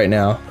more right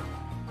now.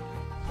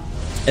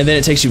 And then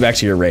it takes you back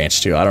to your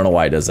ranch, too. I don't know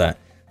why it does that.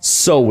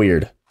 So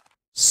weird.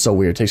 So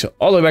weird. It takes you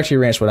all the way back to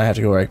your ranch when I have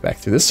to go right back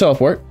through this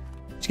teleport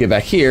to get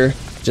back here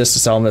just to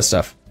sell them this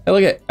stuff. Hey,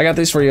 look at... I got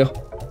these for you.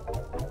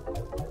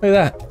 Look at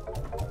that.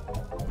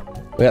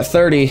 We got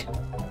 30.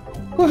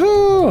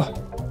 Woohoo!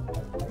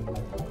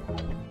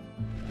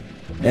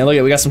 And look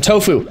at, we got some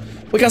tofu.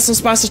 We got some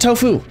spicy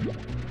tofu.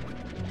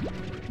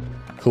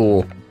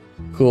 Cool.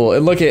 Cool.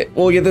 And look at,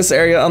 we'll get this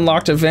area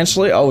unlocked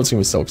eventually. Oh, it's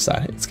gonna be so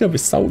exciting. It's gonna be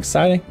so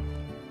exciting.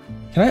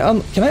 Can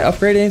I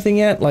upgrade anything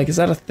yet? Like, is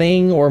that a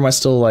thing, or am I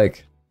still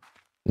like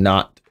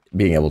not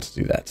being able to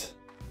do that?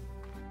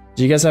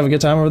 Did you guys have a good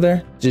time over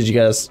there? Did you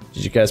guys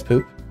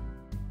poop?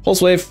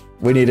 Pulse wave,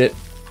 we need it.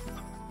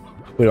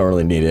 We don't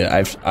really need it.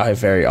 I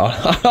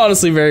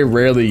honestly very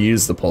rarely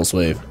use the pulse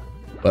wave,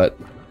 but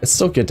it's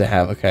still good to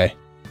have. Okay.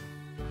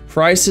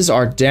 Prices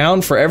are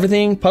down for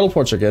everything. Puddle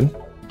ports are good.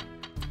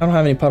 I don't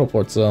have any puddle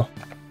ports though.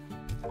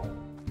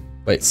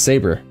 Wait,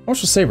 saber. How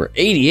much was saber?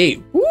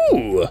 88.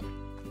 Ooh.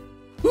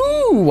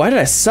 Ooh, why did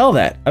I sell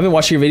that? I've been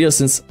watching your videos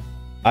since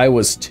I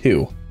was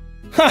 2.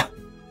 Ha!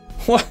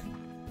 What?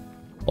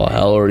 Well,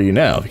 how old are you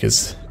now?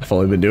 Because I've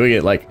only been doing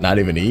it like not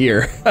even a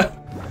year.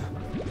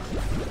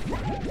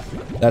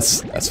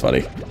 That's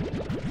funny.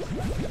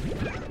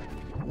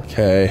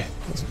 Okay,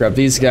 let's grab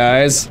these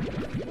guys.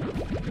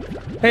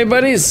 Hey,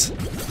 buddies.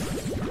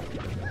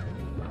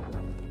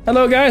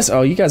 Hello, guys.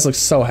 Oh, you guys look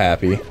so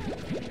happy.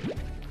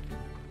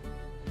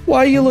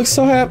 Why you look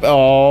so happy?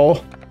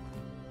 Oh.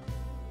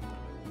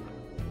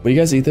 Will you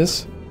guys eat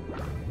this?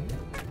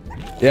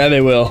 Yeah,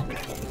 they will.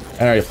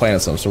 I already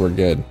planted some, so we're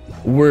good.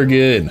 We're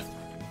good.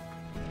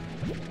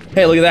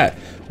 Hey, look at that.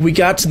 We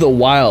got to the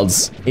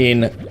wilds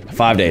in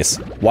 5 days.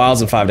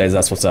 Wilds in 5 days,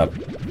 that's what's up.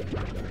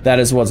 That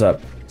is what's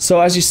up.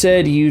 So as you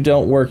said, you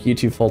don't work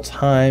YouTube full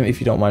time.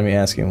 If you don't mind me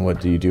asking, what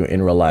do you do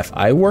in real life?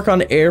 I work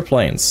on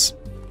airplanes.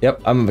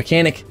 Yep, I'm a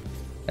mechanic.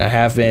 I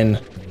have been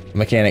a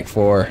mechanic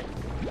for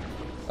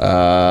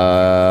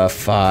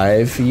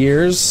 5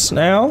 years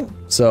now.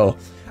 So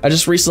I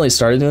just recently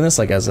started doing this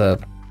like as a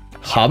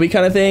hobby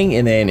kind of thing,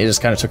 and then it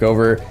just kind of took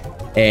over.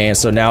 And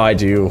so now I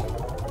do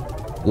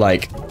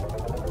like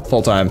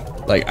full time.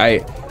 Like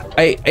I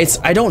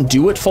don't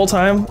do it full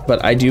time,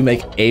 but I do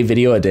make a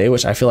video a day,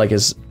 which I feel like I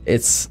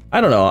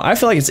don't know. I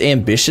feel like it's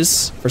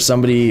ambitious for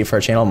somebody, for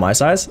a channel my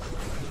size,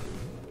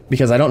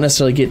 because I don't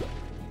necessarily get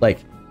like,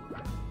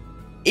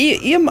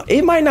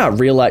 it might not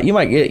realize, you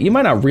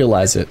might not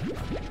realize it,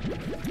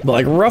 but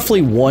like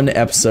roughly one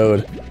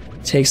episode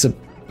takes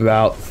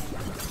about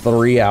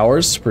 3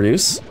 hours to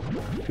produce,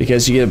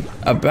 because you get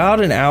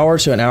about an hour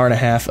to an hour and a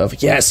half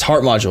of, yes,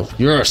 heart module,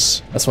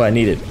 yes, that's what I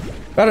needed.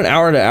 About an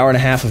hour to hour and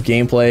a half of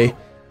gameplay,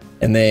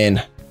 and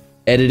then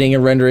editing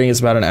and rendering is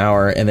about an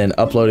hour, and then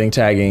uploading,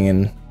 tagging,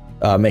 and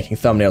making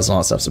thumbnails and all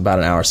that stuff is about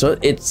an hour. So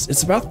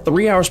it's about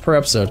 3 hours per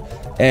episode,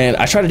 and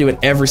I try to do it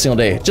every single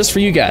day, just for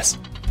you guys.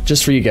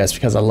 Just for you guys,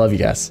 because I love you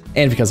guys,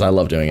 and because I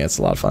love doing it. It's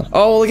a lot of fun.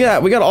 Oh, look at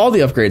that. We got all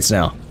the upgrades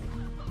now.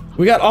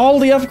 We got all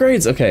the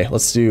upgrades. Okay,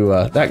 let's do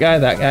that guy,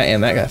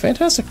 and that guy.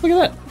 Fantastic. Look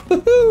at that.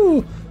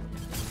 Woohoo!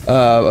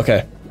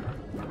 Okay.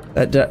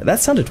 That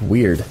sounded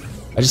weird.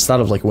 I just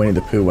thought of like Winnie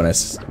the Pooh when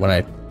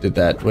I did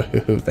that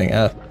woohoo thing.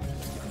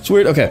 It's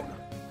weird. Okay.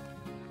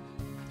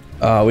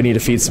 We need to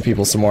feed some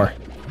people some more.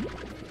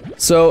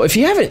 So if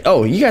you haven't,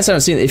 you guys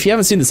haven't seen, if you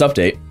haven't seen this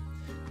update,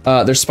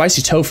 there's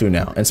spicy tofu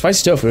now. And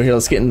spicy tofu, here,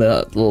 let's get in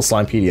the little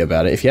Slimepedia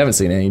about it. If you haven't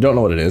seen it and you don't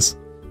know what it is,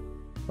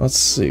 let's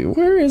see,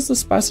 where is the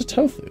spicy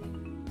tofu?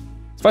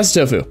 Spicy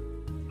tofu.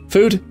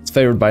 Food, it's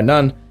favored by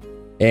none,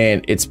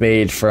 and it's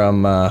made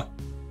from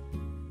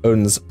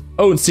Odin's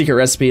own secret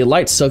recipe,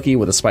 light, silky,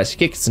 with a spicy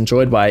kick. It's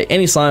enjoyed by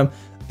any slime,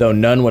 though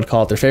none would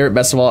call it their favorite.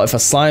 Best of all, if a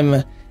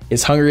slime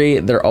is hungry,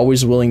 they're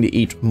always willing to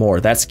eat more.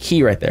 That's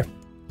key right there.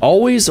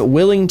 Always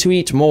willing to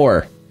eat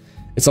more.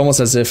 It's almost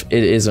as if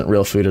it isn't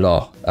real food at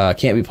all.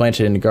 Can't be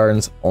planted in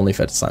gardens, only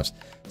fed to slimes.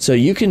 So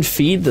you can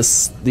feed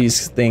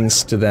these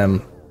things to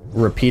them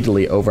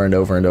repeatedly over and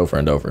over and over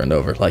and over and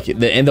over. Like,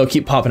 and they'll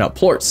keep popping out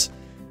plorts.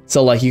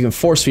 So like you can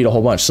force feed a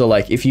whole bunch. So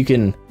like if you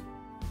can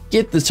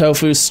get the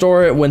tofu,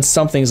 store it when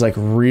something's like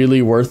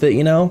really worth it,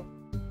 you know,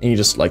 and you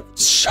just like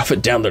shove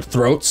it down their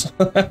throats.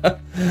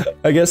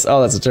 I guess.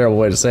 Oh, that's a terrible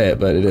way to say it,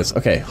 but it is.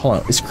 Okay, hold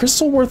on. Is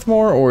crystal worth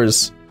more or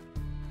is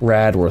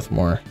rad worth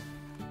more?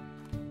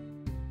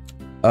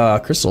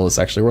 Crystal is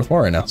actually worth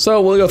more right now.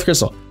 So we'll go with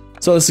crystal.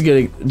 So this is a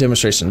good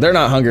demonstration. They're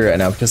not hungry right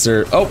now because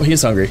they're, oh,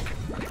 he's hungry.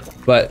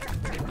 But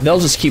they'll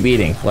just keep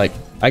eating. Like,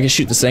 I can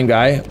shoot the same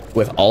guy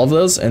with all of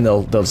those and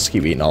they'll just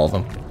keep eating all of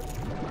them.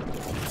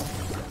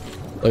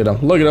 Look at them.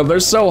 Look at them. They're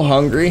so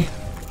hungry.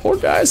 Poor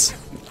guys.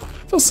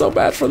 I feel so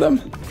bad for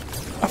them.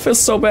 I feel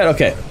so bad.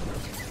 Okay.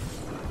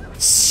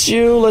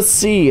 So let's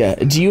see.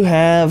 Do you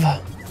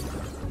have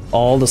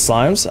all the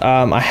slimes?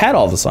 I had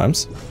all the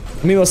slimes.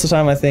 I mean, most of the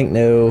time I think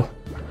no.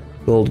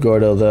 Gold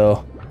Gordo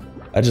though.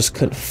 I just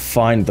couldn't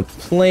find the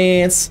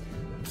plants.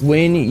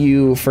 When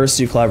you first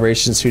do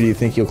collaborations, who do you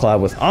think you'll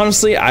collab with?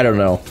 Honestly, I don't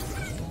know.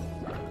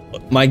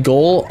 My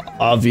goal,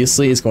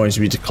 obviously, is going to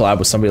be to collab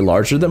with somebody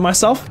larger than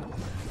myself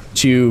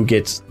to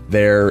get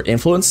their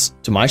influence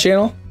to my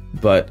channel.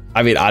 But,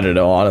 I mean, I don't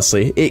know,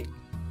 honestly.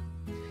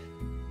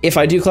 If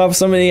I do collab with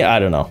somebody, I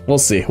don't know. We'll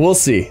see. We'll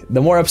see.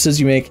 The more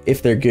episodes you make,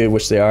 if they're good,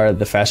 which they are,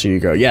 the faster you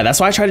grow. Yeah, that's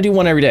why I try to do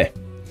one every day.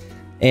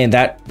 And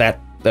that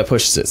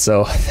pushes it.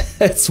 So,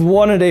 it's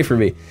one a day for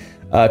me.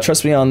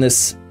 Trust me on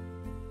this.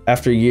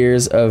 After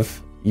years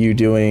of you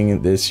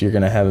doing this, you're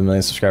gonna have 1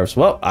 million subscribers.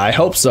 Well, I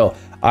hope so.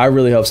 I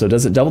really hope so.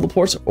 Does it double the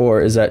ports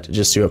or is that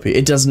just too OP?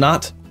 It does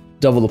not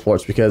double the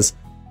ports because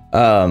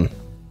you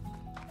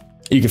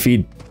can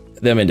feed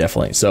them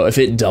indefinitely. So if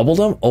it doubled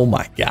them, oh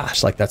my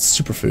gosh, like that's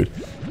superfood.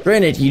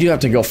 Granted, you do have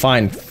to go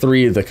find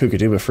 3 of the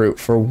Kookaduba fruit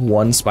for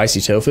 1 spicy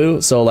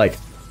tofu. So like,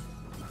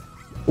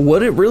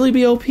 would it really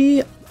be OP?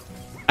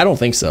 I don't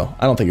think so.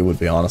 I don't think it would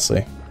be,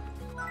 honestly.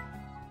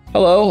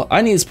 Hello,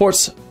 I need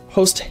sports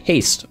host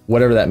haste,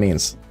 whatever that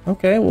means.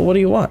 Okay, well, what do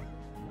you want?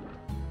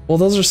 Well,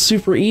 those are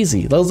super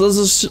easy. Those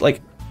are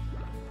like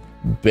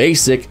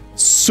basic,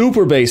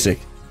 super basic.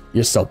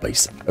 You're so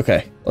basic.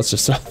 Okay, let's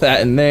just throw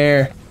that in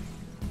there.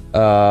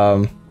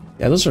 Yeah,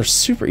 those are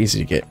super easy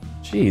to get.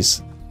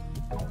 Jeez.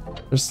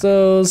 There's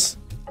those.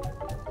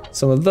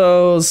 Some of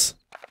those.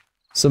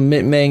 Some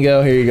mint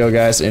mango. Here you go,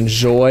 guys.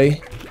 Enjoy.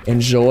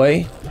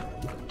 Enjoy.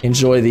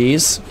 Enjoy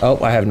these.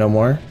 Oh, I have no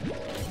more.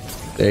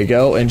 There you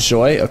go.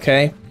 Enjoy.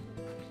 Okay.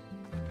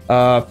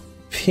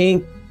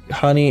 Pink,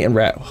 honey, and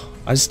rat.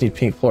 I just need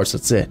pink plorts.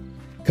 That's it.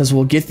 Because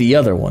we'll get the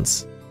other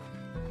ones.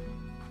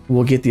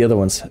 We'll get the other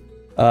ones.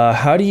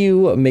 How do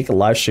you make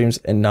live streams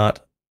and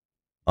not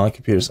on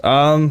computers?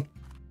 I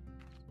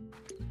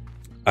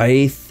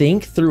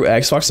think through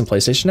Xbox and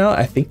PlayStation now,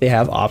 I think they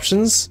have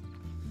options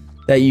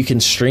that you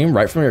can stream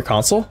right from your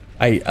console.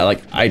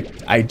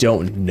 I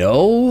don't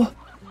know.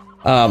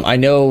 I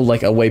know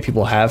like a way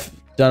people have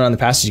done on the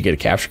past is you get a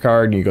capture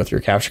card and you go through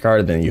a capture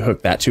card and then you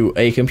hook that to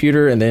a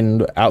computer and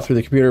then out through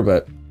the computer,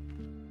 but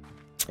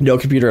no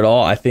computer at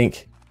all. I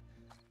think,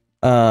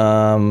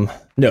 no,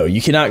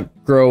 you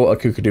cannot grow a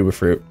kookadoobie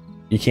fruit.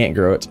 You can't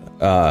grow it.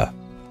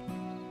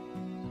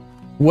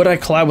 Would I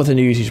collab with a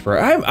new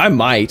YouTuber? I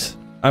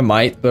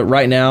might, but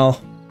right now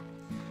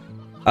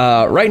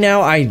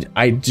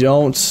I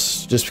don't,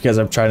 just because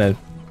I'm trying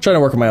to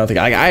work on my own thing.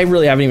 I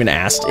really haven't even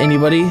asked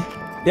anybody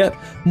yet.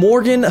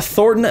 Morgan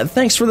Thornton,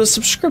 thanks for the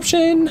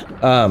subscription.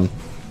 I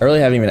really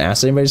haven't even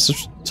asked anybody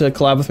to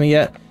collab with me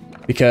yet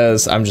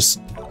because I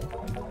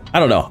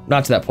don't know,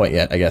 not to that point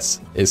yet, I guess,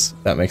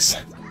 that makes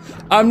sense.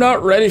 I'm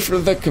not ready for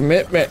the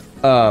commitment.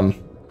 But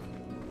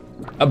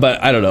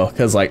I don't know,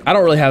 because like I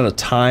don't really have the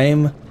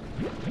time.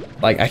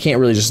 Like I can't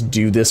really just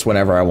do this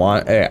whenever I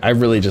want. I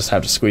really just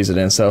have to squeeze it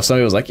in. So if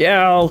somebody was like,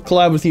 yeah, I'll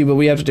collab with you, but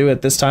we have to do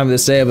it this time of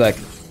this day, I'd be like,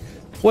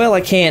 well,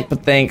 I can't,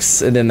 but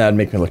thanks. And then that'd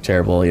make me look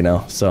terrible, you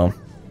know? So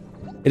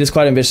it is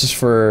quite ambitious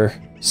for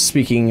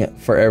speaking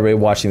for everybody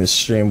watching this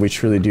stream. We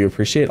truly do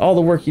appreciate all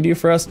the work you do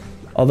for us.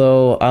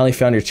 Although I only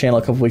found your channel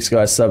a couple weeks ago,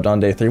 I subbed on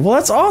day 3. Well,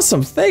 that's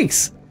awesome.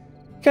 Thanks.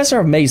 You guys are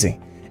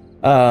amazing.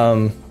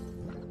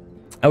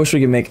 I wish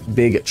we could make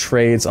big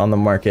trades on the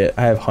market.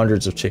 I have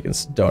hundreds of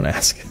chickens. Don't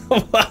ask.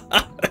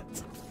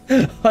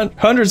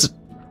 Hundreds.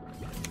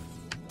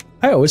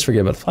 I always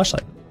forget about the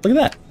flashlight. Look at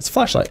that. It's a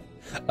flashlight.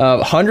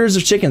 Hundreds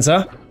of chickens,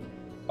 huh?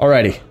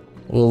 Alrighty.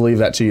 We'll leave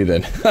that to you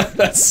then.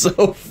 That's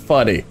so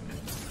funny.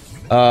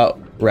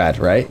 Rad,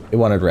 right? It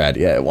wanted rad.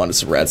 Yeah, it wanted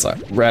some rad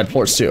slime. Rad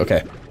ports too.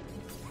 Okay.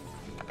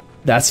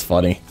 That's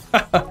funny.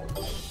 Look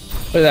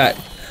at that.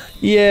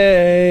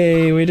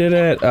 Yay, we did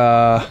it.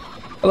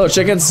 Hello,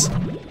 chickens.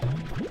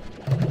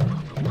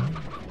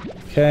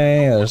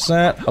 Okay, there's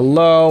that.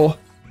 Hello.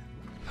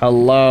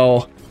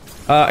 Hello.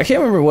 I can't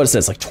remember what it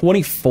says, like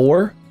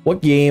 24?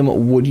 What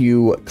game would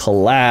you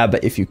collab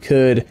if you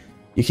could?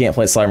 You can't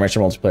play Slime Rancher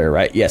multiplayer,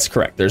 right? Yes,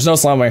 correct. There's no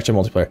Slime Rancher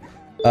multiplayer.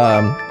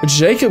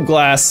 Jacob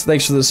Glass,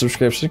 thanks for the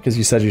subscription, because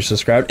you said you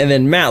subscribed. And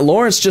then Matt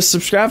Lawrence just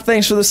subscribed.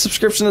 Thanks for the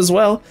subscription as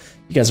well.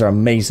 You guys are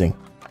amazing.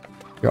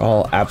 You're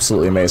all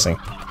absolutely amazing.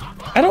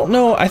 I don't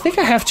know. I think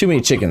I have too many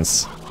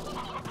chickens.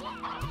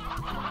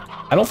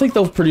 I don't think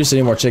they'll produce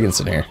any more chickens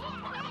in here.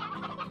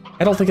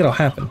 I don't think it'll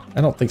happen.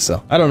 I don't think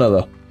so. I don't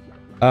know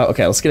though.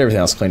 Okay, let's get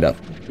everything else cleaned up.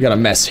 We got a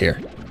mess here.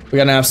 We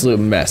got an absolute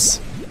mess.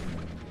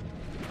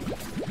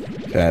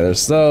 Okay,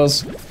 there's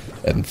those.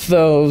 And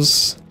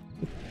those.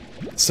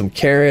 Some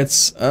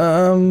carrots. What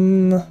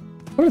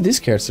are these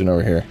carrots doing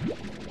over here?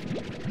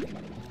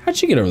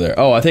 How'd you get over there?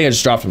 Oh, I think I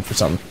just dropped them for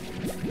something.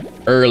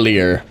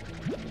 Earlier.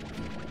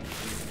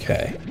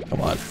 Okay,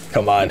 come on.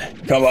 Come on.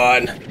 Come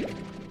on.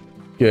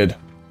 Good.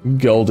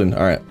 Golden.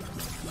 Alright.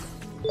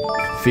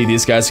 Feed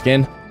these guys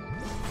again.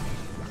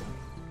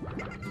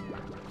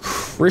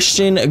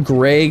 Christian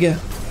Greg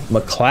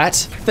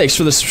McClat, thanks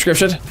for the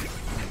subscription.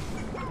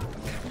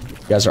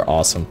 You guys are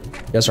awesome.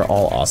 You guys are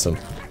all awesome.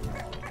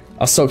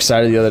 I was so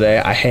excited the other day.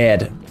 I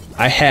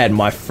had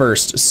my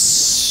first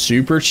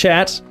super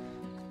chat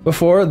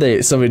before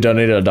somebody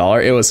donated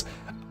 $1. It was,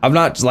 I'm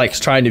not like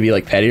trying to be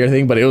like petty or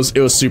anything, but it was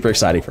super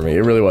exciting for me.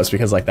 It really was,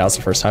 because like that was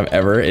the first time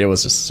ever. It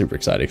was just super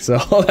exciting. So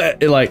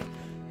it like,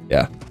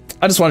 yeah,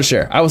 I just want to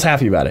share. I was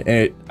happy about it,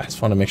 and I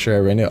just want to make sure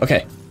everybody knew.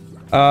 Okay,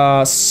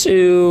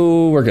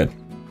 so we're good.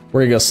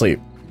 We're gonna go sleep.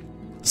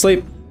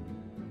 Sleep.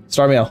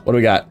 Star mail. What do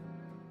we got?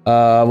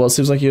 Well, it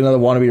seems like you, another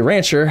wannabe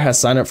rancher, has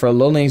signed up for a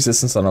lonely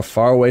existence on a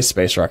faraway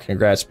space rock.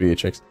 Congrats,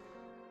 Beatrix.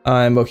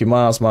 I'm Moki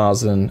Miles,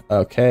 and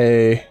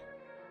okay.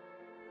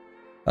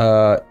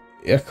 Yeah,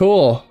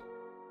 cool.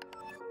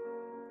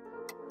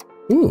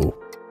 Ooh.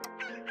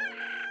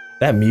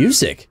 That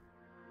music.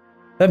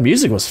 That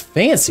music was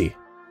fancy.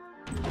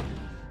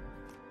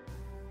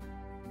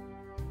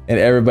 And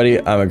everybody,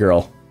 I'm a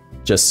girl.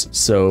 Just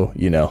so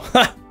you know.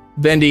 Ha!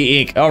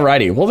 Bendy Inc.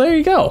 Alrighty, well there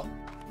you go.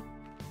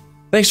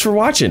 Thanks for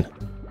watching.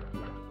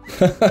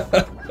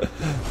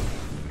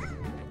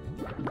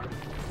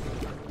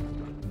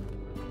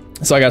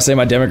 So I gotta say,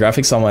 my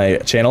demographics on my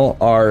channel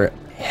are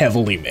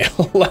heavily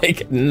male,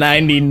 like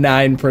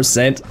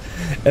 99%.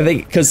 I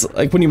think because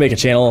like when you make a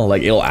channel,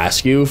 like it'll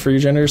ask you for your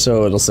gender,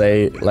 so it'll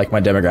say like my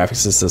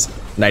demographics is says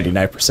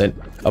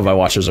 99% of my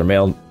watchers are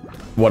male,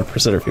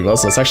 1% are female,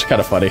 so it's actually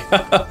kind of funny.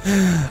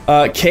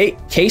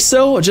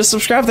 Queso just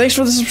subscribed. Thanks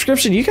for the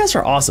subscription. You guys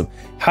are awesome.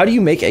 How do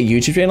you make a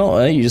YouTube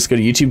channel? You just go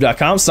to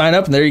youtube.com, sign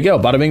up, and there you go.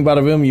 Bada bing,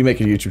 bada boom, you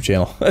make a YouTube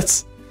channel.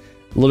 It's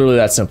literally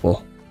that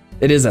simple.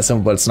 It is that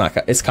simple, but it's not.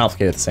 It's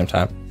complicated at the same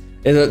time.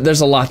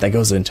 There's a lot that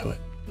goes into it.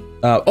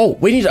 Oh,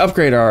 we need to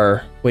upgrade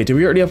our... Wait, did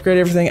we already upgrade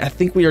everything? I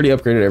think we already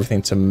upgraded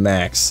everything to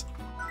max.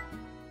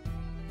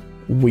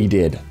 We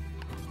did.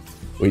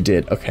 We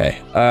did. Okay.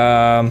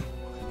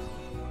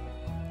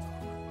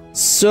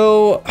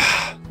 So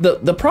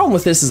the problem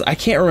with this is I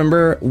can't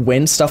remember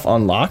when stuff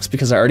unlocks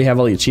because I already have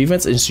all the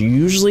achievements. It's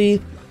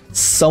usually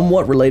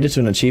somewhat related to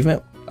an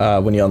achievement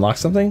when you unlock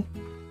something.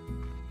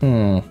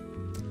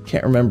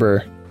 Can't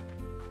remember.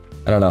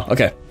 I don't know.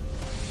 Okay.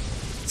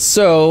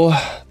 So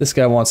this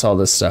guy wants all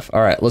this stuff.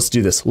 All right, let's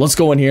do this. Let's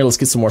go in here. Let's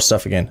get some more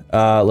stuff again.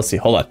 Let's see.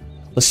 Hold on.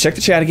 Let's check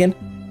the chat again.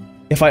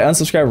 If I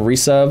unsubscribe or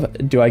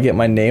resub, do I get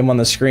my name on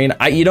the screen?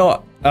 I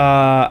don't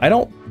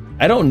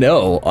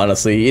know,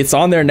 honestly. It's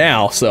on there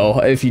now, so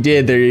if you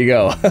did, there you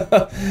go.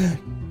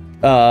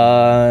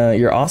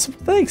 You're awesome.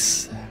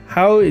 Thanks.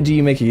 How do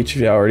you make a YouTube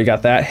video? I already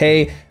got that.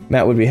 Hey,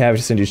 Matt would be happy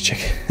to send you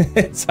chicken.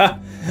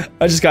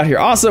 I just got here.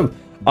 Awesome.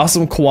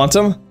 Awesome,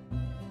 Quantum.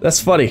 That's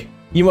funny.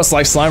 You must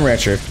like Slime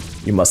Rancher.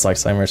 You must like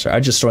Slime Rancher. I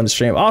just joined the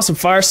stream. Awesome,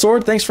 Fire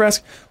Sword. Thanks for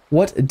asking.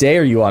 What day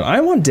are you on?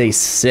 I'm on day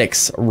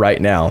 6 right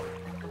now.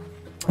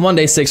 I'm on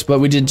day 6, but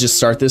we did just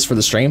start this for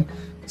the stream.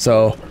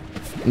 So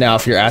now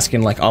if you're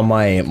asking like on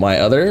my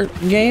other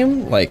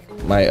game, like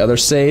my other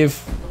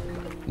save,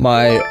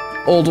 my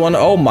old one,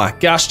 oh my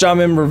gosh,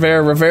 Jamin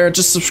Rivera,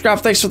 just subscribe.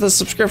 Thanks for the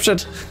subscription.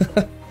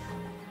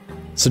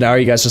 So now are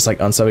you guys just like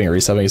unsubbing or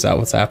resubbing? Is that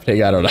what's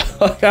happening? I don't know.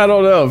 I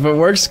don't know. If it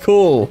works,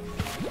 cool.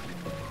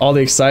 All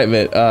the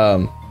excitement.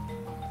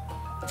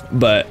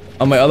 But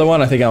on my other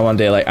one, I think I'm on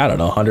day like, I don't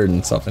know, 100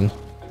 and something.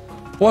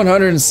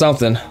 100 and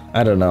something.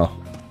 I don't know.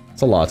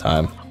 It's a lot of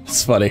time.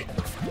 It's funny.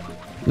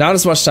 Not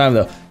as much time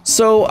though.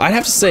 So I'd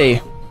have to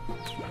say,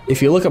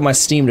 if you look at my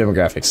Steam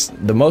demographics,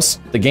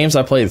 the games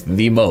I play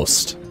the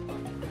most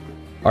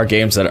are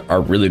games that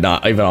are really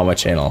not even on my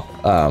channel.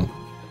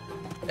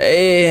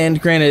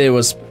 And granted, it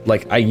was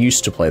like I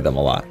used to play them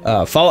a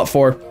lot. Fallout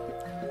 4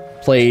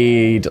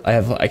 played. I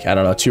have like I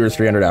don't know 200 or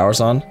 300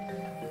 hours on,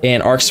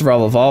 and Ark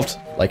Survival Evolved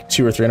like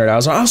 200 or 300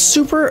 hours on. I was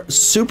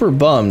super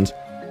bummed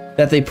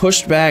that they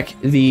pushed back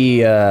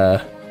the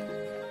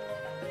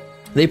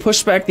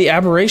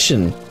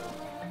Aberration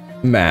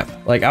map.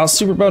 Like I was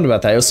super bummed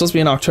about that. It was supposed to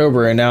be in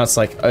October, and now it's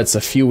like it's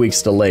a few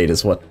weeks delayed.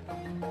 Is what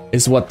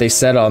they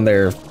said on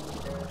their.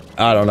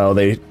 I don't know.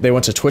 They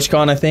went to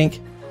TwitchCon, I think.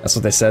 That's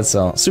what they said.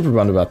 So super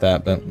bummed about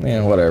that, but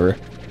yeah, whatever.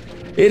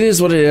 It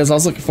is what it is. I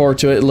was looking forward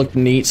to it. It looked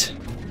neat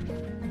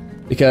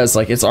because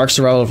like it's Ark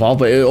Survival Evolved,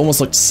 but it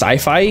almost looked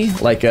sci-fi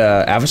like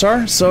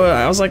Avatar. So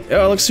I was like,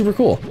 oh, it looks super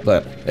cool.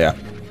 But yeah,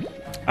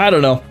 I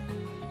don't know.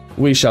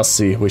 We shall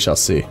see. We shall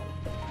see.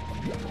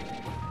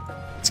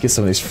 Let's get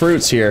some of these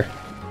fruits here.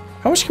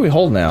 How much can we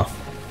hold now?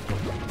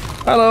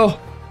 Hello.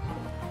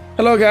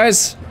 Hello,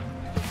 guys.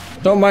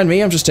 Don't mind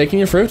me. I'm just taking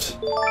your fruit.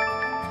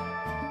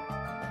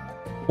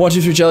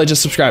 123 Jelly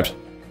just subscribed.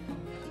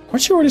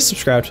 Weren't you already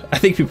subscribed? I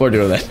think people are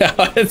doing that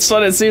now. It's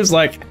what it seems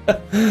like.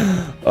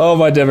 Oh,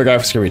 my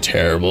demographics are gonna be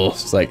terrible.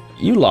 It's like,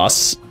 you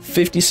lost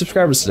 50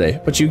 subscribers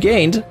today, but you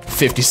gained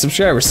 50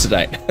 subscribers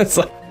tonight. It's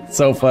like,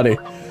 so funny.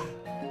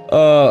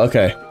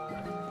 Okay.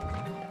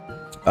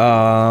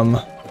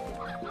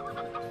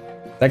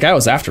 That guy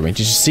was after me. Did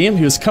you see him?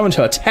 He was coming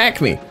to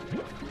attack me.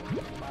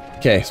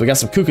 Okay, so we got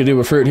some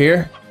kookadoobah fruit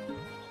here.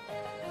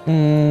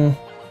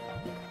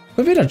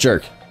 Quit being a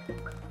jerk.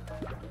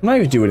 I'm not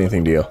even doing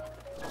anything to you.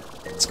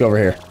 Let's go over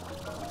here.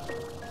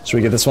 Should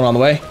we get this one on the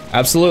way?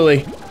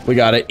 Absolutely. We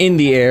got it in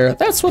the air.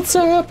 That's what's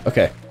up.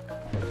 Okay.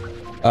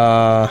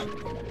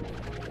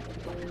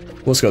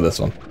 Let's go this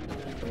one.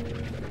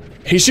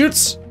 He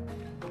shoots.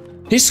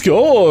 He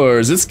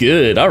scores. It's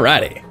good.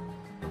 Alrighty.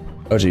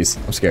 Oh geez,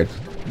 I'm scared.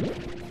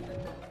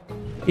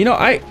 You know,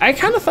 I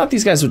kind of thought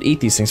these guys would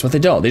eat these things, but they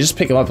don't. They just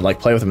pick them up and like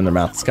play with them in their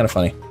mouth. It's kind of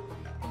funny.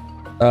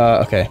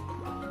 Okay.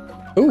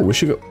 Ooh, we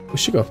should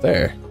go up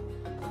there.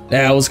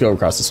 Nah, let's go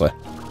across this way.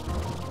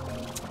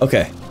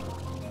 Okay.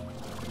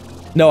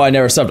 No, I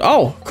never subbed.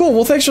 Oh, cool.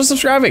 Well, thanks for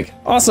subscribing.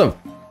 Awesome.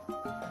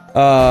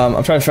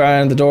 I'm trying to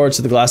find the door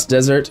to the glass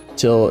desert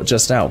till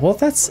just now. Well,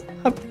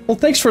 well,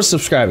 thanks for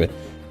subscribing.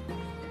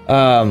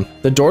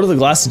 The door to the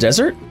glass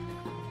desert?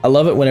 I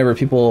love it whenever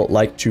people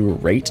like to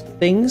rate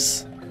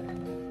things.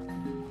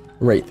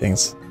 Rate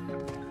things.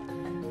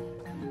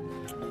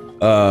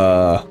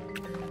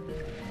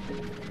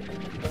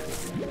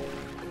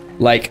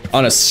 Like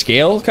on a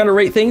scale kind of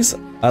rate things.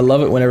 I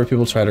love it whenever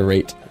people try to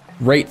rate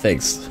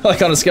things.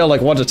 Like on a scale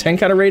like 1 to 10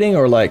 kind of rating,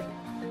 or like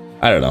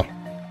I don't know.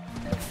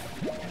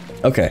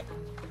 Okay.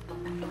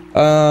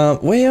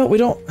 Well, we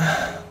don't.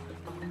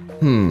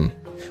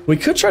 We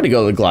could try to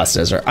go to the glass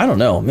desert. I don't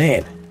know,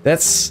 man.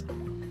 That's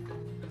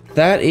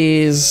that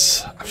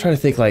is, I'm trying to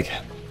think like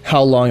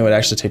how long it would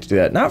actually take to do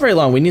that. Not very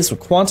long. We need some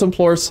quantum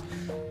plorts.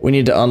 We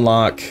need to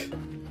unlock,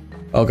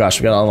 oh gosh,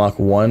 we gotta unlock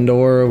 1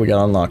 door. We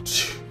gotta unlock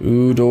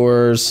 2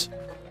 doors.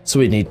 So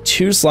we need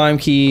 2 slime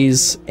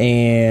keys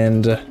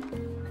and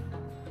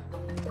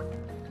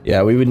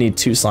yeah, we would need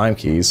 2 slime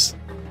keys.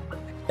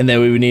 And then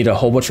we would need a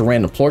whole bunch of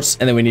random plorts,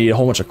 and then we need a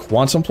whole bunch of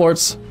quantum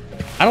plorts.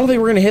 I don't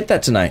think we're gonna hit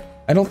that tonight.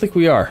 I don't think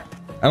we are.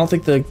 I don't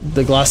think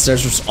the glass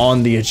desert's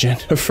on the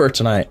agenda for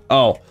tonight.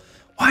 Oh,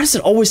 why does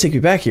it always take me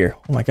back here?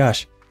 Oh my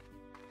gosh.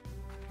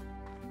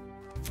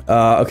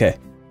 Okay.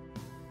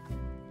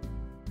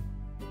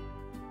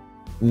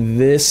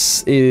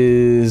 This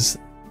is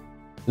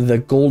the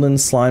golden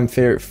slime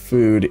favorite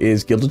food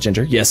is gilded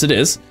ginger. Yes, it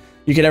is.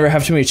 You can never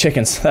have too many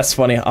chickens. That's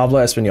funny.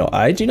 Habla español.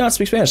 I do not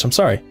speak Spanish. I'm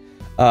sorry.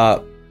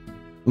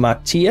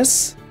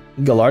 Matias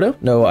Gallardo?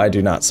 No, I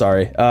do not.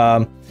 Sorry.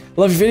 Love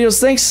your videos.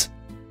 Thanks.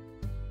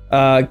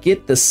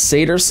 Get the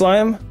satyr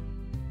slime.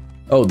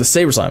 Oh, the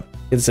saber slime.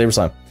 Get the saber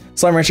slime.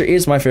 Slime Rancher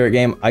is my favorite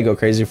game. I go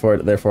crazy for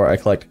it. Therefore, I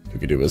collect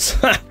cookie doobas.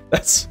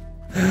 That's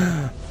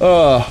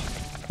oh,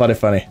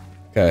 funny.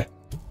 Okay,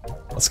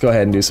 let's go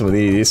ahead and do some of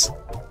these.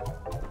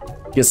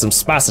 Get some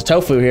spicy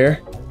tofu here,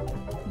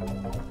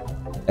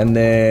 and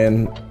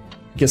then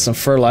get some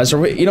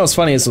fertilizer. You know what's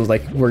funny is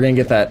like we're gonna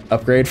get that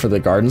upgrade for the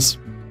gardens,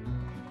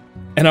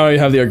 and I don't even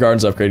have the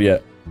gardens upgrade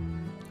yet.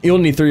 You'll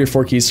need 3 or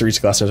 4 keys to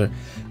reach glass desert.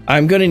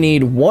 I'm gonna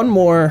need 1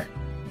 more.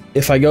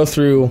 If I go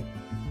through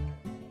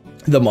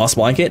the moss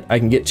blanket, I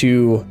can get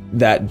to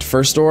that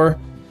first door,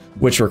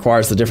 which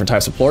requires the different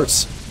types of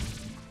plorts.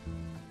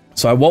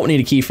 So I won't need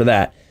a key for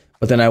that,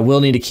 but then I will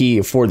need a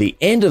key for the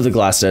end of the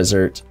glass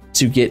desert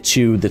to get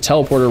to the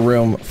teleporter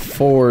room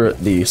for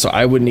the, so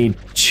I would need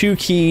 2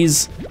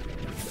 keys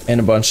and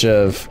a bunch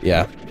of,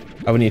 yeah,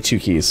 I would need 2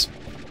 keys.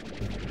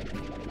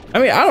 I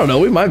mean, I don't know,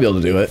 we might be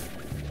able to do it.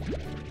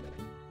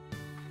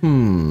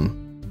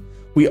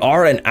 We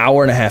are an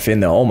hour and a half in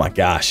though, oh my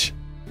gosh.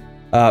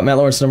 Matt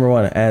Lawrence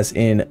 #1, as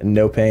in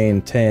no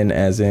pain. 10,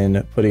 as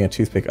in putting a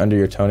toothpick under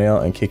your toenail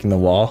and kicking the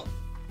wall.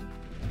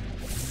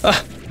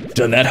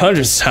 Done that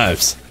hundreds of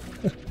times.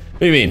 What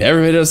do you mean,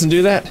 everybody doesn't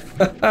do that?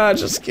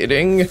 Just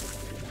kidding.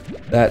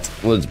 That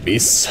would be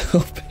so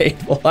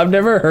painful. I've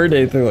never heard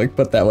anything like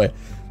put that way.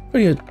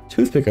 Putting a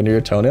toothpick under your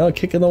toenail and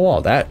kicking the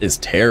wall. That is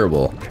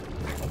terrible.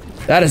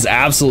 That is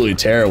absolutely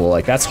terrible.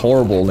 Like, that's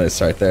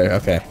horribleness right there.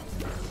 Okay.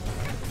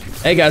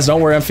 Hey guys, don't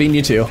worry, I'm feeding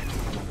you too.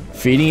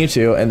 Feeding you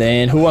too, and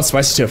then who wants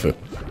spicy tofu?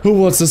 Who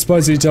wants the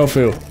spicy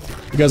tofu?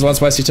 You guys want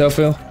spicy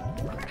tofu?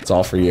 It's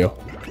all for you.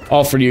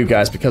 All for you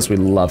guys, because we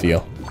love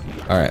you.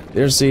 Alright,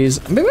 there's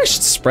these. Maybe I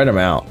should spread them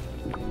out.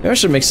 Maybe I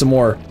should make some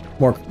more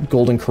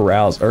golden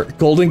corrals, or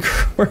golden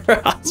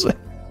corrals.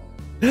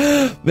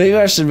 Maybe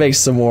I should make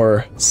some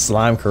more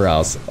slime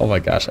corrals. Oh my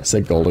gosh, I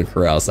said golden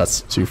corrals,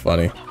 that's too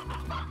funny.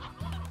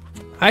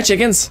 Hi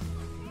chickens!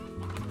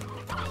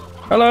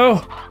 Hello!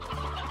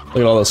 Look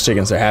at all those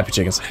chickens, they're happy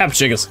chickens. Happy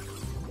chickens!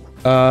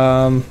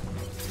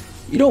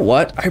 You know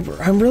what?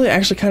 I'm really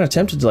actually kind of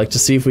tempted to to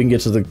see if we can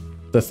get to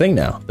the thing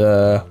now.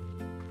 The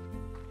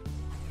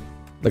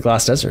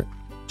glass desert.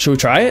 Should we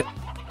try it?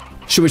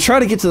 Should we try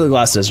to get to the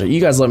glass desert?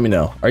 You guys let me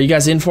know. Are you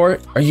guys in for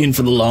it? Are you in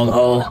for the long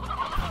haul?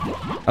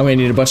 I'm gonna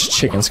need a bunch of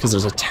chickens because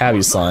there's a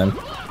tabby slime.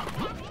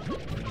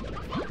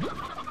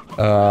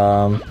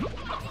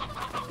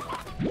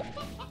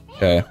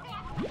 Okay.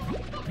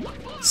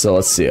 So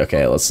let's see.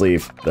 Okay, let's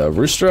leave the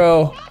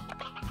roostro.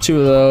 2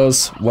 of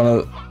those.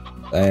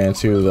 And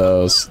 2 of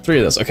those. 3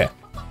 of those. Okay.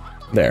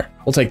 There.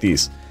 We'll take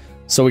these.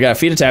 So we gotta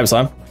feed a tabby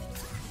slime.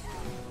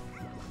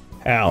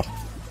 How?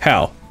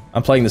 How?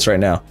 I'm playing this right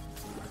now.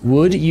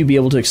 Would you be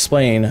able to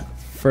explain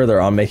further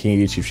on making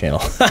a YouTube channel?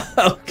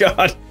 Oh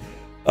god.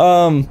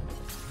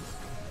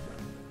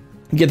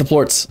 Get the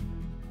plorts.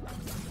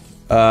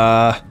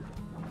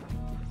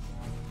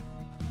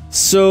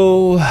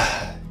 So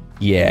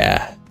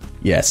yeah.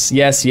 Yes.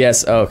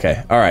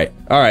 Okay. Alright.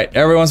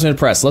 Everyone's been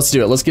impressed. Let's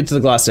do it. Let's get to the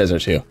glass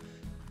desert too.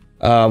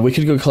 We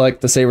could go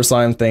collect the saber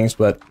slime things,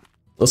 but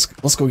let's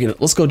go get it.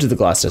 Let's go to the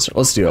glass desert.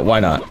 Let's do it. Why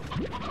not?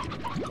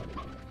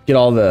 Get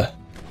all the...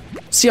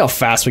 See how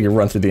fast we can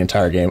run through the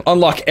entire game.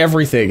 Unlock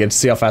everything and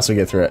see how fast we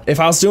get through it.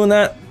 If I was doing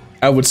that,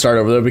 I would start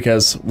over there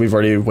because we've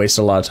already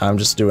wasted a lot of time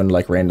just doing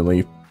like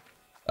randomly,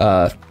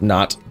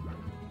 not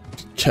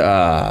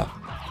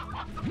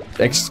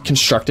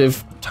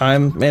constructive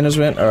time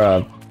management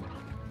or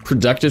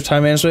productive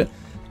time management.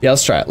 Yeah,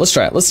 let's try it. Let's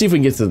see if we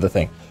can get to the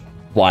thing.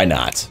 Why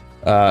not?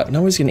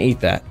 Nobody's gonna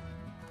eat that.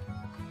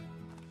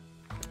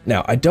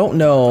 Now, I don't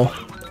know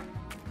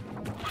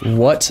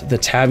what the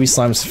tabby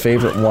slime's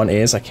favorite one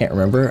is. I can't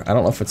remember. I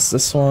don't know if it's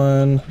this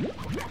one.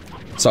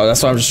 So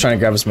that's why I'm just trying to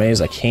grab as many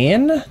as I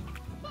can.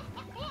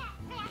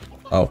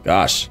 Oh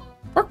gosh.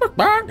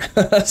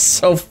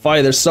 So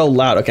funny, they're so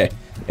loud. Okay,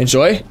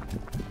 enjoy.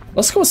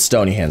 Let's go with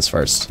stony hens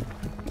first.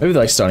 Maybe they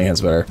like stony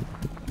hens better.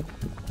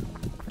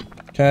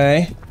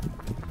 Okay.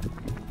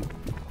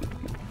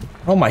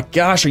 Oh my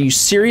gosh, are you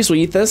serious?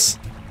 We eat this?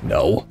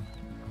 No.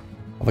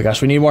 Oh my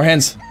gosh, we need more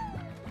hens.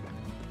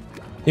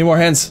 Need more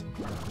hens.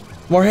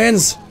 More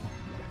hens.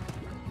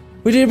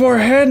 We need more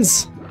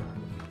hens.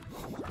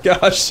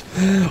 Gosh,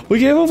 we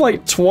gave him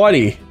like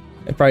 20.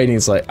 It probably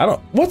needs like, I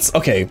don't, what's,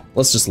 okay,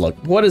 let's just look.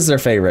 What is their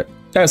favorite?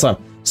 Giant slime,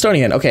 stony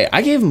hen. Okay,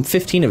 I gave him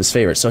 15 of his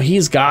favorites, so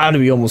he's gotta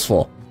be almost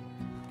full.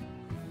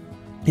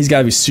 He's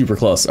gotta be super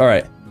close. All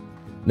right.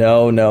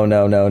 No.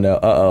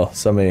 Uh-oh,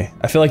 somebody.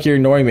 I feel like you're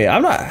ignoring me.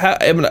 I'm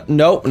not,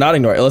 nope, not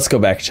ignoring. Let's go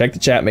back, check the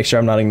chat, make sure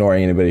I'm not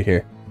ignoring anybody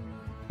here.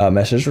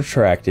 Message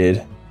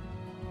retracted.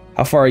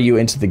 How far are you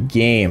into the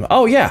game?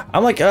 Oh yeah,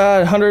 I'm like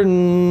 100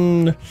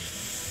 and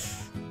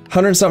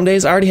something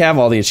days. I already have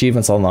all the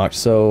achievements unlocked,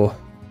 so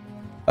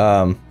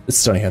it's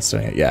stony hen,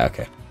 yeah,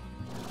 okay.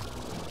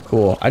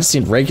 Cool, I just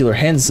need regular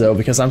hens though,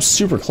 because I'm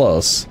super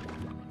close.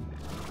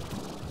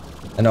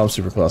 I know I'm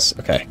super close.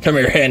 Okay, come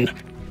here, hen.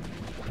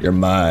 You're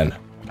mine.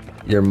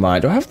 You're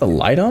mine. Do I have the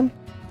light on?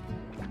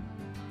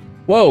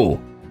 Whoa.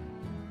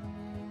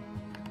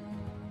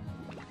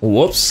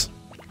 Whoops.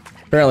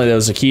 Apparently there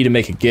was a key to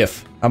make a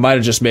GIF. I might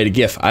have just made a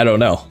GIF. I don't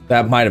know.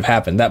 That might have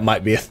happened. That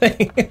might be a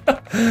thing.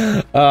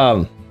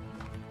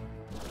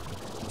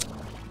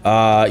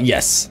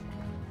 Yes.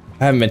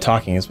 I haven't been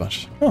talking as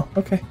much. Oh,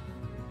 okay.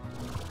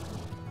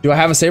 Do I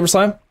have a saber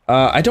slime?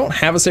 I don't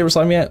have a saber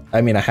slime yet.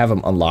 I mean, I have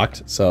them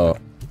unlocked, so.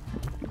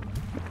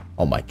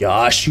 Oh my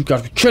gosh, you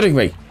gotta be kidding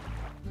me.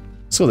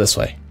 Let's go this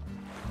way.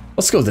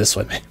 Let's go this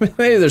way.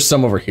 Maybe there's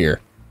some over here.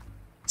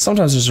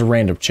 Sometimes there's a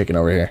random chicken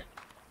over here.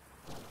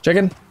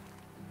 Chicken?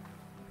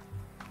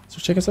 Is there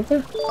chickens up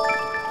there?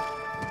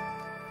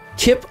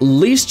 Kip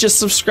Least just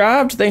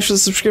subscribed. Thanks for the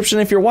subscription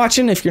if you're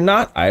watching. If you're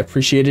not, I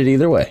appreciate it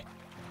either way.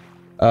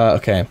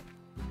 Okay.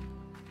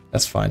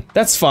 That's fine.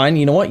 That's fine.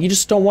 You know what? You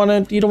just don't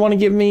want to, you don't want to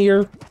give me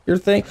your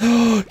thing.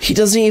 He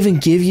doesn't even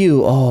give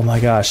you, oh my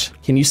gosh.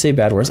 Can you say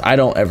bad words? I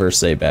don't ever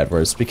say bad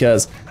words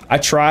because I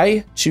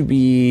try to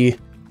be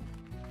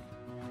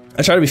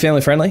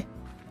family friendly.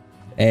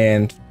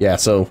 And yeah,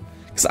 so,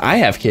 because I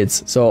have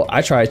kids, so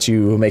I try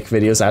to make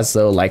videos as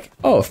though like,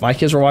 oh, if my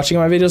kids were watching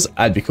my videos,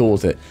 I'd be cool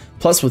with it.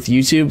 Plus with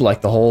YouTube,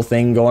 like the whole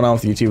thing going on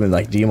with YouTube and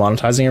like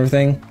demonetizing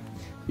everything,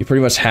 you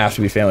pretty much have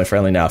to be family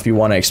friendly now if you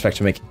want to expect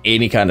to make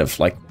any kind of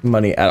like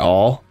money at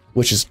all,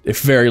 which is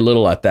very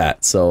little at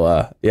that.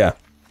 So yeah.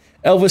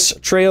 Elvis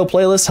Trail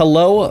Playlist,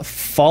 hello.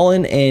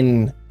 Fallen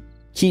and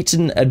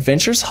Keaton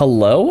Adventures,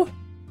 hello.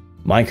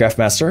 Minecraft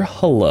Master,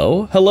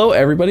 hello. Hello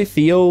everybody.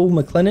 Theo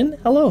McLennan,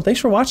 hello. Thanks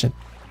for watching.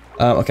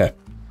 Okay.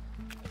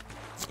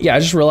 Yeah, I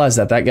just realized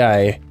that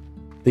guy,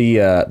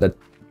 the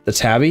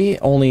tabby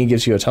only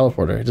gives you a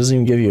teleporter. It doesn't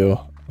even give you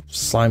a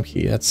slime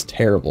key. That's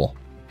terrible.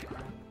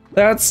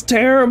 That's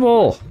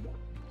terrible.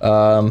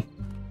 The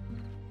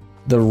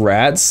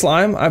rad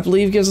slime, I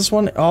believe, gives us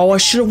one. Oh, I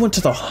should have went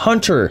to the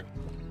hunter.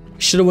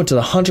 Should have went to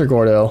the hunter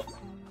Gordo.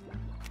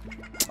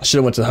 I should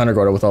have went to the hunter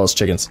Gordo with all those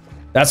chickens.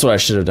 That's what I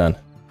should have done.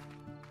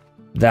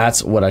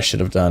 That's what I should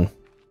have done.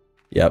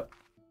 Yep.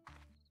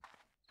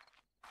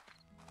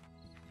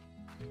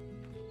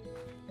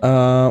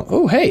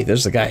 Oh, hey,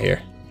 there's a guy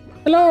here.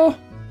 Hello.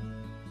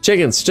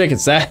 Chickens.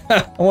 I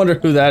wonder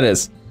who that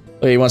is.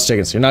 Oh, he wants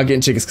chickens. You're not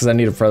getting chickens because I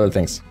need them for other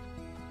things.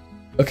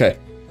 Okay.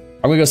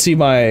 I'm gonna go see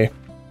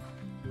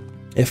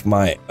if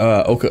my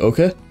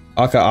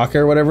Aka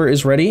or whatever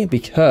is ready,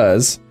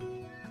 because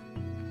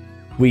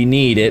we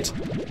need it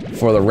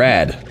for the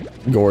rad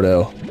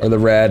Gordo, or the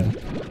rad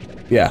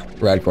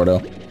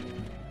Gordo.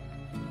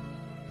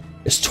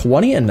 Is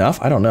 20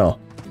 enough? I don't know.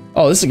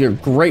 Oh, this is a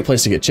great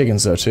place to get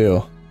chickens though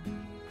too.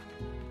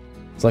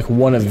 It's like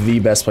one of the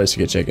best places to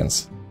get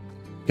chickens,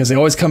 because they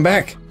always come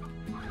back.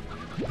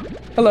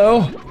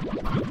 Hello.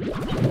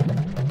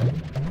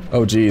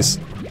 Oh geez.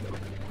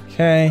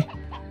 Okay.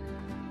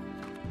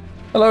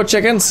 Hello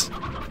chickens.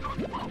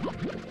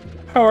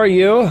 How are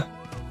you?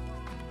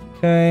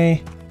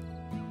 Okay.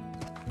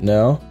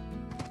 No.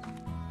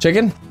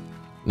 Chicken?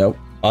 Nope.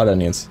 Odd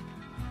onions.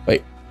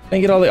 Wait, can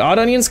I get all the odd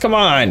onions? Come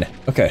on!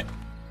 Okay.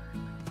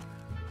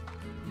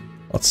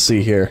 Let's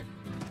see here.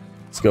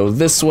 Let's go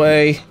this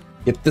way.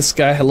 Get this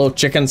guy. Hello,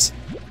 chickens.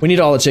 We need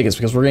all the chickens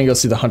because we're gonna go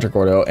see the hunter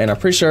Gordo, and I'm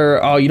pretty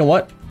sure, oh, you know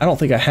what? I don't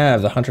think I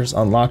have the hunters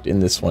unlocked in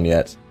this one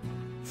yet.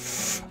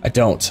 I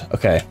don't.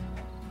 Okay.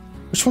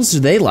 Which ones do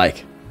they like?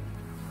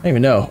 I don't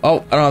even know. Oh,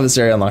 I don't have this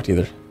area unlocked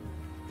either.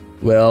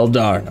 Well,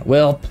 darn.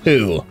 Well,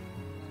 poo.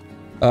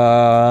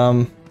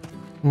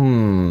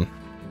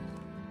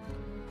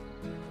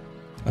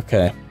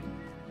 Okay.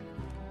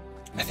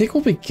 I think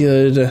we'll be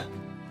good.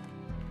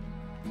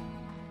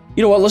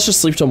 You know what? Let's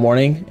just sleep till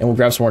morning and we'll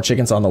grab some more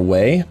chickens on the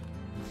way.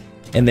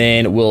 And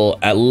then we'll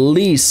at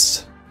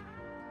least,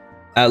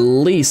 that's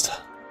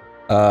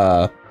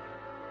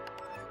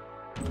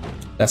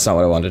not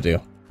what I wanted to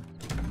do.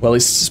 Well, at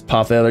least just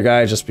pop the other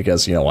guy just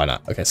because, you know, why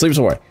not? Okay, sleep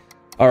till morning.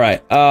 All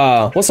right.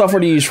 What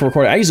software do you use for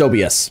recording? I use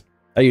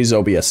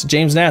OBS.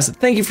 James Nass,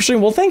 thank you for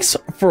streaming. Well, thanks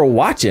for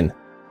watching.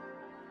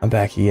 I'm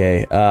back,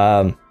 yay.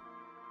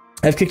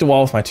 I've kicked a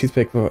wall with my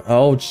toothpick.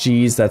 Oh,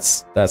 geez, that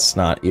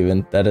doesn't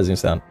even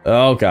sound.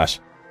 Oh, gosh.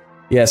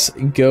 Yes,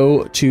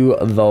 go to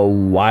the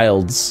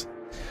wilds.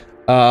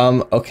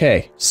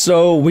 Okay,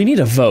 so we need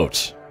a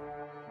vote.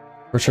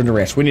 Return to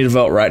ranch. We need a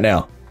vote right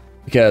now.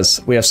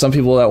 Because we have some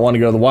people that want to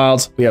go to the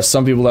wilds. We have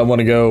some people that want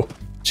to go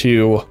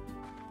to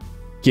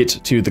get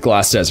to the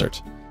glass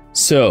desert.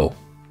 So,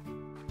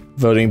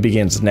 voting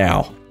begins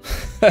now.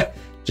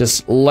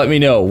 Just let me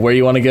know where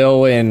you want to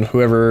go, and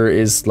whoever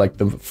is like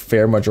the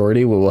fair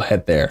majority, we will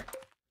head there.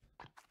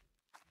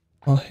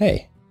 Oh,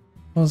 hey.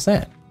 What was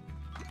that?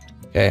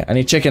 Okay, I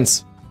need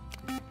chickens.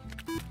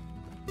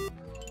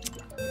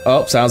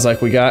 Oh, sounds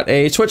like we got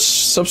a Twitch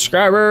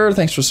subscriber.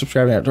 Thanks for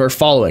subscribing or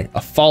following.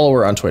 A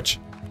follower on Twitch.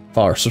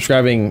 Follower.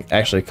 Subscribing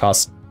actually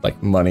costs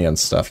like money and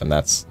stuff, and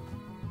that's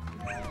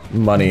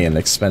money and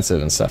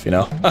expensive and stuff, you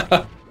know?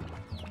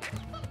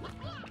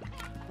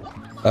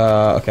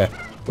 Okay.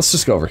 Let's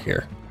just go over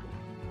here.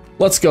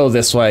 Let's go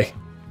this way.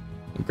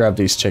 Grab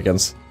these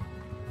chickens.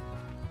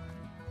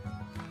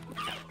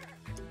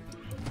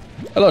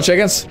 Hello,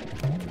 chickens.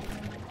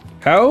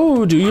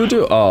 How do you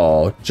do?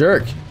 Oh,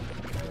 jerk.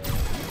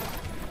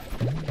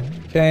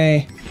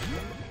 Okay.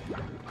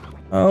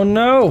 Oh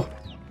no.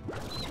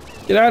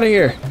 Get out of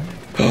here.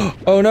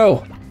 Oh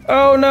no.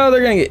 Oh no,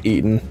 they're gonna get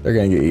eaten. They're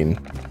gonna get eaten.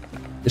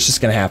 It's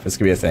just gonna happen. It's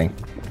gonna be a thing.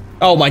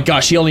 Oh my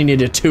gosh, he only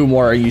needed 2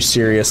 more. Are you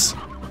serious?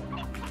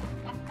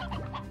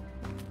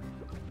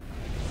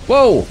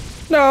 Whoa.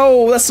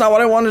 No, that's not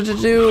what I wanted to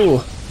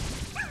do.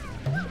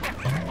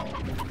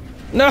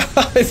 No,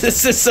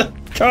 this is a,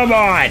 come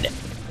on.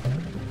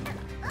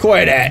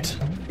 Quit it.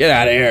 Get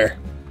out of here.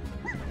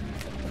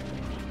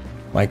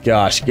 My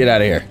gosh, get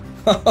out of here.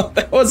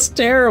 That was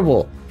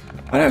terrible.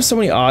 I have so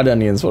many odd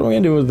onions. What am I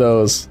gonna do with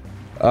those?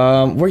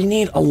 We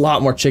need a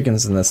lot more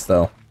chickens in this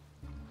though.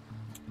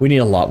 We need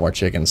a lot more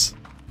chickens.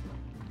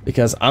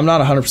 Because I'm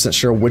not 100%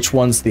 sure which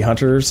ones the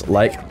hunters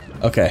like.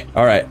 Okay,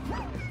 alright.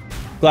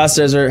 Glass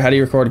desert, how do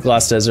you record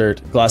glass desert?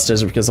 Glass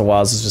desert because the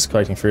wilds is just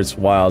collecting fruits,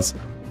 wilds.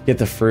 Get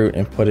the fruit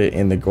and put it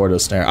in the Gordo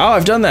snare. Oh,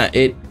 I've done that.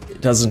 It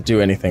doesn't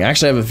do anything. I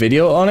actually have a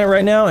video on it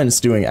right now, and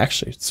it's doing,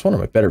 actually, it's one of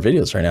my better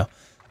videos right now.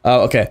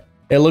 Okay.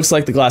 It looks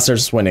like the glass desert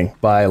is winning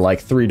by like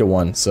 3 to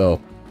 1,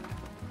 so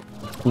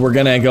we're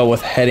gonna go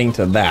with heading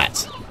to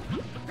that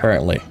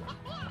currently.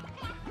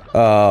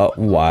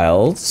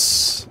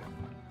 Wilds.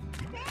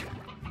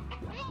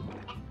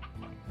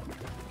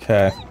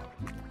 Okay.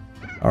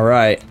 All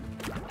right.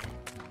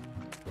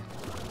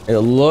 It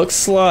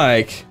looks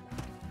like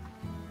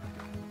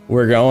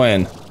we're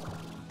going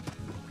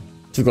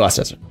to the glass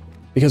desert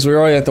because we were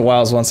already at the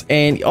wilds once,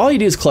 and all you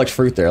do is collect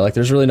fruit there. Like,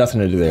 there's really nothing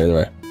to do there either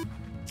way.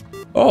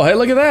 Oh, hey,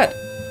 look at that.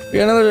 We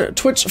got another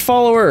Twitch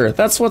follower.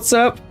 That's what's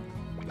up.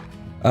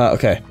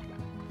 Okay.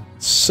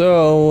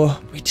 So,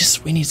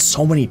 we need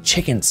so many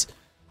chickens.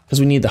 Because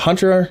we need the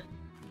hunter.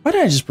 Why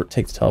did I just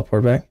take the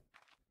teleport back?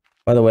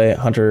 By the way,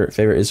 hunter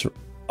favorite is...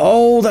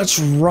 Oh, that's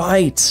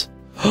right.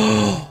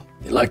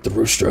 They like the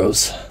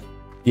roostros.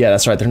 Yeah,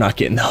 that's right. They're not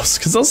getting those.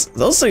 Because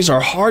those things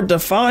are hard to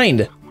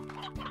find.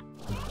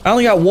 I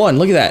only got 1.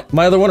 Look at that.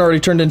 My other one already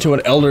turned into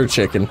an elder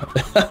chicken.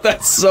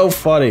 That's so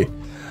funny.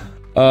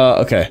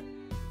 Okay.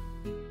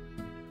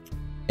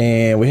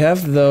 And we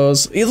have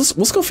those. Hey,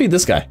 let's go feed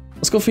this guy.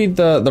 Let's go feed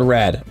the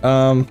rad. What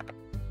am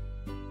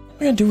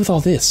I gonna do with all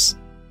this?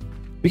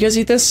 You guys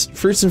eat this?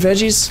 Fruits and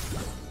veggies?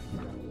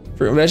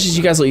 Fruit and veggies,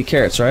 you guys will eat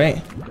carrots,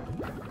 right?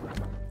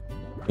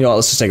 You know what,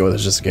 let's just take it with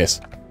us just in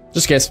case.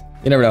 Just in case.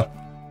 You never know.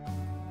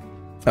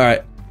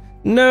 Alright.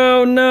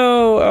 No,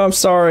 no, I'm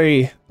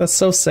sorry. That's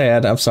so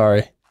sad. I'm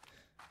sorry.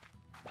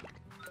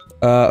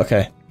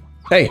 Okay.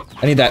 Hey,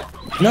 I need that.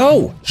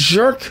 No!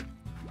 Jerk!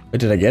 Wait,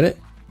 did I get it?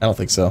 I don't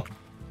think so.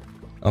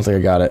 I don't think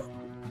I got it.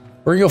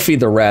 We're gonna go feed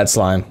the rad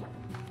slime.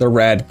 The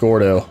rad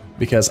Gordo.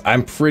 Because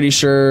I'm pretty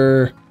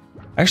sure...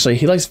 Actually,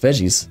 he likes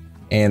veggies.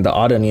 And the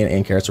odd onion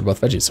and carrots are both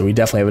veggies. So we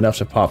definitely have enough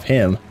to pop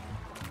him.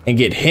 And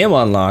get him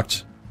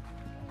unlocked.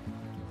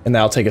 And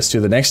that'll take us to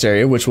the next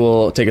area. Which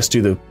will take us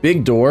to the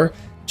big door.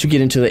 To get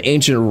into the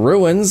ancient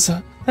ruins.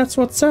 That's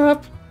what's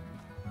up.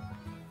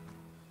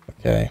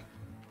 Okay.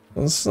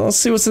 Let's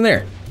see what's in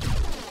there.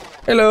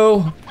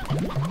 Hello.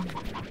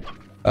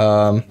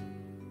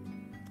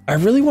 I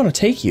really want to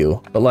take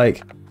you, but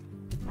like,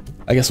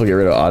 I guess we'll get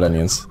rid of odd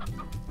onions.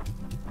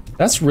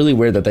 That's really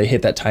weird that they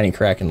hit that tiny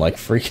crack and like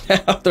freak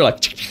out. They're like,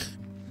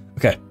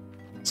 okay,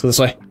 let's go this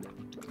way.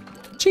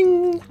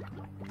 Ching.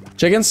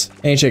 Chickens?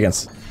 Any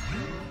chickens?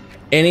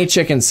 Any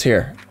chickens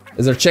here?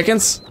 Is there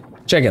chickens?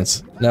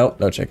 Chickens. No,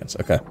 no chickens.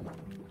 Okay.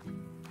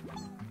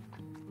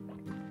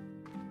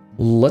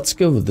 Let's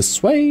go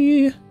this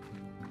way.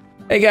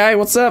 Hey guy,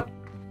 what's up?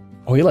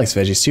 Oh, he likes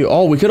veggies too.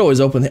 Oh, we could always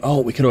open the,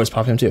 oh, we could always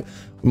pop him too.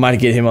 We might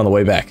get him on the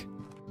way back.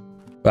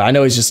 But I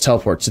know he's just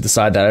teleport to the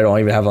side that I don't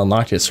even have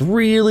unlocked yet. So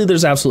really,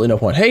 there's absolutely no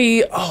point.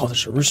 Hey, oh,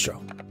 there's a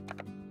roostro.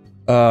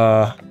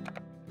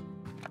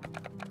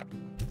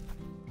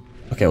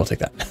 Okay, we'll take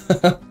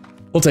that.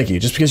 We'll take you,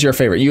 just because you're a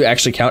favorite. You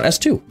actually count as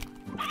 2.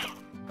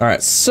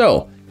 Alright,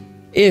 so,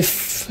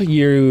 if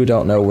you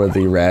don't know where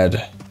the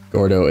rad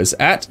Gordo is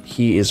at,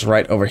 he is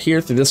right over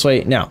here through this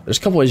way. Now, there's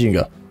a couple ways you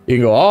can go. You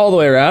can go all the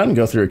way around and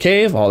go through a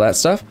cave, all that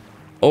stuff.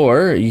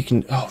 Or you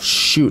can, oh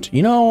shoot,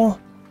 you know,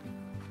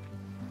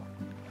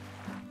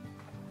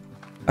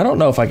 I don't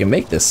know if I can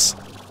make this.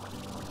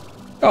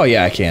 Oh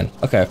yeah, I can,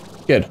 okay.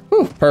 Good.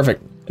 Whew,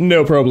 perfect.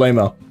 No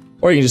problemo.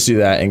 Or you can just do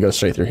that and go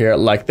straight through here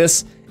like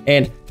this.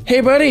 And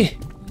hey, buddy.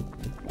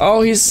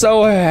 Oh, he's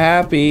so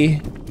happy.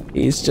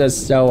 He's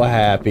just so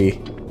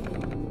happy.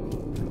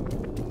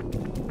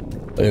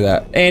 Look at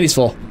that. And he's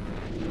full.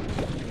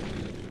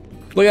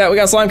 Look at that. We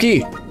got slime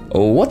key.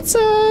 Oh, what's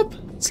up?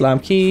 Slime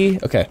key.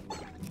 Okay.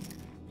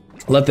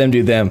 Let them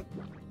do them.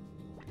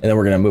 And then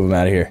we're going to move them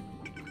out of here.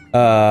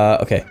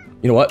 Okay.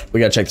 You know what? We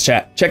got to check the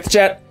chat. Check the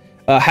chat.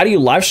 How do you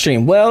live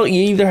stream? Well,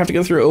 you either have to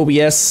go through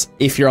OBS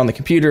if you're on the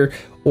computer,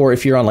 or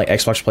if you're on like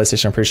Xbox,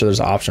 PlayStation. I'm pretty sure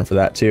there's an option for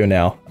that too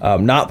now.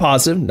 Not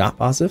positive. Not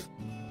positive.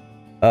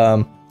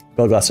 Gold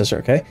glass sister.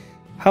 Okay.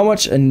 How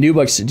much new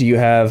bucks do you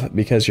have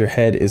because your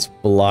head is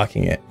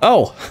blocking it?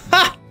 Oh,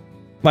 ha!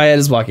 My head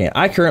is blocking it.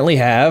 I currently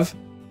have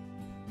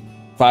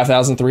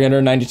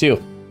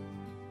 5,392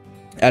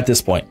 at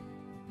this point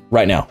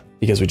right now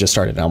because we just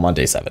started. Now I'm on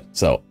day 7.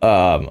 So,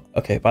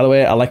 okay. By the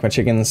way, I like my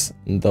chickens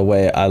the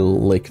way I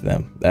lick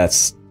them.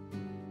 That's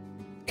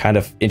kind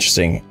of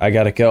interesting. I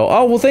gotta go.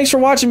 Oh, well, thanks for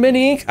watching,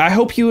 Mini Inc. I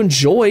hope you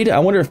enjoyed. I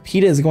wonder if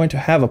PETA is going to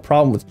have a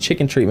problem with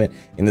chicken treatment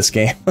in this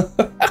game.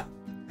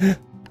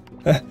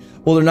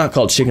 Well, they're not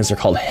called chickens, they're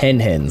called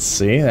hens.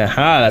 See?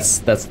 Aha,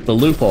 that's the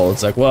loophole.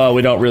 It's like, well,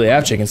 we don't really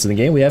have chickens in the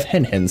game, we have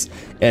hens.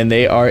 And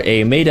they are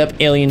a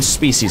made-up alien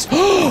species.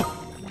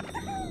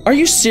 Are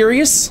you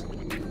serious?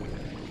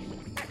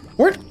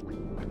 Where?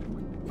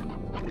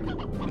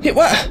 Hey,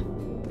 what?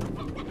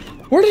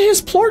 Where did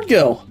his plort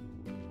go?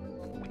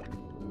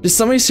 Did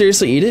somebody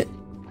seriously eat it?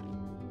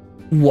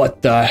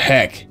 What the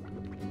heck?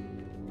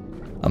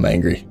 I'm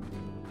angry.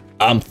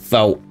 I'm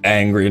so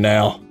angry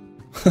now.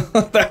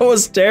 That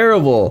was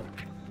terrible.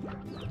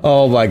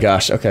 Oh my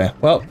gosh. Okay.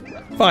 Well,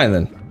 fine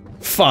then.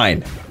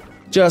 Fine.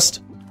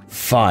 Just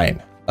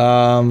fine.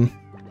 You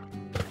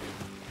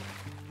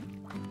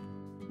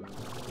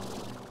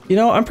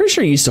know, I'm pretty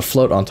sure he used to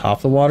float on top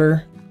of the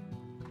water.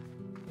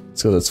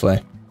 Let's go this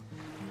way.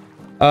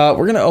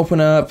 We're gonna open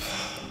up.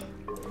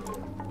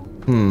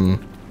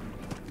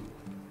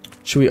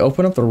 Should we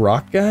open up the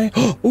rock guy?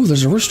 Oh,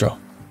 there's a rooster.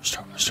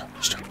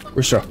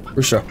 Rooster.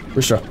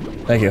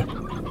 Thank you.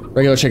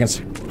 Regular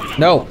chickens.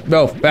 No,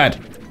 bad.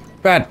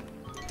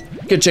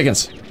 Good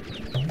chickens.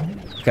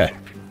 Okay.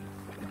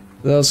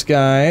 Those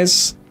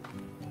guys.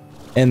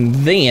 And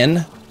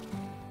then...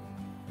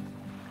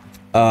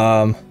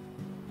 Bye,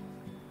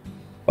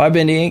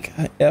 Bendy Ink.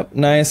 Yep,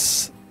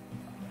 nice.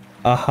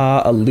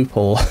 Aha, a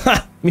loophole.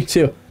 Ha! Me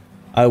too.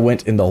 I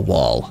went in the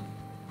wall.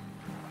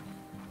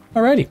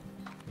 Alrighty,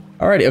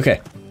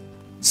 okay.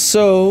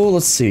 So,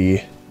 let's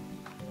see.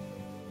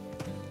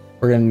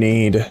 We're gonna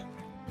need...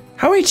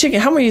 How many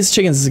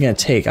chickens is it gonna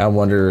take, I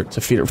wonder, to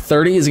feed it?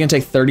 30? Is it gonna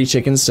take 30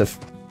 chickens to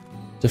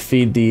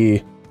feed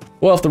the...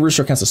 Well, if the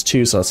rooster counts as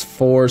 2, so that's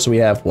 4. So we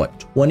have, what,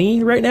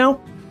 20 right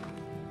now?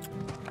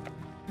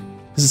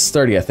 This is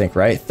 30, I think,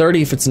 right?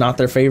 30 if it's not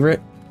their favorite.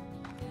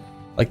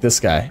 Like this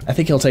guy. I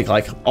think he'll take,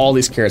 like, all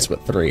these carrots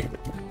but 3.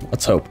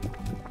 Let's hope.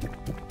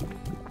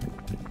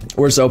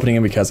 We're just opening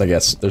him because I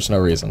guess there's no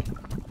reason.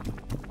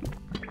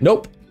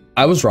 Nope.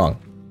 I was wrong.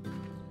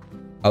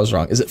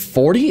 Is it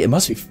 40? It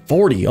must be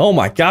 40. Oh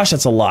my gosh,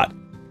 that's a lot.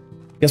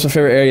 Guess my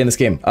favorite area in this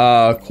game?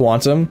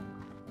 Quantum.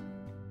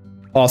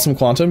 Awesome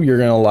Quantum. You're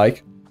gonna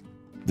like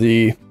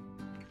the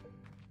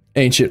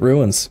ancient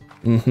ruins.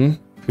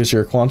 Because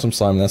you're a quantum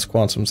slime, and that's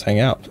quantums hang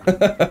out.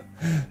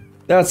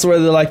 That's where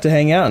they like to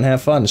hang out and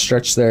have fun,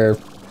 stretch their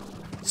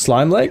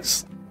slime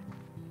legs.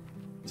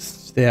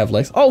 They have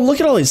legs. Oh,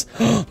 look at all these.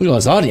 Look at all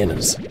these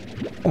audiences.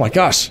 Oh my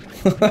gosh.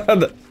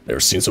 Never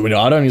seen so many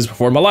audiences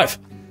before in my life.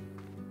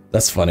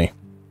 That's funny.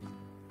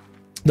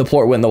 The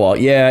plort went in the wall.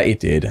 Yeah, it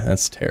did.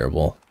 That's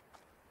terrible.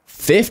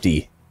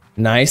 50.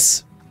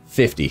 Nice.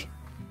 50.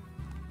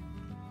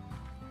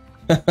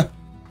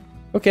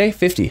 Okay,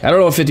 50. I don't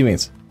know what 50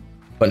 means.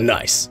 But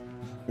nice.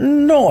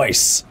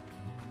 Nice.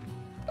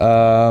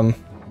 Wonder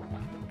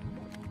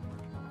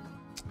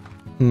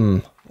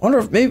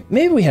if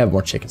maybe we have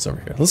more chickens over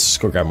here. Let's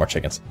just go grab more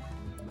chickens.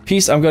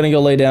 Peace. I'm gonna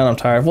go lay down. I'm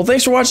tired. Well,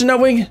 thanks for watching,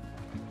 Nutwing.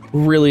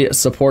 Really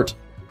support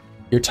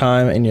your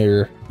time and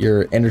your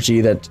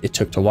energy that it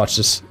took to watch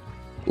this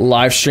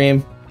live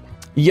stream.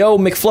 Yo,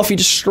 McFluffy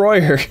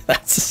Destroyer.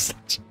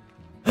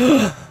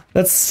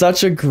 That's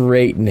such a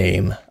great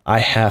name. I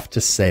have to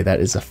say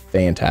that is a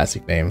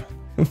fantastic name.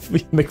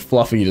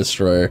 McFluffy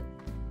Destroyer.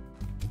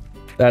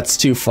 That's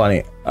too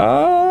funny.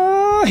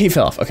 He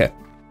fell off. Okay.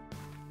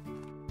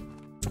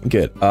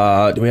 Good.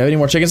 Do we have any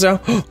more chickens now?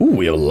 Ooh,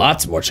 we have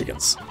lots more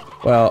chickens.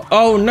 Well,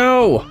 oh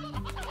no!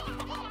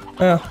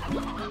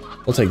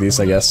 We'll take these,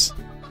 I guess.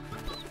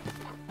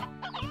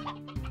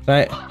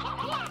 Right.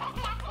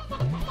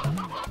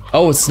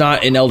 Oh, it's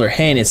not an elder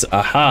hen, it's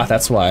aha,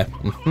 that's why.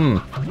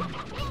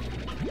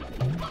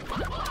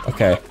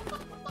 Okay.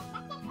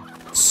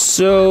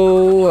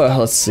 So,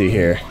 let's see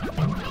here.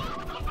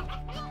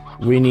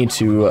 We need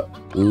to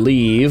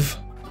leave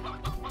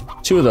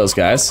 2 of those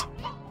guys.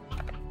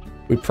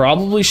 We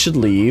probably should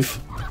leave.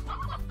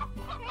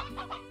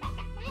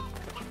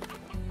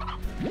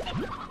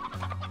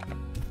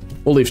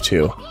 We'll leave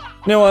 2.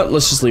 You know what?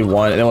 Let's just leave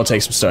one, and then we'll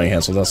take some stony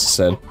hens with us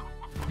instead.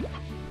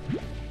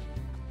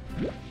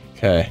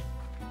 Okay.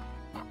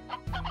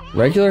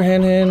 Regular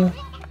hen,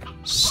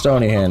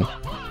 stony hen.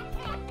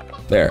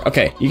 There.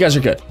 Okay, you guys are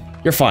good.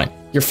 You're fine.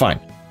 You're fine.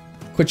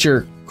 Quit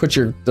your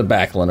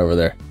debackling over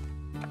there.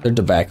 They're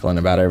debackling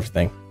about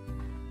everything.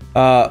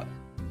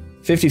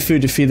 50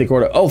 food to feed the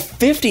Gordo. Oh,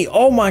 50!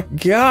 Oh my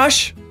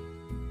gosh!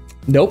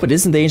 Nope, it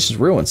isn't the ancient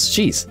ruins.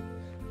 Jeez.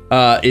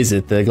 Is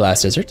it the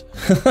glass desert?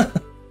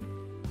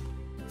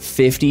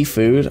 50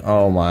 food?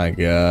 Oh my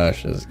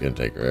gosh, this is gonna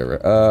take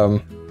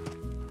forever.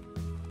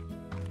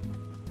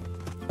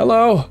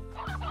 Hello?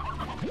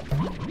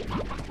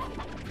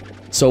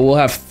 So we'll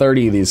have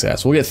 30 of these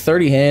guys. We'll get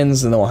 30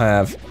 hens, and then we'll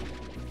have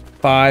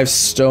 5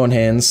 stone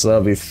hens, so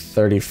that'll be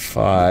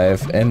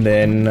 35. And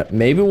then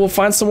maybe we'll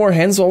find some more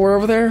hens while we're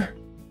over there?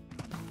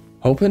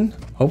 Hoping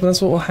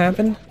that's what will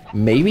happen?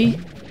 Maybe?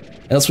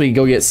 Unless we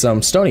go get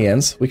some stony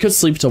hens. We could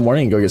sleep till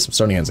morning and go get some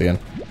stony hens again.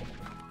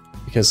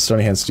 Because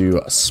stony hens do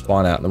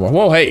spawn out in the morning.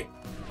 Whoa, hey!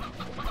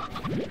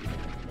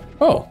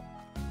 Oh.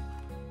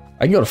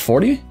 I can go to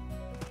 40?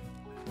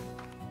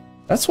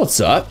 That's what's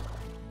up.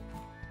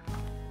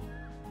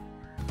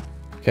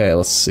 Okay,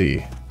 let's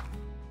see.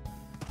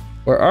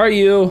 Where are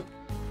you?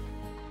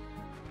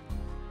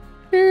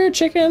 Here,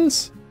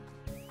 chickens.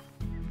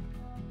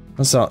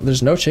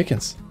 There's no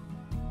chickens.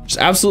 There's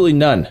absolutely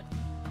none.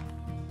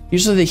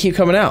 Usually they keep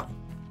coming out.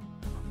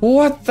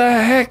 What the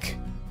heck?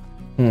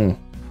 Well,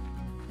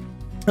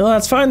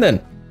 that's fine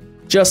then.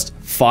 Just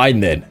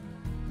fine then.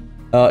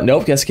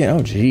 Nope, guess again.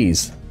 Oh,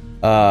 jeez.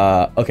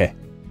 Okay.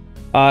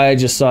 I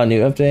just saw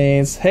new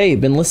updates. Hey,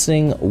 been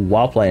listening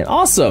while playing.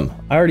 Awesome.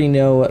 I already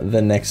know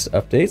the next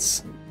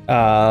updates.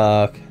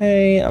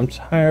 Okay, I'm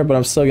tired, but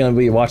I'm still gonna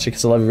be watching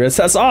because I love your videos.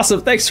 That's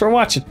awesome. Thanks for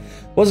watching.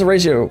 What's the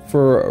ratio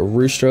for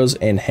roosters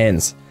and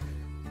hens?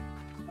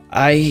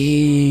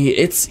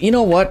 You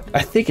know what?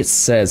 I think it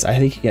says, I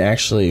think you can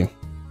actually,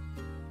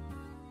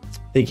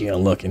 you can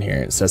look in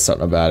here. It says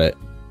something about it.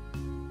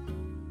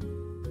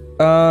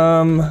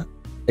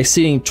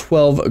 Exceeding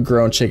 12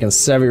 grown chickens.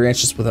 Savvy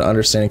ranchers with an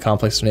understanding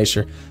complex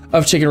nature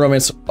of chicken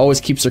romance always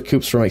keeps their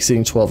coops from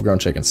exceeding 12 grown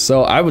chickens.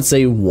 So I would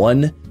say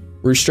 1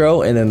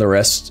 roostro, and then the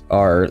rest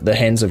are the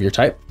hens of your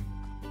type,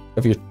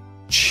 of your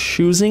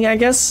choosing, I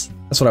guess.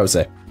 That's what I would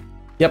say.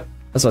 Yep,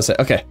 that's what I say.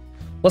 Okay,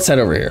 let's head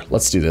over here.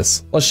 Let's do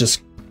this. Let's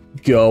just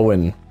go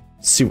and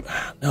see.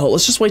 No,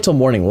 let's just wait till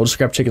morning. We'll just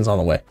grab chickens on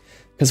the way.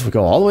 Because if we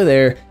go all the way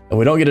there and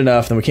we don't get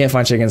enough, then we can't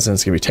find chickens, and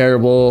it's gonna be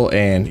terrible.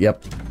 And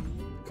yep.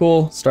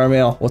 Cool, Star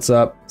Mail, what's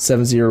up?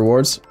 70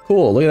 rewards.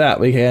 Cool, look at that.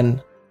 We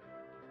can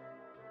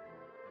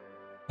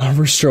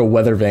rooster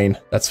weather vane.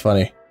 That's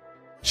funny.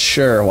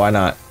 Sure, why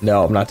not?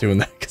 No, I'm not doing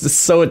that because it's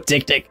so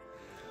addicting.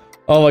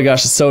 Oh my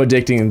gosh, it's so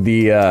addicting.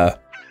 The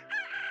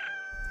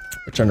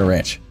return to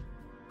ranch.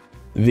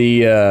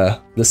 The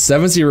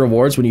 70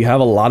 rewards when you have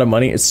a lot of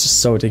money, it's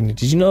just so addicting.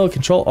 Did you know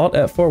Control Alt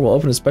F4 will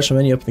open a special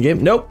menu up in the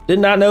game? Nope, did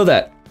not know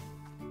that.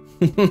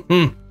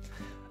 Is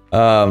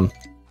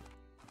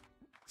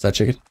that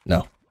chicken?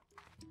 No.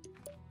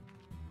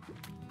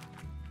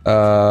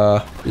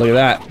 Look at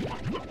that.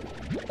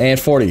 And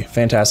 40.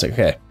 Fantastic.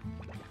 Okay.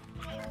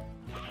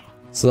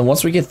 So then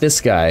once we get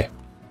this guy,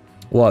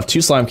 we'll have 2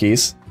 slime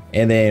keys,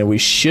 and then we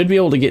should be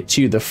able to get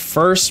to the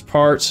first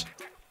part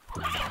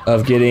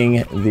of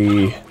getting to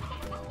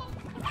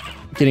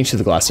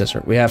the glass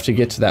desert. We have to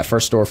get to that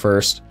first door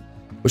first,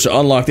 which will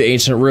unlock the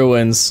ancient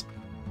ruins,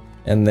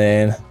 and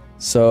then,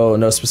 so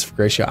no specific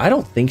ratio. I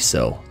don't think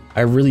so.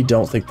 I really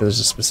don't think there's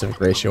a specific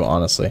ratio,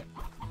 honestly.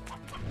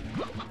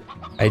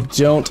 I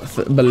don't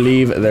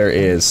believe there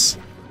is.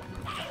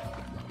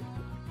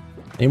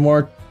 Any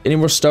more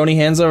stony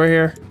hens over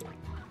here?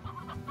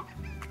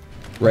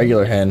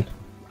 Regular hen.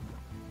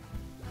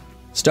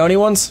 Stony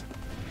ones?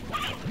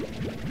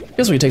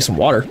 Guess we can take some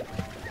water.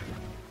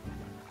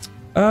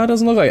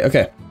 Doesn't look like it.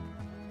 Okay.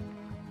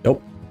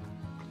 Nope.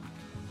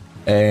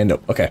 And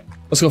nope. Okay.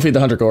 Let's go feed the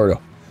Hunter Gordo.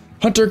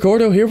 Hunter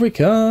Gordo, here we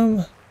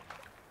come.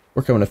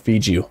 We're coming to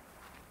feed you.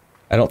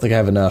 I don't think I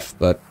have enough,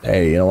 but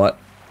hey, you know what?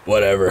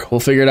 Whatever. We'll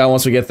figure it out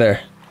once we get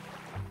there.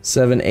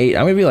 7, 8.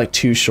 I'm gonna be like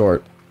 2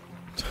 short.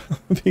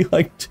 Be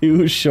like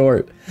 2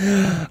 short.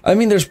 I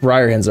mean, there's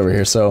briar hens over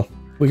here, so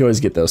we can always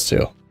get those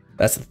too.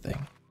 That's the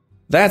thing.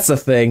 That's the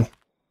thing.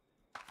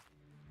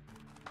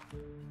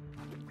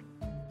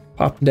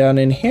 Popping down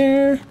in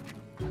here.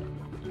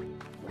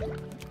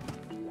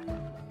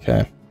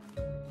 Okay.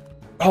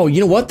 Oh,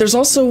 you know what? There's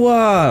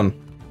also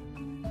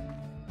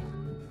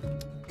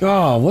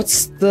God,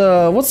 what's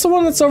the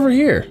one that's over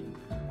here?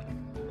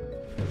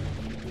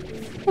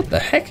 What the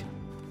heck?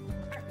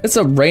 It's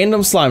a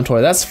random slime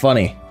toy. That's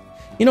funny.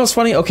 You know what's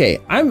funny? Okay,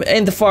 I'm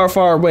in the far,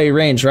 far away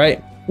range,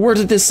 right? Where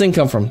did this thing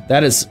come from?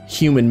 That is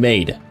human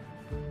made.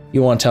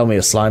 You want to tell me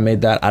a slime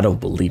made that? I don't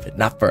believe it.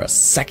 Not for a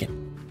second.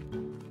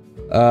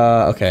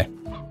 Okay.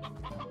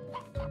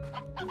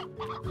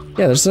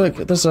 Yeah, there's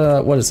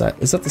a, what is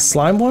that? Is that the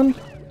slime one?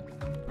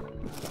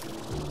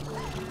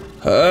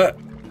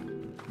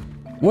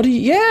 What do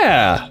you,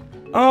 yeah!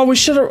 Oh, we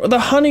should have, the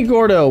honey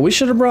Gordo. We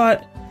should have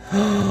brought,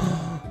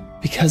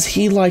 because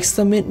he likes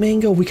the mint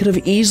mango. We could have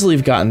easily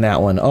gotten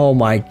that one. Oh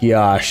my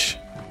gosh.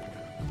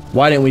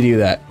 Why didn't we do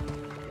that?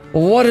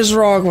 What is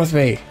wrong with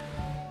me?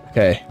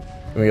 Okay,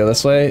 can we go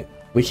this way?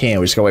 We can,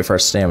 we just gotta wait for our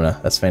stamina.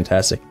 That's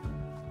fantastic.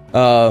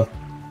 Okay.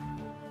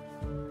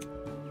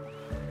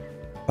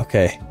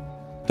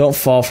 Don't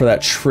fall for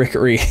that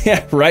trickery.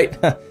 Right?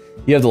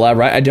 You have the lab,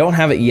 right? I don't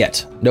have it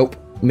yet. Nope.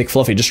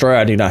 McFluffy, Destroyer,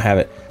 I do not have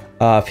it.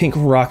 Pink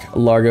Rock,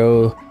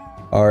 Largo,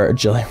 are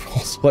jelly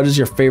rolls. What is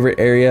your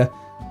favorite area?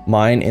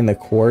 Mine in the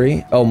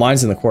quarry. Oh,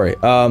 mine's in the quarry.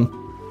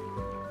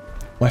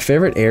 My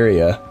favorite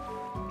area.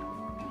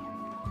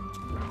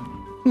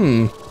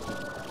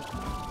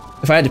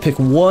 If I had to pick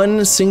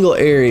one single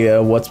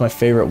area, what's my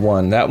favorite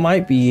one? That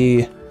might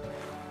be...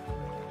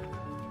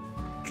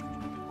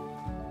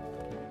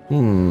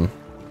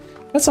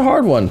 That's a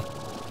hard one.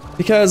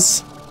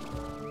 Because...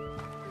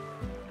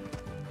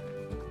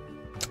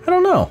 I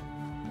don't know.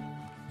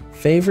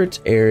 Favorite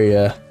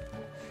area...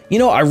 You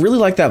know, I really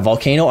like that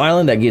volcano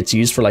island that gets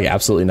used for like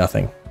absolutely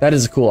nothing. That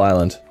is a cool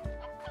island.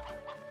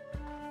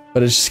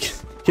 But it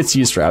just gets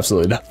used for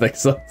absolutely nothing.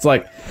 So it's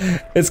like,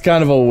 it's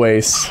kind of a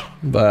waste.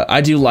 But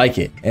I do like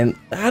it. And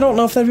I don't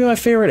know if that'd be my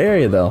favorite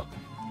area though.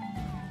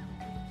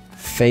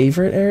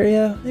 Favorite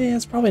area? Yeah,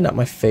 it's probably not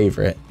my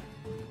favorite.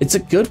 It's a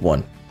good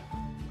one.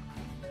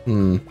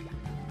 Can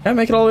I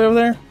make it all the way over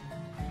there?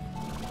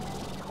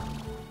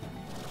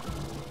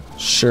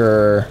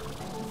 Sure.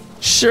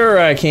 Sure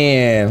I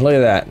can. Look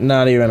at that.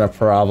 Not even a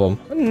problem.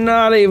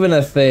 Not even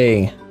a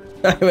thing.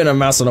 Not even a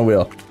mouse on a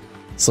wheel.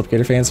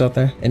 Slipgator fans out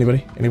there?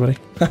 Anybody? Anybody?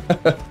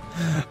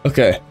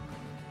 Okay.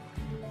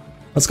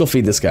 Let's go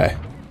feed this guy.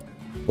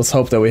 Let's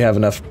hope that we have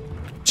enough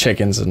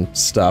chickens and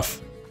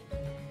stuff.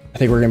 I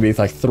think we're gonna be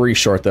like 3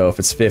 short though if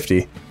it's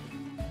 50.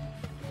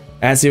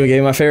 Ask you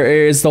again, my favorite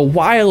area is the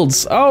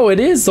wilds. Oh, it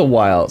is the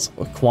wilds.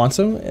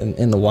 Quantum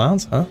in the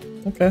wilds, huh?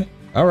 Okay.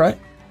 Alright.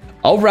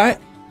 Alright.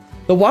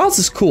 The wilds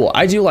is cool.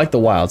 I do like the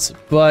wilds,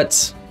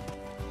 but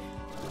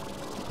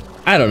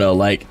I don't know,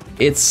 like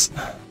it's...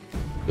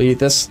 Will you eat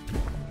this?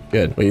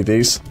 Good. Will you eat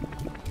these?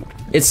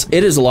 It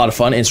is a lot of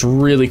fun. It's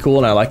really cool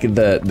and I like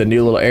the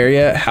new little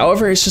area.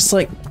 However, it's just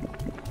like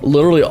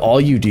literally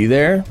all you do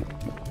there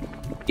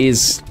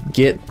is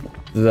get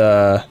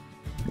the...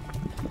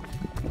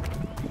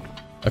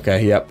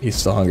 Okay, yep, he's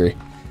still hungry.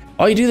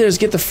 All you do there is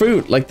get the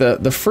fruit, like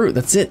the fruit,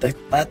 that's it.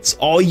 That's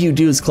all you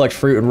do is collect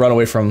fruit and run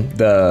away from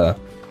the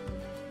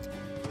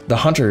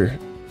hunter,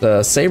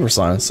 the saber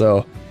slime.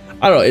 So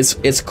I don't know,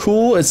 it's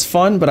cool, it's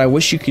fun, but I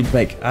wish you could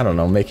make, I don't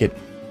know, make it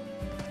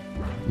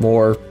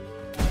more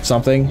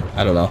something.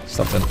 I don't know,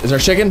 something. Is there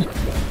chicken?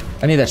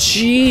 I need that.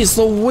 Jeez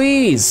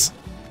Louise!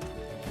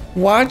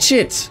 Watch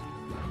it!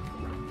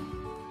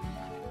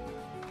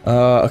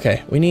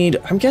 Okay, we need,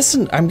 I'm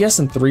guessing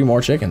 3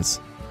 more chickens.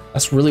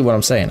 That's really what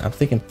I'm saying. I'm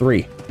thinking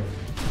 3.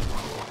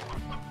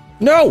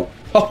 No!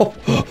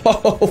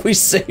 Oh, we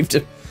saved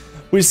him.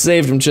 We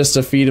saved him just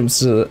to feed him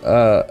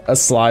to a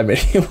slime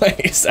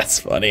anyways. That's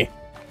funny.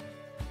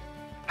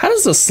 How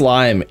does a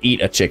slime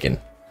eat a chicken?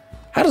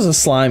 How does a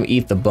slime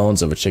eat the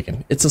bones of a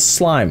chicken? It's a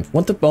slime.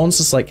 Wouldn't the bones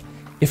just like,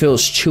 if it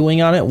was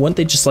chewing on it, wouldn't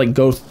they just like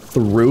go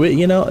through it,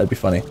 you know? That'd be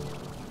funny.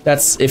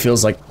 That's if it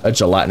was like a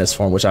gelatinous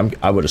form, which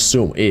I would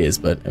assume is,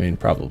 but I mean,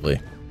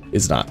 probably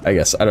is not, I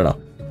guess. I don't know.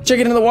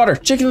 Chicken in the water!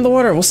 Chicken in the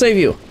water! We'll save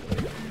you!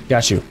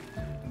 Got you.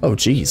 Oh,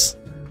 jeez.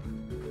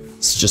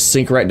 Let's just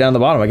sink right down the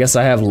bottom. I guess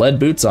I have lead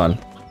boots on.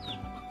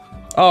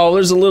 Oh,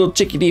 there's a little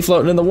chickadee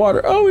floating in the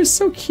water. Oh, he's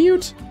so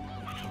cute.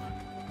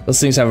 Those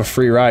things have a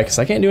free ride because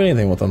I can't do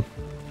anything with them.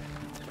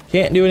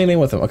 Can't do anything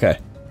with them. Okay.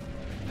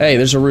 Hey,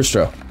 there's a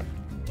roostro.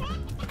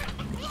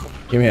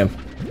 Give me him.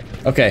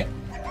 Okay.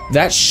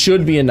 That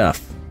should be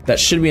enough. That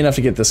should be enough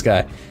to get this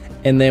guy.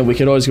 And then we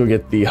could always go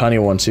get the honey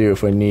one too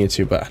if we need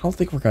to, but I don't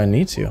think we're gonna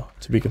need to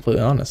be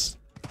completely honest.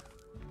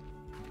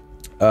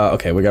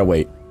 Okay, we gotta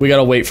wait. We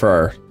gotta wait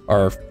for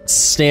our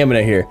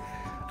stamina here.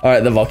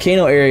 Alright, the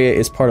volcano area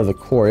is part of the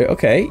quarry.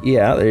 Okay,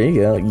 yeah, there you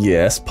go.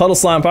 Yes, puddle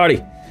slime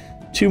party.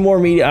 2 more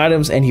media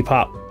items and he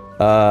popped.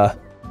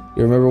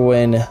 You remember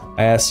when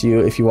I asked you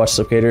if you watched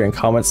Slipgator in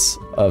comments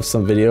of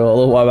some video a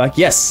little while back?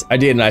 Yes, I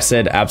did, and I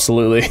said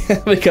absolutely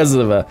because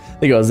of I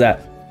think it was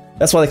that.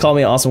 That's why they call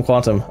me Awesome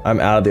Quantum.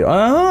 I'm out of the... Oh,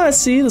 I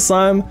see. The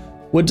slime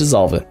would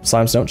dissolve it.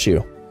 Slimes don't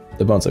chew.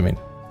 The bones, I mean.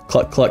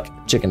 Cluck,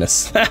 cluck,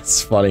 chickenness.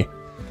 That's funny.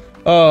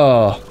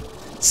 Oh.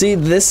 See,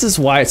 this is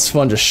why it's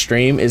fun to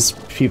stream, is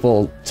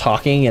people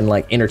talking and,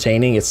 like,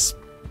 entertaining. It's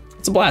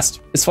a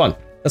blast. It's fun.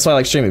 That's why I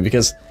like streaming,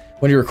 because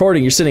when you're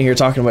recording, you're sitting here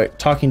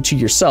talking to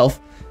yourself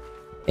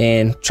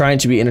and trying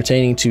to be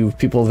entertaining to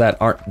people that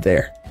aren't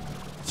there.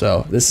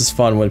 So, this is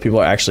fun when people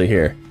are actually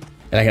here.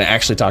 And I can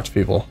actually talk to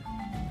people.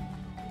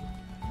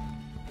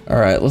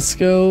 Alright, let's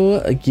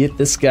go get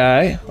this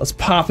guy. Let's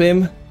pop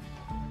him.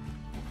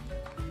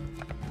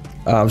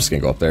 I'm just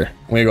gonna go up there.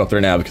 I'm gonna go up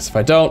there now because if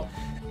I don't,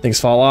 things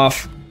fall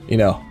off. You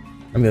know,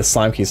 I mean the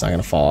slime key's not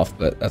gonna fall off,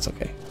 but that's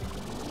okay.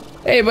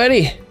 Hey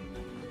buddy! How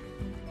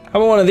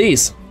about one of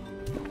these?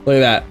 Look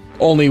at that.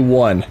 Only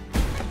 1.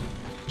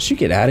 Should you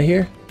get out of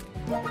here?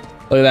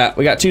 Look at that.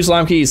 We got 2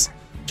 slime keys.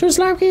 2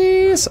 slime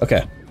keys.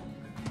 Okay.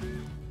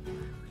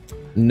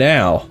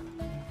 Now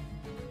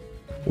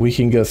we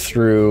can go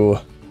through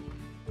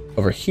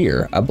over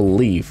here, I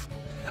believe.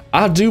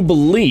 I do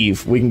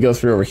believe we can go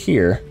through over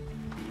here,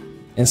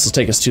 and this will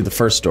take us to the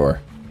first door.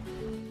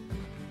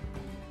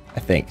 I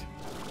think.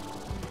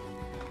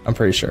 I'm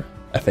pretty sure.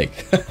 I think.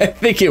 I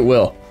think it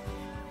will.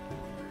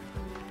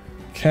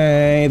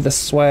 Okay,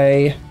 this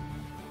way.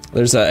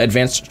 There's an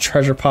advanced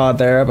treasure pod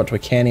there, but we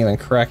can't even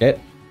crack it.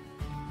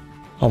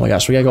 Oh my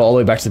gosh, we gotta go all the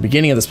way back to the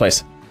beginning of this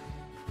place.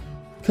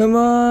 Come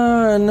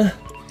on.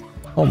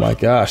 Oh my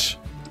gosh.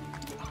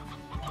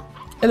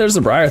 Hey, there's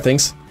the briar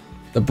things.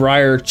 The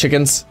briar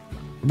chickens.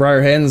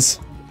 Briar hens.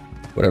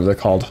 Whatever they're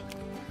called.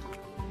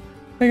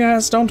 Hey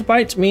guys, don't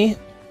bite me.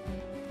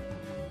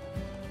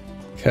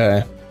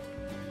 Okay.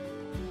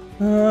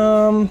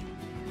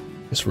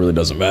 This really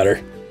doesn't matter.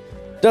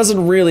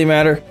 Doesn't really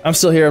matter. I'm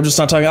still here, I'm just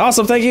not talking.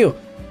 Awesome, thank you.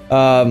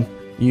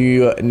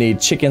 You need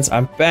chickens.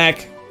 I'm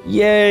back.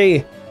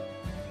 Yay.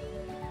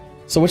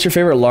 So what's your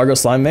favorite Largo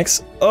slime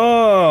mix?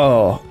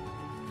 Oh.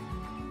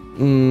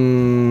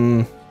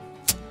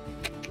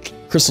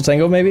 Crystal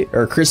Tango maybe?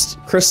 Or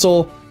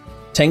Crystal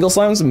Tangle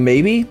slimes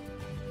maybe?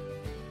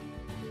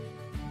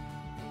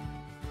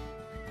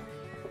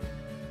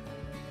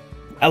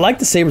 I like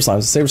the saber slimes.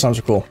 The saber slimes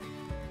are cool.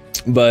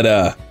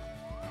 But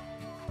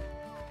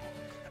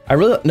I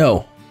really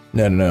no.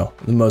 The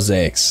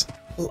mosaics.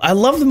 I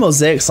love the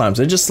mosaic slimes.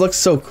 It just looks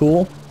so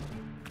cool.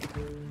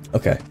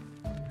 Okay.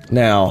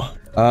 Now,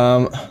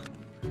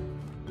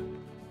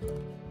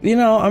 you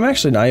know, I'm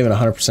actually not even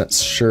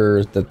 100%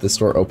 sure that this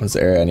door opens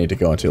the area I need to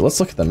go into. Let's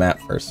look at the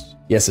map first.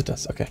 Yes, it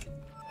does. Okay.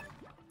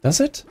 Does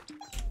it?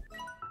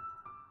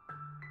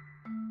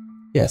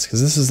 Yes,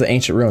 because this is the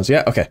ancient ruins.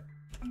 Yeah, okay.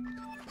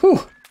 Whew.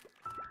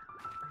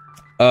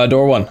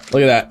 Door 1.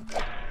 Look at that.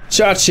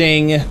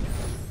 Cha-ching.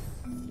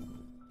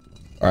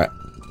 Alright.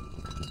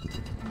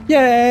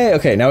 Yay!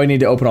 Okay, now we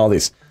need to open all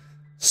these.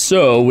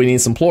 So, we need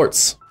some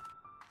plorts.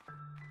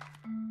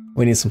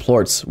 We need some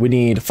plorts. We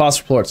need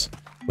phosphor plorts.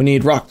 We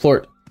need rock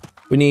plort.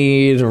 We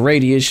need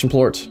radiation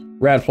plort.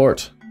 Rad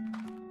plort.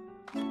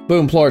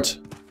 Boom plort.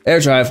 Air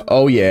drive.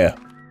 Oh yeah.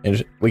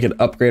 And we can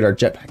upgrade our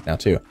jetpack now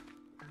too.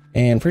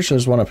 And pretty sure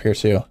there's one up here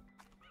too.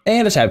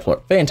 And a tab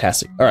plort.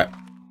 Fantastic. Alright.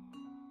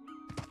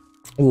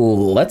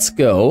 Let's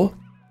go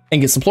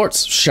and get some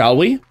plorts, shall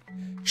we?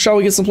 Shall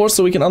we get some plorts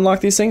so we can unlock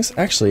these things?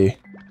 Actually.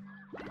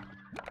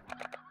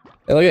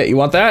 Hey, look at it. You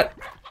want that?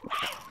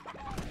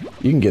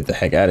 You can get the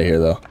heck out of here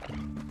though.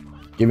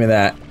 Give me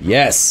that.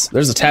 Yes.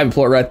 There's a tab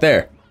plort right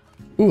there.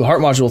 Ooh,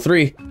 heart module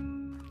 3.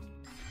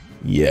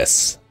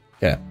 Yes.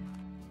 Okay.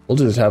 We'll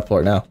do the tab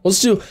plort now. We'll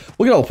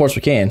get all the ports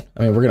we can.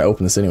 I mean, we're gonna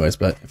open this anyways,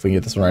 but if we can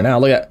get this one right now,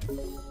 look at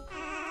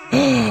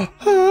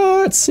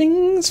it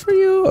sings for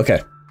you.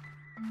 Okay.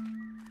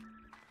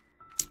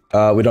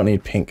 We don't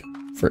need pink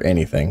for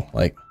anything.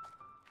 Like,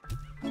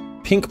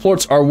 pink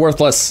plorts are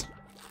worthless.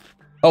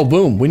 Oh,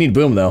 boom. We need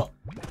boom though.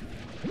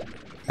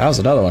 That was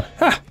another one.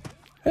 Ha!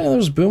 Hey,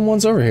 there's boom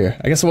ones over here.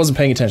 I guess I wasn't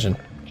paying attention.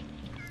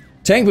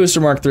 Tank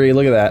booster Mark 3,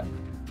 look at that.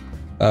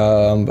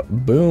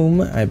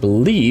 Boom, I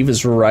believe,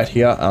 is right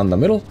here on the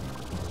middle.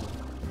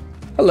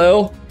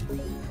 Hello.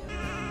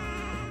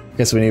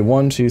 Okay, so we need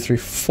 1, 2, 3,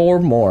 4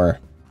 more.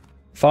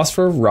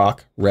 Phosphor,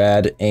 rock,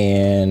 rad,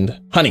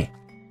 and honey.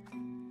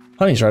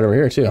 Honey's right over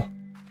here too.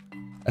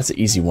 That's an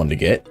easy one to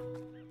get.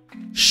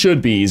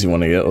 Should be easy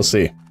one to get, let's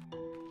see.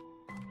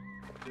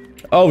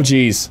 Oh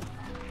geez.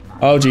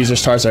 Oh geez,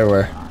 there's tars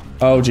everywhere.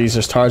 Oh geez,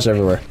 there's tars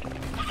everywhere.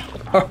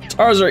 Oh,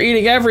 tars are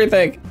eating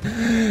everything.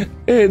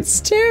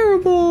 It's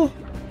terrible.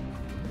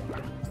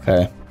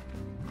 Okay.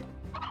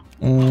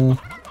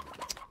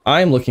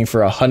 I'm looking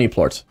for a honey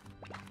plort.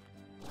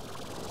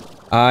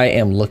 I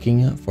am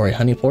looking for a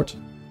honey plort.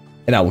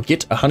 And I will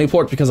get a honey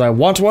plort because I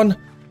want one.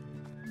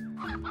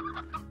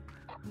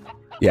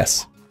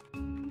 Yes. Do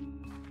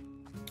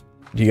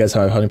you guys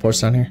have honey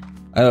plorts down here?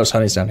 I know there's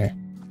honeys down here.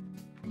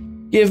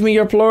 Give me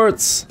your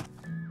plorts.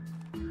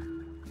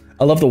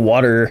 I love the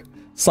water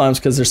slimes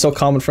because they're so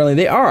common friendly.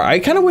 They are. I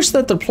kind of wish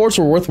that the plorts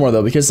were worth more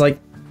though, because like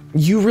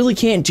you really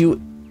can't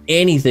do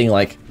anything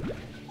like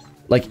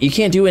you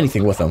can't do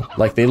anything with them.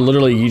 Like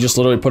you just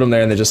literally put them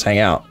there and they just hang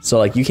out. So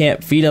like you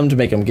can't feed them to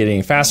make them get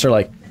any faster.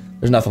 Like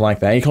there's nothing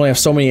like that. You can only have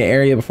so many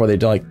area before they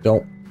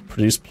don't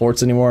produce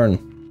plorts anymore. And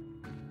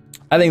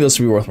I think those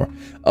should be worth more.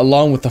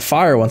 Along with the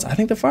fire ones, I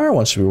think the fire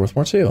ones should be worth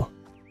more too.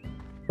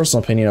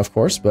 Personal opinion, of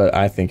course, but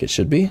I think it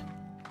should be.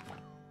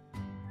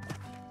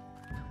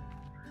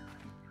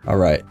 All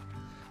right.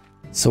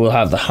 So we'll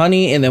have the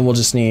honey, and then we'll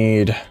just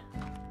need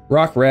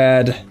rock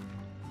rad,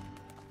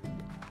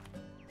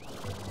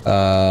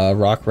 and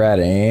what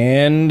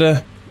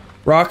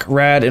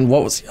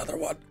was the other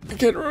one? I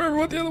can't remember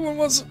what the other one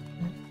was.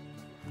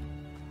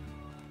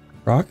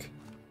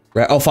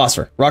 Oh,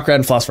 phosphor. Rock rad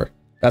and phosphor.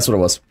 That's what it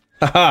was.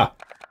 Haha.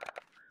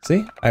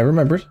 See, I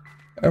remembered.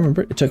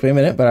 It took me a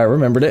minute, but I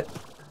remembered it.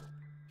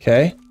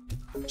 Okay.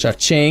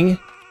 Cha-ching.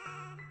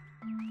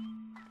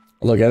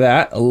 Look at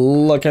that.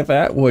 Look at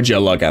that. Would you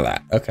look at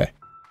that? Okay.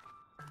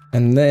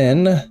 And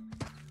then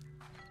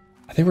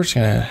I think we're just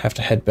gonna have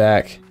to head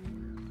back.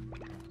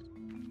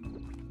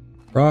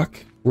 Rock,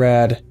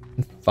 rad,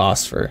 and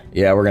phosphor.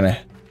 Yeah, we're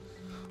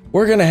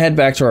gonna head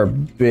back to our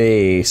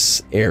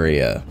base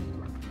area.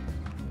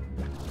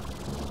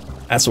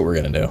 That's what we're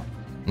gonna do.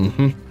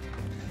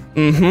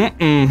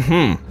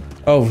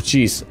 Oh,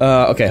 jeez.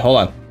 Okay, hold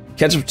on.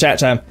 Catch up with chat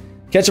time.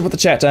 Catch up with the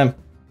chat time.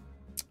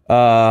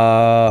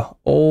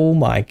 Oh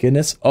my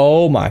goodness.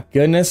 Oh my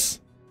goodness.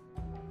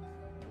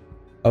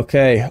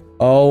 Okay.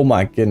 Oh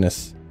my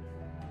goodness.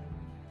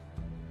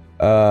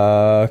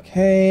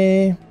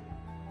 Okay.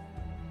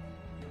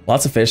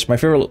 Lots of fish. My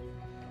favorite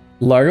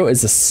largo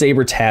is the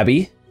saber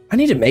tabby. I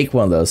need to make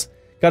one of those.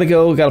 Gotta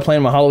go. Gotta play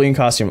in my Halloween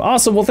costume.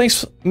 Awesome. Well,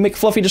 thanks,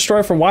 McFluffy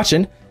Destroyer, for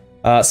watching.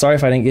 Sorry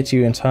if I didn't get to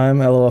you in time.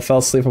 LOL, fell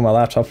asleep on my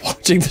laptop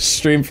watching the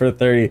stream for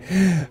 30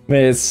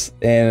 minutes,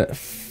 and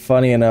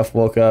funny enough,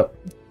 woke up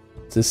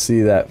to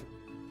see that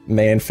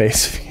man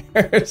face of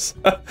yours.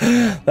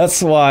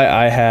 That's why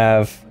I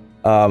have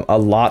a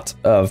lot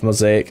of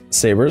mosaic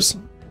sabers.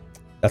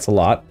 That's a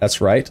lot.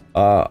 That's right.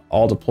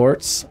 All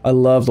deplorts. I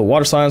love the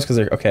water slimes because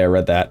they're okay. I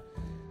read that.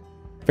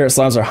 Favorite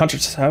slimes are hunter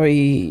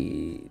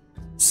tabby,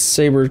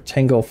 saber,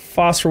 tango,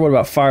 phosphor. What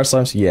about fire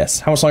slimes? Yes.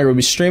 How much longer will we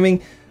be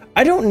streaming?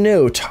 I don't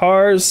know.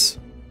 Tars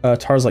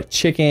like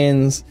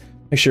chickens.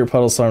 Make sure your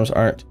puddle slimes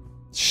aren't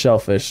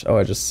shellfish. Oh,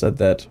 I just said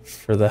that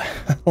for the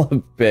hell of a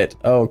bit.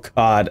 Oh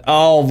god.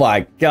 Oh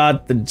my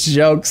god, the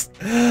jokes.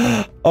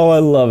 Oh, I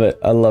love it.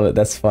 I love it.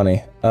 That's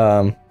funny.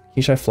 Can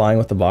you try flying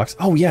with the box?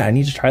 Oh yeah, I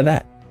need to try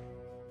that.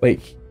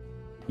 Wait,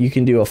 you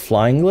can do a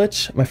flying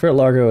glitch? My favorite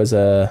largo is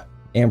a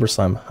amber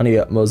slime, honey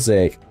up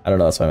mosaic. I don't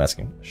know, that's why I'm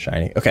asking.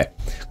 Shiny. Okay,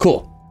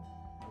 cool.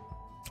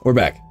 We're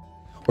back.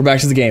 We're back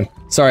to the game.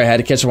 Sorry, I had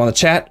to catch up on the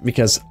chat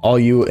because all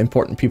you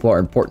important people are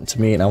important to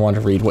me and I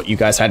wanted to read what you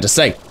guys had to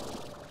say.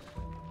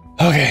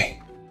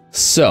 Okay,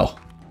 so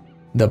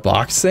the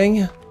box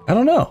thing, I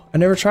don't know. I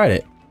never tried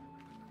it.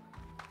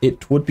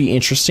 It would be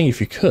interesting if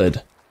you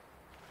could.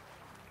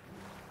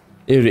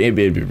 It'd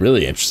be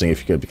really interesting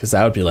if you could, because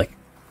that would be like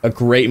a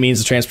great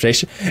means of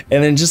transportation.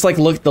 And then just like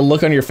the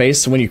look on your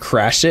face when you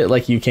crashed it,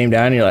 like you came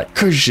down and you're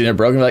like, and it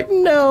broke. And you're like,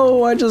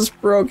 no, I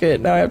just broke it.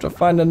 Now I have to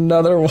find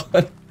another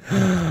one.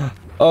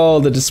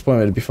 Oh, the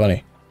disappointment would be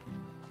funny.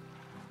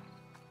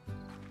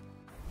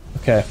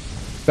 Okay,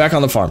 back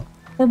on the farm.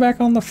 We're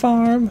back on the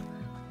farm.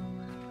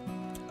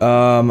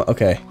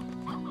 Okay.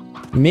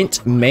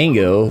 Mint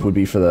mango would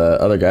be for the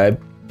other guy,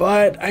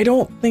 but I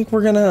don't think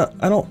we're gonna.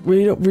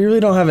 We really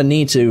don't have a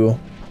need to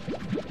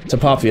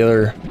pop the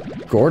other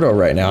Gordo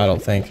right now. I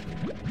don't think.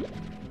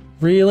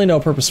 Really, no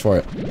purpose for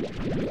it.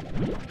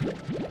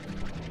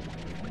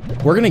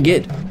 We're gonna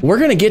get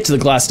to the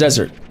glass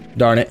desert.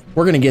 Darn it,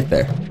 we're gonna get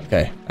there.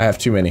 Okay, I have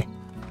too many.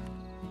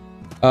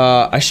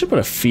 I should put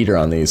a feeder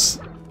on these.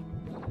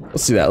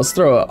 Let's do that. Let's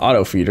throw an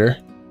auto feeder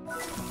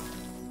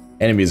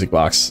and a music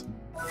box.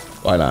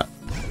 Why not?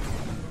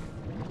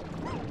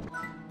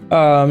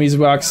 Music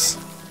box,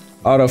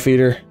 auto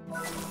feeder.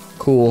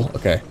 Cool.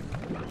 Okay.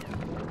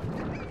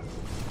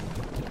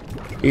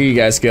 Here you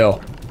guys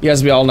go. You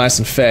guys be all nice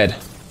and fed.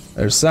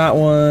 There's that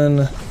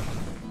one.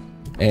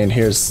 And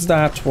here's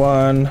that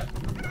one.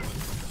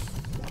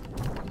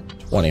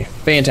 20.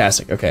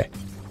 Fantastic. Okay.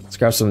 Let's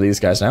grab some of these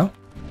guys now.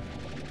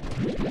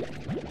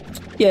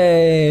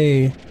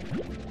 Yay!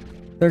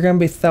 They're gonna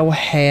be so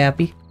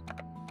happy.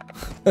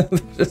 They're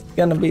just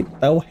gonna be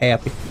so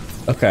happy.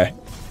 Okay.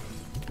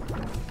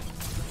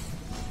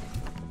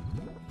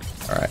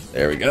 Alright,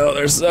 there we go.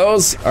 There's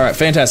those. Alright,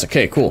 fantastic.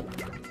 Okay, cool.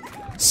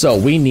 So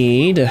we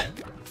need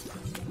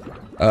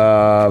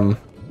a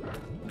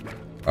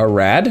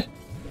rad.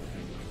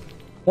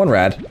 One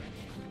rad.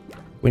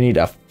 We need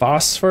a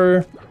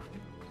phosphor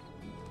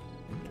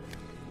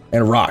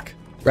and rock.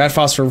 Rad,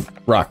 phosphor,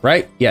 rock,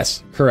 right?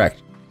 Yes,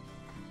 correct.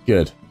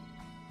 Good.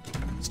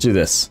 Let's do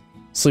this.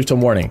 Sleep till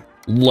morning.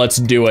 Let's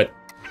do it.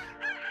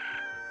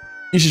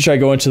 You should try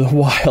going to the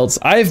wilds.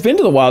 I've been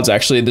to the wilds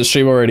actually in this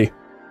stream already.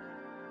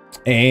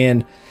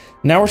 And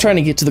now we're trying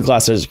to get to the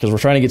glass desert because we're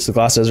trying to get to the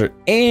glass desert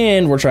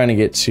and we're trying to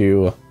get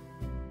to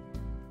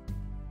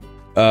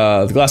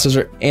the glass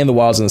desert and the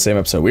wilds in the same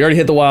episode. We already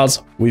hit the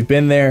wilds. We've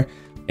been there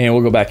and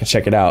we'll go back and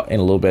check it out in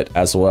a little bit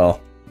as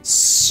well.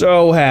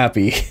 So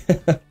happy.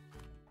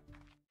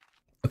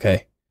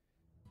 Okay.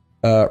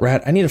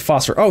 Rat, I need a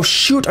phosphor. Oh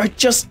shoot,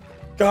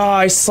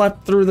 I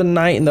slept through the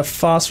night in the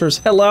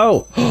phosphors.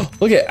 Hello.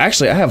 Look at,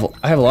 actually I have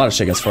a lot of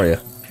chickens for you.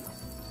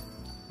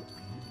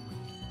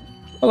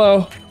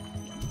 Hello.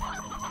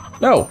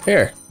 No,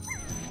 here.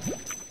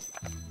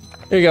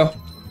 Here you go.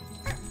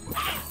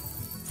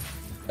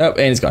 Oh, and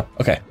he's gone.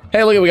 Okay.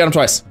 Hey, look at, we got him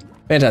twice.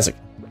 Fantastic.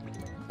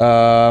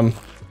 I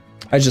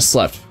just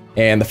slept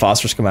and the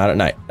phosphors come out at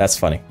night. That's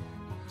funny.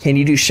 Can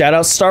you do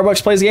shoutouts?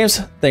 Starbucks Plays Games.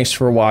 Thanks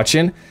for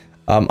watching.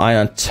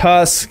 Ion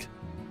Tusk,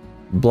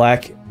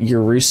 Black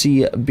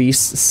Urusi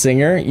Beast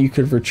Singer. You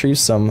could retrieve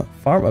some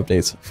farm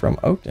updates from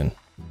Oakton.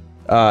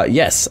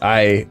 Yes,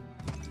 I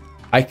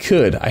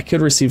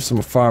could receive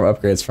some farm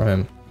upgrades from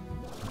him.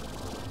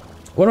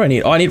 What do I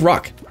need? Oh, I need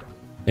rock.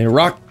 I need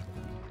rock.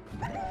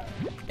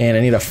 And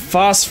I need a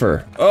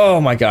phosphor. Oh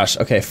my gosh.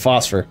 Okay,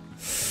 phosphor.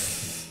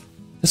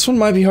 This one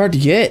might be hard to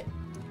get.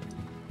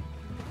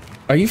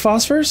 Are you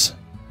phosphors?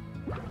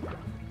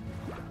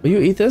 Will you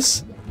eat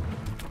this?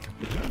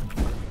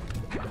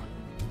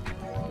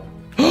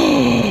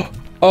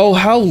 Oh,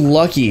 how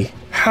lucky.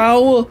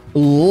 How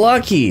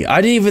lucky.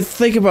 I didn't even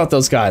think about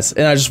those guys.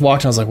 And I just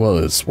walked and I was like, well,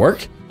 does this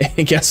work?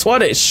 And guess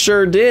what? It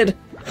sure did.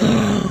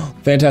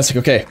 Fantastic.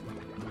 Okay.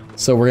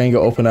 So we're going to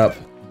go open up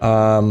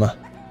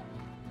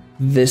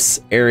this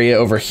area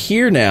over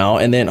here now.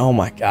 And then, oh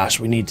my gosh,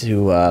 we need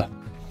to,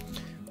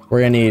 we're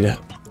going to need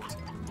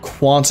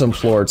quantum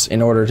plorts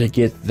in order to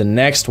get the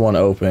next one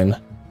open.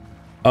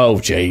 Oh,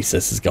 jeez,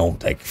 this is going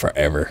to take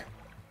forever.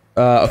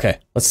 Okay,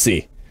 let's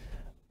see.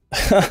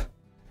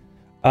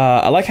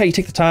 I like how you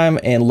take the time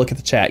and look at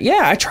the chat.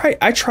 Yeah,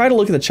 I try to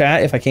look at the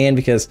chat if I can,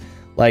 because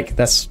like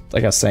that's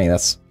like I was saying,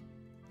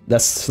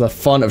 that's the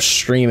fun of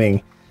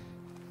streaming.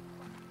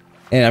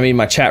 And I mean,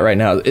 my chat right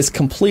now is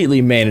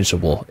completely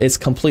manageable. It's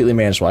completely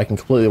manageable. I can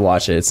completely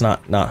watch it. It's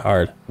not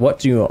hard. What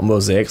do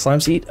mosaic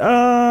slimes eat?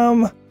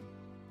 I'm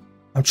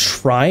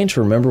trying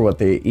to remember what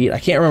they eat. I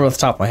can't remember off the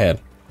top of my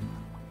head.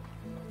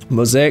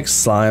 Mosaic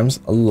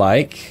slimes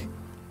like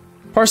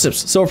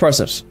parsnips, silver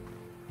parsnips.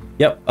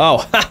 Yep. Oh,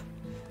 ha!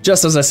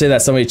 Just as I say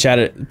that, somebody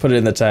put it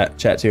in the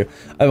chat too.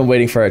 I've been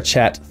waiting for a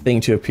chat thing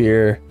to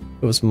appear.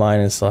 It was mine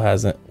and still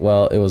hasn't.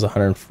 Well, it was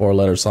 104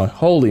 letters long.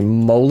 Holy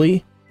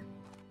moly.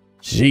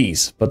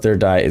 Jeez, but their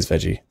diet is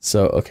veggie.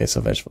 So, okay, so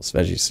vegetables,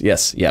 veggies.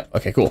 Yes, yeah,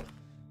 okay, cool.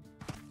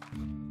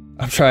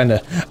 I'm trying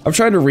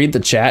to read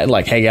the chat and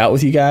like hang out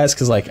with you guys,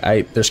 because like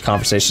there's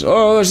conversations.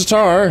 Oh, there's a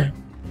tar.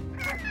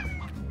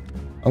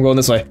 I'm going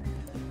this way.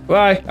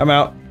 Bye, I'm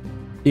out.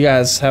 You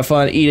guys have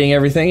fun eating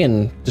everything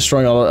and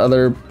destroying all the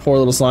other poor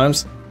little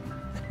slimes.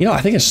 You know, I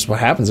think it's just what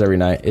happens every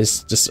night.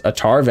 It's just a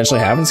tar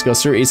eventually happens,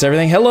 goes through, eats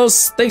everything. Hello,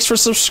 thanks for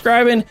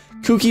subscribing,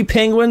 kooky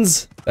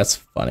penguins. That's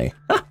funny.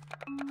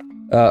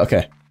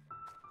 Okay.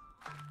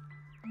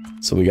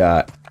 So we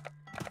got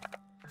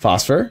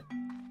phosphor.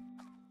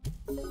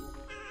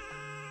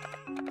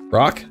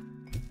 Rock.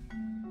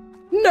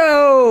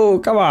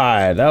 No, come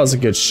on. That was a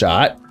good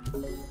shot.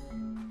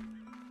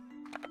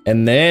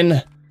 And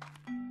then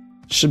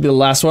should be the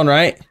last one,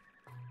 right?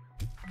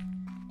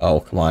 Oh,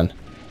 come on.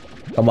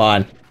 Come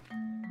on.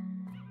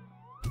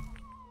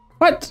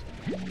 What?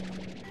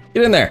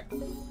 Get in there.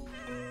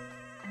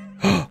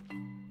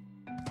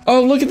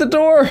 Oh, look at the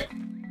door.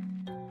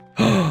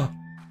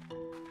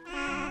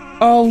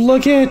 Oh,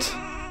 look it.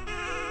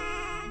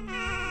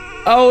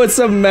 Oh, it's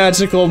a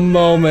magical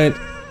moment.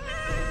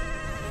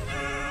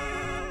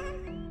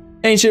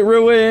 Ancient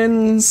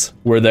ruins.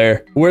 We're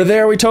there. We're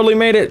there. We totally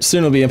made it. Soon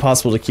it'll be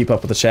impossible to keep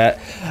up with the chat.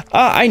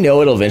 I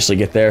know it'll eventually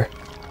get there.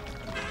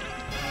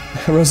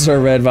 Roses are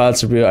red,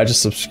 violets are blue. I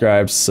just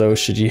subscribed, so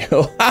should you.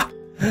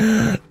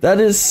 That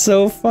is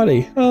so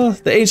funny. Oh,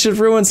 the ancient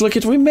ruins. Look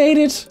at, we made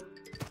it.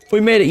 We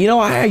made it. You know,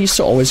 I used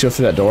to always go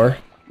through that door,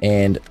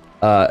 and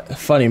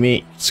funny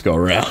me, just go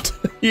around.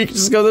 You can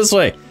just go this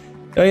way.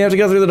 You don't even have to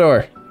go through the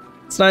door.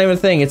 It's not even a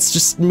thing. It's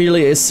just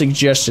merely a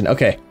suggestion.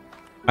 Okay,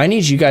 I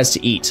need you guys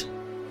to eat.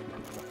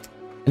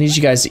 I need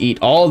you guys to eat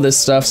all of this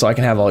stuff so I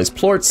can have all these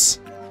plorts.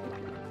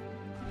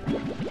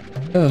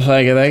 Oh,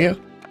 thank you, thank you.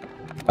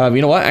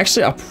 You know what?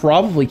 Actually, I'll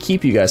probably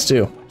keep you guys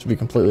too, to be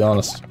completely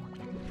honest.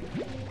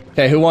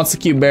 Okay, who wants the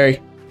cube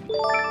berry?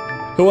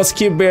 Who wants the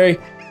cube berry?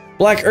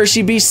 Black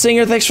Urshi Beast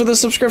Singer, thanks for the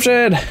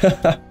subscription.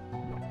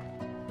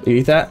 You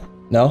eat that?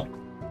 No?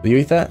 Will you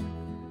eat that?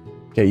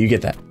 Okay, you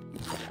get that.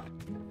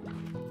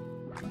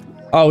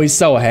 Oh, he's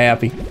so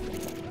happy.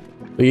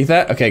 Will you eat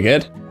that? Okay,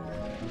 good.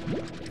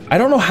 I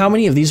don't know how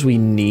many of these we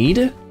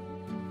need,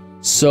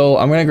 so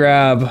I'm gonna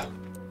grab,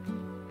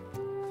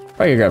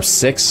 probably gonna grab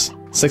six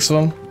of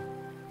them.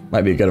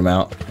 Might be a good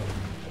amount.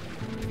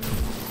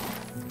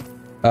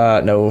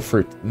 No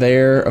fruit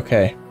there,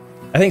 okay.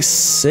 I think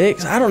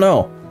 6, I don't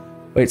know.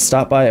 Wait,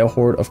 stop by a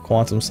horde of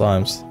quantum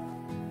slimes.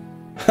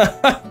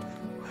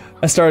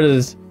 I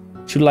started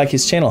to like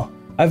his channel.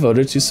 I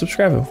voted to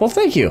subscribe him. Well,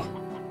 thank you.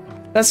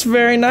 That's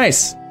very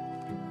nice.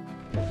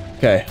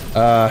 Okay,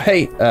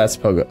 hey, it's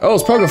Pogo. Oh,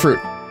 it's Pogo fruit.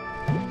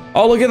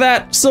 Oh, look at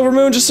that! Silver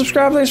Moon just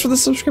subscribed. Thanks for the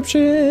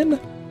subscription.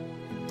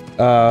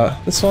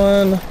 This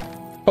one,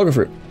 poker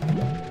fruit.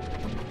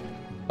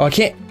 Oh, I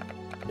can't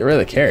get rid of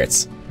the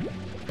carrots.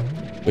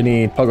 We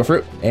need poker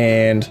fruit,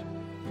 and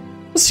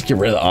let's just get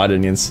rid of the odd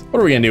onions. What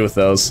are we gonna do with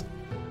those?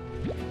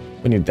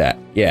 We need that.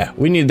 Yeah,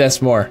 we need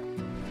this more.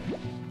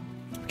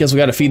 Because we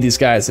gotta feed these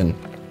guys and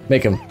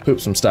make them poop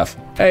some stuff.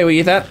 Hey, will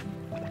you eat that?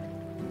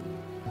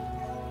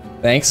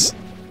 Thanks.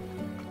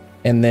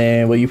 And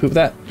then, will you poop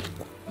that?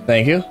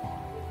 Thank you.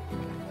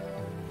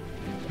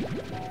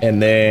 And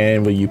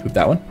then, will you poop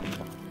that one?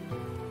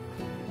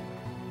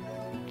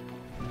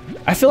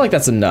 I feel like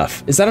that's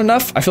enough. Is that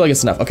enough? I feel like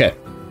it's enough. Okay.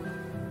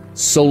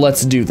 So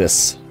let's do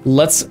this.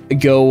 Let's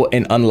go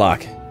and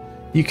unlock.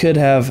 You could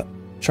have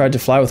tried to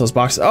fly with those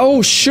boxes.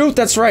 Oh, shoot,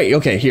 that's right.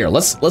 Okay, here,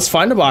 let's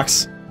find a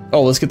box.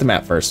 Oh, let's get the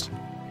map first.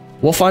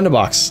 We'll find a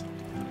box.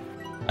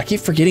 I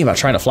keep forgetting about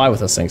trying to fly with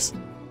those things.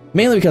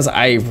 Mainly because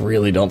I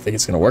really don't think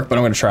it's gonna work, but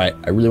I'm gonna try it.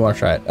 I really want to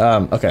try it.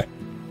 Okay.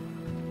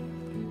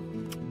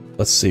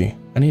 Let's see.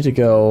 I need to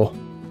go.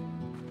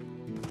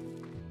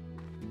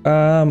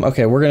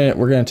 Okay, we're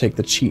gonna take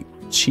the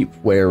cheap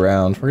way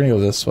around. We're gonna go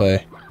this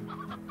way.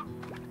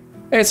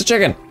 Hey, it's a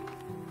chicken.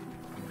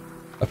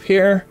 Up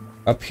here,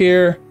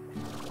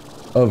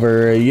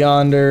 over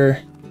yonder,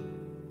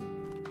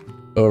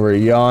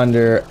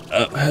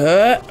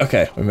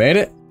 okay, we made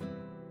it.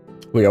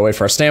 We gotta wait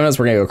for our stamina.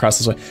 We're gonna go across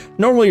this way.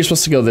 Normally you're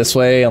supposed to go this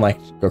way and like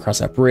go across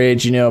that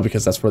bridge, you know,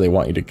 because that's where they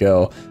want you to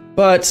go.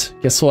 But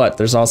guess what?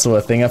 There's also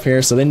a thing up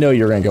here, so they know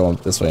you're gonna go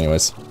this way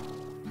anyways.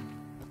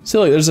 See,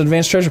 look, there's an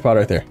advanced treasure pod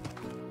right there.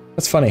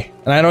 That's funny.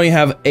 And I don't even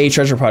have a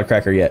treasure pod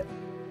cracker yet.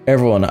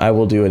 Everyone, I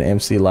will do an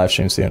MC live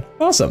stream soon.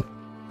 Awesome.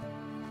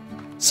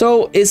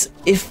 So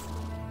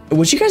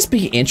would you guys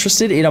be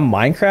interested in a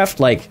Minecraft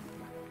like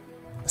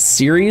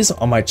series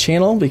on my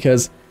channel?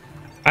 Because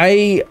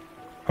I'm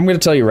gonna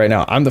tell you right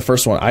now, I'm the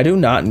first one. I do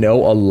not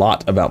know a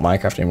lot about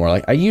Minecraft anymore.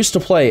 Like I used to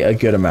play a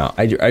good amount.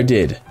 I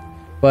did,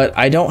 but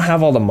I don't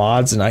have all the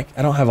mods and I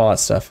don't have all that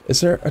stuff. Is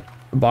there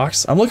a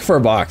box? I'm looking for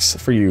a box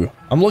for you.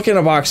 I'm looking for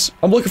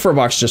a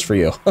box just for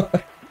you.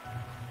 I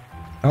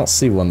don't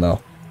see one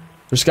though.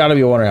 There's got to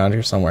be one around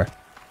here somewhere.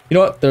 You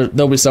know what?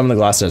 There'll be some in the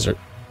glass desert.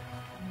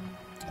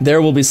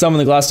 There will be some in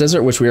the glass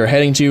desert, which we are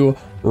heading to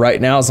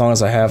right now, as long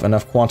as I have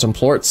enough quantum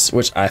plorts,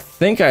 which I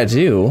think I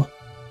do.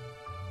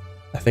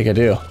 Look at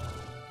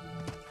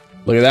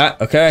that.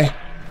 Okay.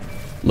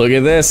 Look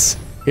at this.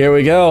 Here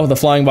we go. The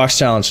flying box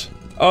challenge.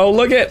 Oh,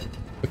 look it.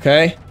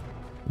 Okay.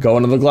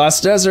 Going to the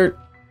glass desert.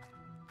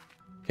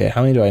 Okay,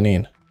 how many do I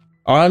need?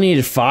 Oh, I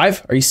needed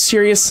 5? Are you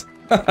serious?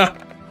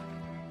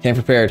 Came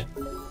prepared.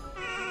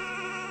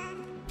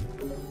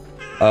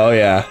 Oh,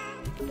 yeah.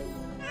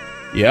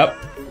 Yep.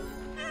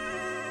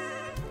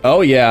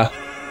 Oh, yeah.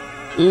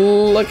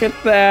 Look at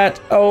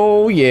that.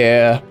 Oh,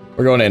 yeah.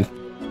 We're going in.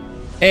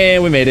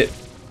 And we made it.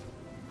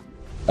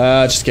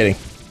 Just kidding.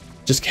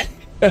 Just kidding.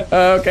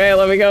 Okay,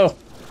 let me go.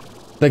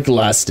 The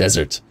glass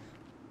desert.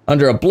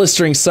 Under a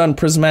blistering sun,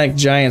 prismatic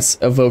giants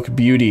evoke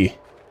beauty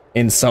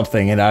in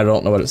something, and I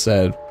don't know what it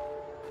said.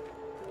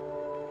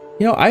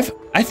 You know, I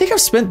think I've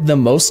spent the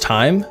most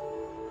time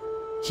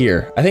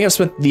here. I think I've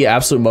spent the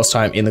absolute most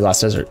time in the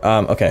glass desert.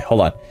 Okay,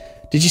 hold on.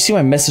 Did you see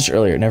my message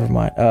earlier? Never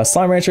mind.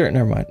 Slime Rancher?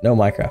 Never mind. No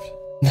Minecraft.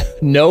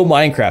 No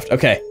Minecraft.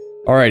 Okay.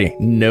 Alrighty.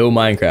 No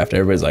Minecraft.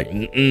 Everybody's like,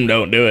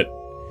 don't do it.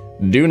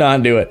 Do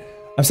not do it.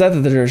 I'm sad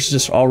that there's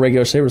just all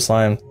regular saber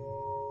slime.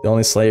 The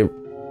only slave.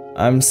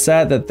 I'm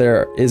sad that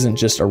there isn't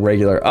just a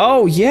regular.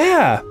 Oh,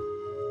 yeah.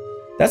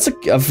 That's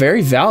a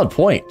very valid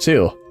point,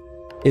 too.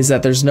 Is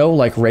that there's no,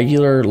 like,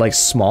 regular, like,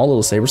 small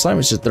little saber slime.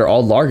 It's just they're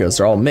all Largos.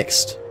 They're all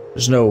mixed.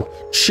 There's no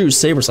true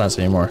saber slimes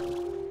anymore.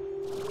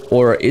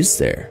 Or is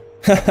there?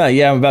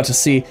 Yeah, I'm about to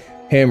see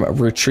him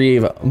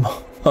retrieve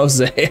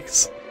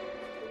mosaics.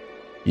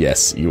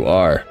 Yes, you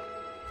are.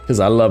 Because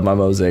I love my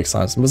mosaic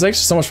slimes. Mosaics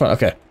are so much fun.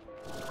 Okay.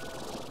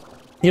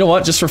 You know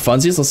what? Just for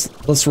funsies,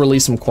 let's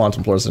release some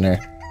quantum plorts in here.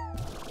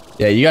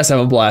 Yeah, you guys have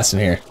a blast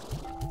in here.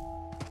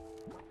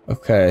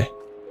 Okay.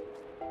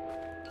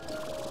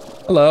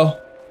 Hello.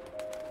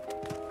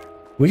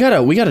 We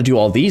gotta do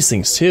all these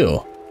things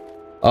too.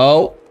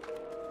 Oh.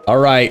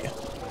 Alright.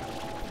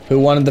 Who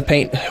wanted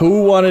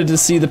to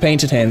see the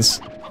painted hens?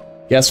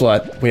 Guess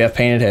what? We have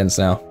painted hens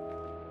now.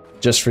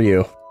 Just for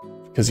you.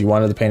 Because you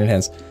wanted the painted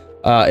hens.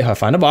 If I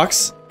find a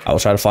box, I will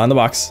try to find the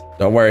box.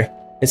 Don't worry.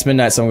 It's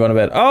midnight, so I'm going to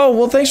bed. Oh,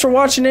 well, thanks for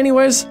watching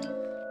anyways.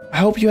 I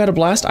hope you had a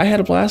blast. I had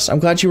a blast. I'm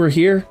glad you were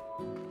here.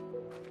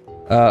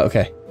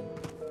 Okay.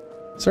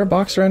 Is there a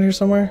box around here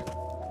somewhere?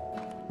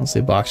 I don't see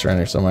a box around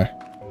here somewhere.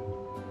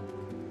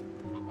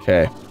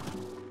 Okay.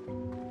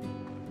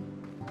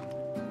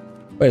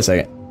 Wait a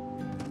second.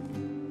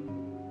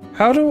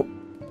 How do...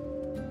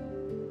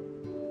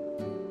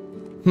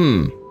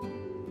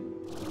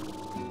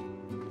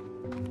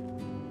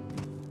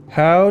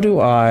 How do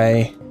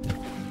I...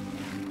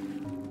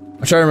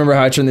 I'm trying to remember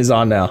how I turn these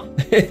on now.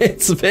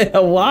 It's been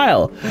a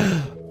while.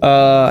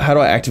 How do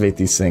I activate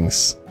these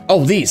things?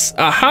 Oh, these.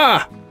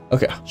 Aha!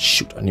 Okay.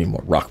 Shoot, I need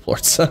more rock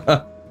plorts.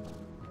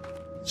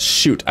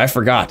 Shoot, I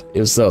forgot. It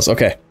was those.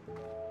 Okay.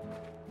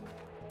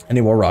 I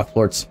need more rock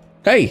plorts.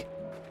 Hey!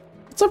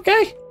 What's up,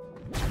 guy?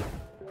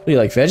 What do you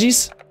like,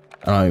 veggies?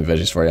 I don't have any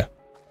veggies for you.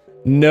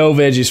 No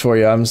veggies for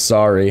you. I'm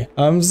sorry.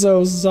 I'm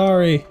so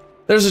sorry.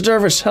 There's a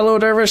dervish. Hello,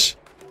 dervish.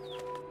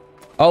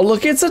 Oh,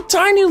 look, it's a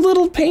tiny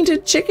little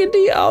painted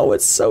chickadee. Oh,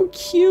 it's so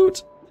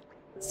cute.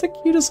 It's the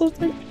cutest little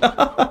thing.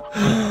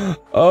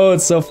 Oh,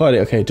 it's so funny.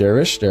 Okay,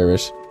 dervish.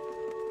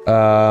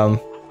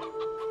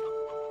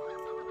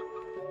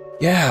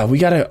 Yeah,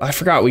 I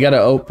forgot, we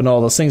gotta open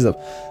all those things up.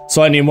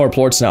 So I need more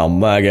plorts now.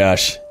 My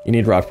gosh. You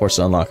need rock plorts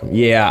to unlock them.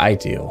 Yeah, I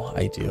do.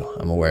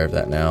 I'm aware of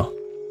that now.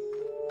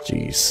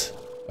 Jeez.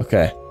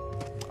 Okay.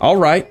 All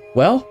right.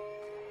 Well,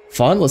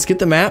 fun. Let's get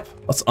the map.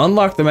 Let's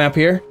unlock the map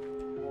here.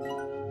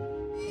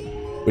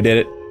 We did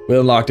it. We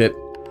unlocked it.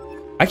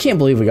 I can't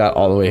believe we got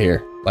all the way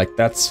here. Like,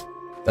 that's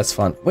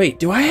fun. Wait,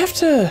 do I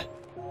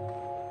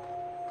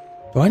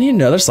need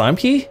another slime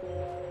key?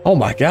 Oh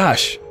my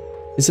gosh.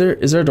 Is there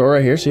a door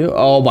right here too?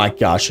 Oh my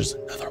gosh, there's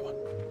another one.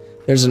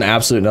 There's an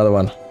absolute another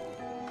one.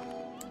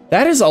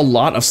 That is a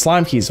lot of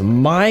slime keys.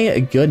 My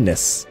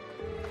goodness.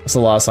 That's a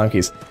lot of slime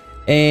keys.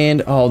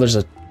 And oh, there's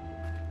a,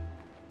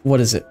 what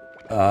is it?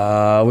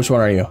 Which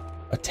one are you?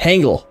 A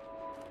tangle.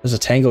 There's a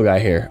tangle guy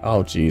here.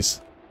 Oh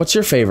geez. What's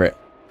your favorite?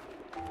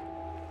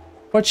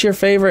 What's your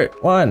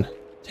favorite one?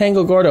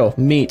 Tangle Gordo.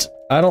 Meat.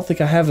 I don't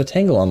think I have the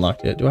tangle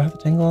unlocked yet. Do I have the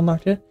tangle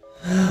unlocked yet?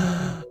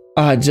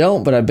 I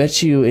don't, but I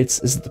bet you is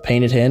it the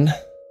painted hen?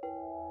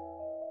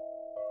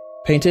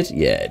 Painted?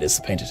 Yeah, it is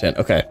the painted hen.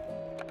 Okay.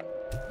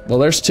 Well,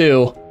 there's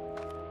two.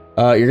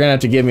 You're gonna have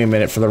to give me a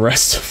minute for the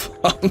rest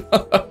of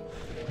them.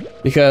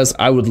 Because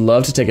I would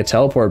love to take a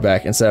teleport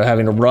back instead of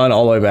having to run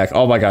all the way back.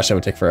 Oh my gosh, that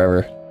would take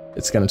forever.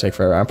 It's gonna take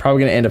forever. I'm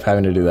probably gonna end up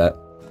having to do that.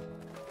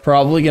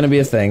 Probably gonna be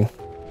a thing.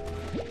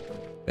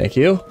 Thank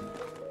you.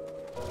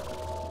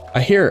 I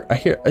hear,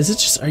 is it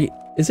just,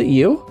 is it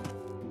you?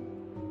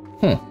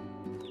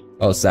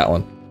 Oh, it's that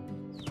one.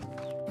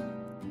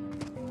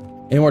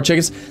 Any more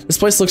chickens? This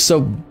place looks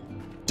so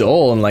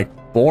dull and like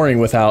boring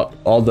without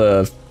all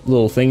the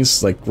little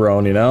things like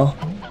grown, you know?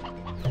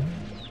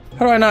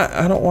 How do I not,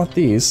 I don't want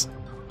these.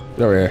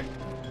 Get over here.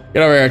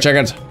 Get over here,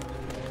 chickens.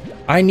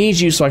 I need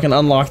you so I can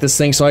unlock this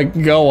thing so I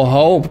can go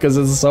home because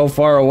it's so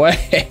far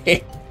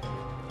away.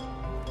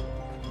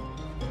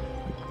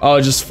 Oh,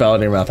 it just fell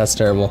in your mouth. That's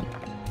terrible.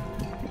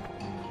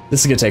 This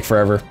is gonna take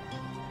forever.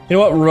 You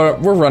know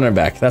what? We're running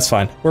back. That's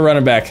fine. We're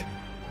running back.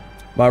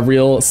 My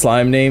real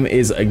slime name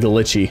is a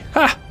Glitchy.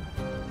 Ha!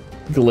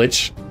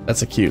 Glitch.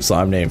 That's a cute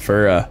slime name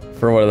for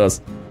one of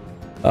those.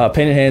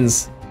 Painted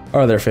hens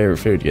are their favorite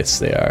food. Yes,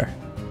 they are.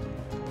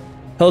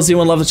 Hello, does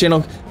anyone love the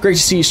channel? Great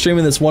to see you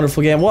streaming this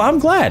wonderful game. Well, I'm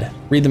glad.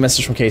 Read the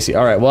message from Casey.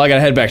 All right, well, I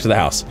gotta head back to the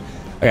house.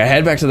 I gotta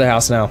head back to the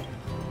house now.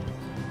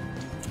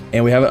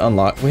 And we haven't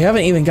unlocked. We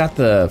haven't even got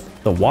the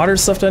water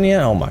stuff done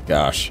yet. Oh my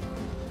gosh.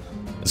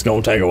 It's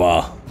gonna take a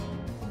while.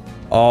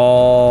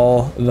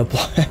 All the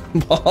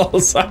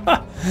balls.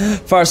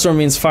 Firestorm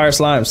means fire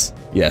slimes.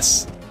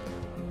 Yes.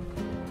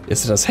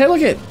 Yes, it does. Hey,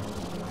 look at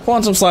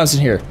quantum slimes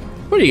in here.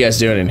 What are you guys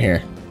doing in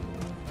here?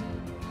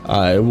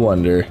 I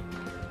wonder.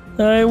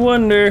 I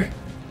wonder.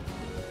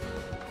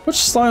 Which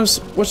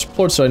slimes, which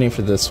plorts do I need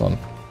for this one?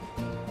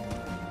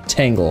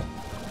 Tangle.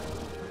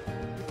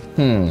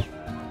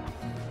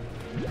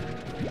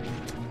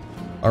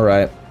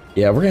 Alright.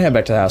 Yeah, we're gonna head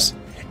back to the house.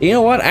 You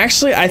know what?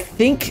 Actually, I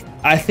think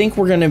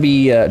we're gonna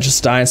be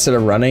just die instead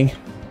of running.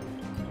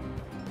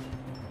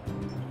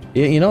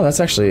 Yeah, you know, that's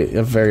actually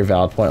a very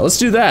valid point. Let's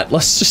do that.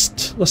 Let's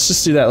just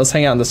do that. Let's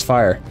hang out in this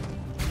fire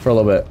for a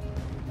little bit.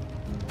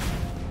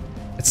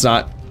 It's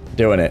not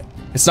doing it.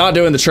 It's not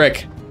doing the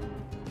trick.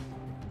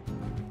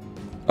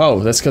 Oh,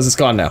 that's because it's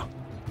gone now.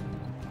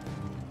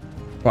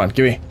 Come on,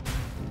 give me.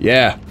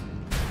 Yeah.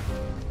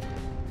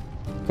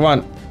 Come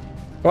on.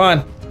 Come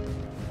on.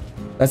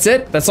 That's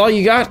it? That's all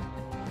you got?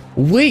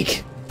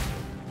 Weak.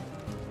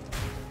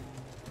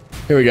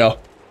 Here we go.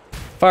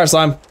 Fire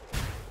slime.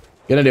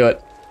 Gonna do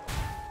it.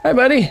 Hi,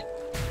 buddy.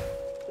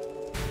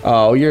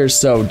 Oh, you're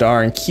so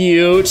darn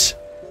cute.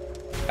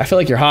 I feel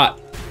like you're hot.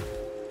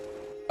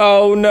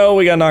 Oh no,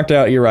 we got knocked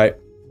out. You're right.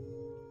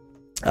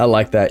 I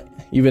like that.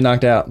 You've been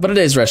knocked out, but a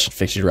day's rest should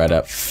fix you right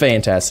up.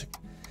 Fantastic.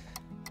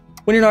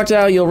 When you're knocked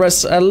out, you'll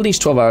rest at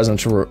least 12 hours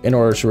in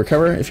order to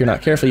recover. If you're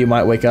not careful, you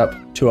might wake up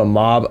to a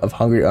mob of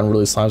hungry,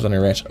 unruly slimes on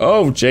your ranch.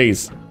 Oh,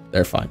 jeez.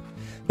 They're fine.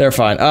 They're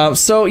fine.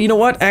 So, you know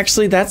what?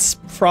 Actually, that's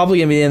probably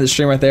gonna be the end of the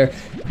stream right there.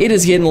 It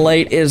is getting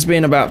late. It has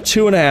been about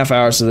 2.5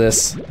 hours of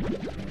this.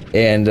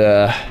 And,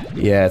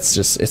 yeah,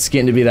 it's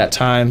getting to be that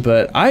time.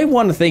 But I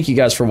want to thank you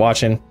guys for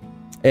watching.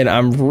 And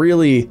I'm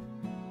really,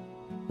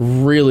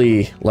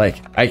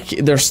 like,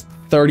 there's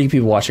 30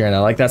 people watching right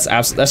now. Like,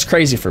 that's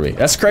crazy for me.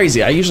 That's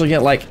crazy. I usually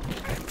get like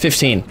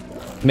 15,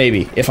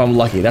 maybe, if I'm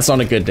lucky. That's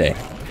on a good day.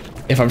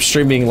 If I'm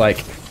streaming like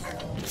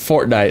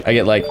Fortnite, I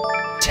get like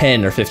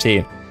 10 or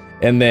 15.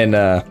 And then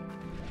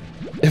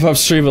if I'm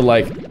streaming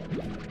like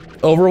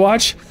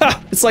Overwatch,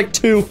 it's like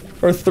 2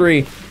 or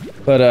 3.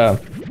 But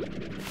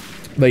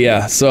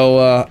yeah,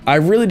 so I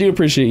really do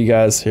appreciate you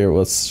guys. Here,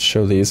 let's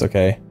show these.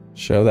 Okay,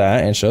 show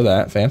that and show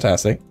that.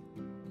 Fantastic.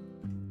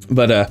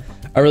 But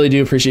I really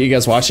do appreciate you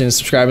guys watching and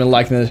subscribing and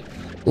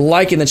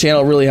liking the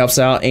channel. It really helps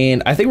out.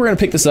 And I think we're gonna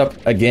pick this up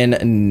again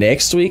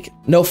next week.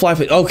 No fly.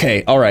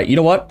 Okay, all right. You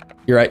know what?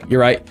 You're right.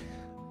 You're right.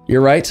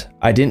 You're right.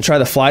 I didn't try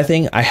the fly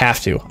thing. I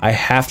have to. I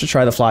have to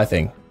try the fly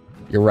thing.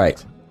 You're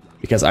right.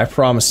 Because I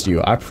promised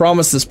you. I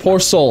promised this poor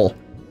soul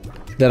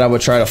that I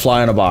would try to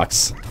fly in a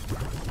box.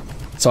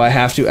 So I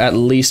have to at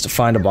least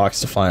find a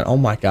box to fly in. Oh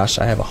my gosh,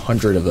 I have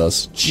 100 of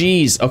those.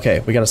 Jeez. Okay,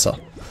 we gotta sell.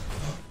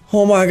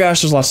 Oh my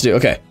gosh, there's lots to do.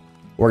 Okay.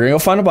 We're gonna go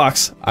find a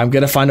box. I'm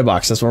gonna find a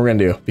box. That's what we're gonna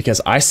do.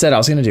 Because I said I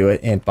was gonna do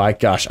it, and by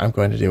gosh, I'm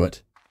going to do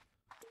it.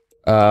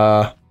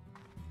 Hello,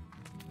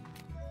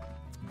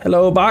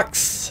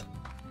 box.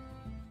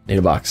 Need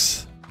a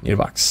box. Need a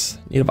box.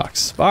 Need a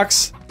box.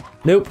 Box.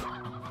 Nope.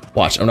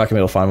 Watch, I'm not gonna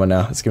be able to find one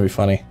now. It's gonna be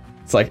funny.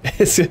 It's like,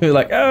 it's gonna be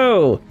like,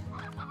 oh.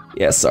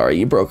 Yeah, sorry,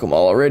 you broke them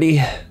all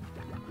already.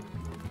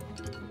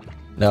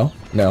 No,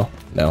 no,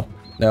 no,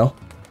 no.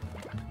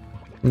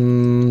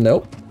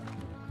 Nope.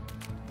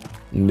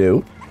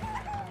 Nope.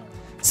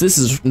 So this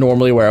is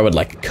normally where I would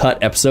like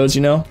cut episodes,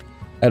 you know?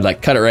 I'd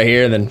like cut it right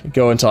here and then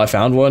go until I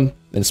found one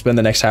and spend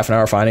the next half an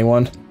hour finding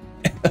one.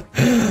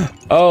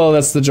 Oh,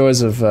 that's the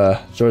joys of the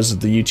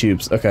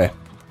YouTubes. Okay.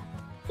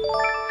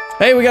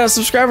 Hey, we got a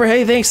subscriber.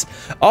 Hey, thanks.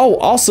 Oh,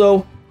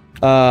 also,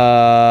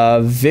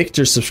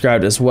 Victor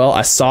subscribed as well.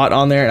 I saw it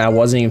on there and I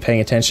wasn't even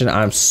paying attention.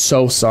 I'm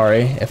so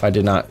sorry if I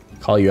did not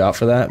call you out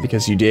for that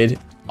because you did.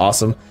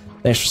 Awesome.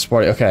 Thanks for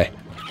supporting. Okay.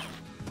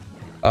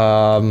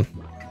 I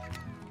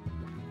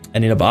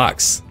need a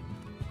box.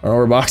 I don't know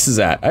where box is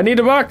at. I need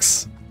a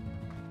box.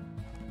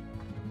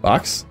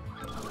 Box?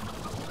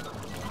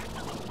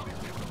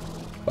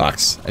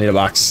 Box. I need a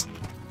box.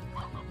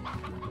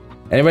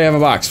 Anybody have a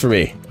box for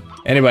me?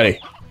 Anybody?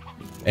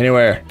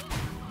 Anywhere?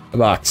 A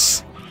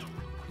box.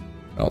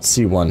 I don't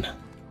see one.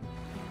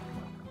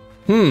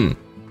 I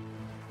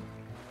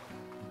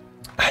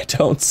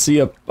don't see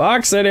a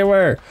box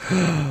anywhere.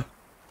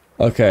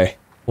 Okay,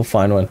 we'll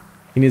find one.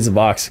 He needs a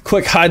box.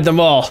 Quick, hide them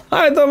all.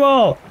 Hide them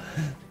all.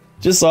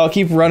 Just so I'll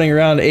keep running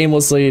around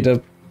aimlessly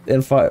and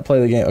play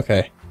the game.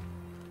 Okay.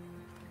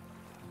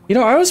 You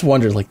know, I always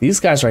wondered, like,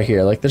 these guys right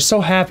here, like, they're so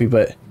happy,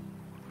 but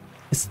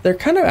they're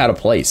kind of out of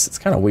place. It's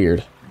kind of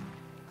weird.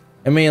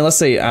 I mean, let's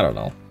say, I don't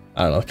know.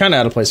 Kind of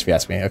out of place if you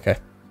ask me. Okay.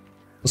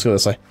 Let's go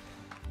this way.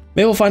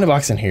 Maybe we'll find a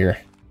box in here.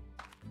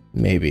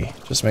 Maybe.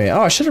 Just maybe.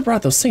 Oh, I should have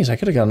brought those things. I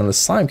could have gotten the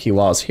slime key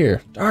while I was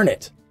here. Darn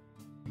it.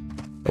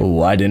 Oh,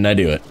 why didn't I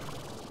do it?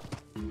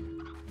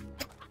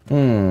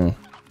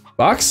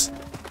 Box?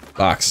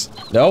 Box.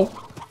 No?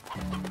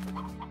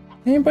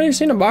 Anybody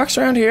seen a box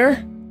around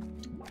here?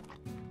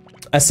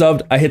 I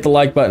subbed. I hit the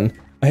like button.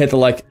 I hit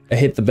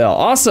the bell.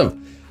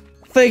 Awesome.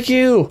 Thank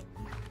you.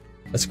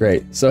 That's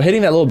great. So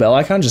hitting that little bell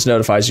icon just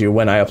notifies you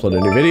when I upload a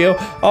new video.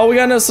 Oh, we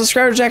got a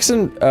subscriber,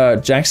 Jackson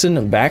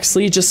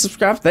Baxley just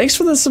subscribed. Thanks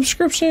for the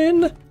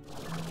subscription.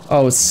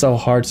 Oh, it's so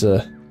hard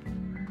to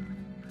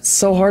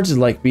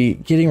like be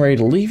getting ready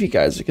to leave you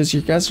guys because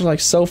you guys are like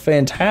so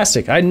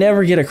fantastic. I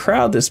never get a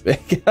crowd this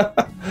big.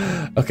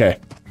 Okay.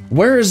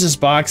 Where is this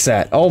box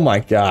at? Oh my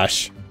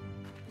gosh.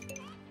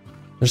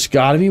 There's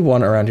gotta be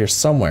one around here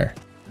somewhere.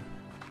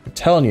 I'm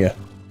telling you.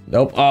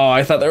 Nope. Oh,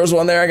 I thought there was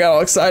one there. I got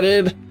all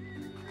excited.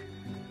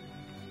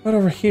 What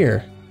over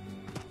here?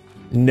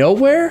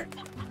 Nowhere?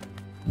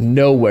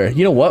 Nowhere.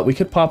 You know what? We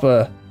could pop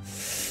a...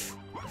 If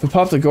we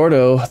pop the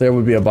Gordo, there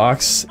would be a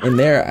box in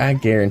there. I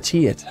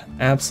guarantee it.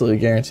 Absolutely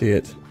guarantee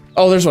it.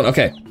 Oh, there's one.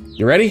 Okay.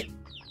 You ready?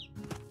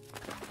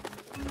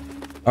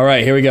 All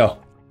right, here we go.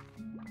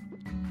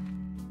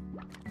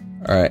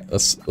 All right,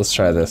 let's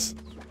try this.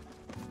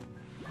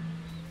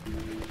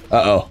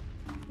 Uh-oh.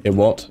 It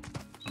won't.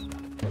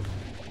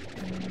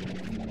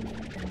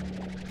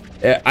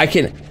 I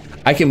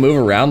can move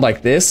around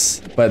like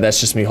this, but that's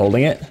just me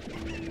holding it.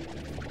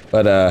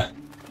 But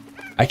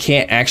I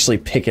can't actually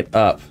pick it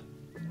up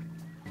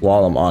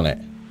while I'm on it.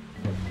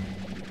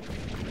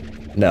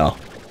 No.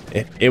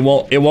 It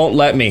won't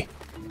let me.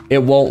 It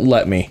won't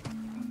let me.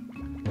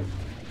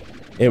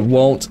 It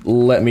won't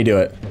let me do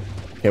it.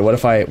 Okay, what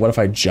if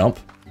I jump,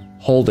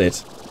 hold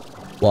it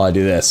while I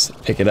do this,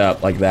 pick it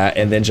up like that,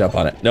 and then jump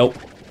on it? Nope.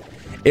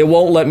 It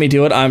won't let me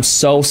do it. I'm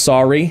so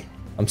sorry.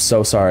 I'm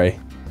so sorry.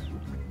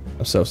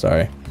 I'm so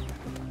sorry.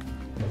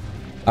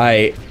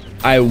 I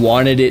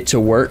wanted it to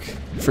work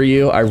for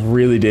you. I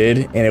really did,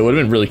 and it would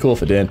have been really cool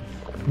if it did,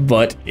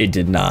 but it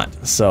did not.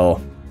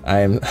 So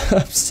I'm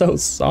so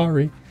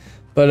sorry.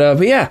 But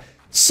yeah.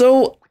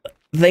 So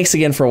thanks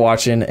again for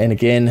watching. And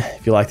again,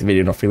 if you liked the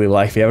video, don't forget to leave a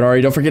like. If you haven't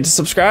already, don't forget to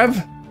subscribe.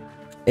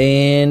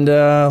 And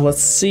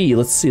let's see.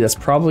 That's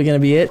probably gonna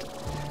be it.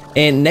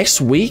 And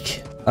next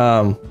week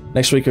we're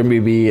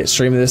gonna be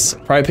streaming this,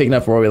 probably picking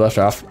up where we left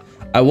off.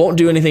 I won't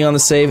do anything on the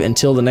save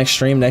until the next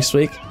stream next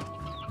week.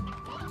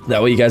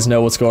 That way you guys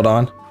know what's going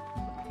on.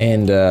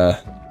 And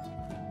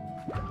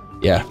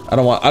yeah, I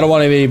don't want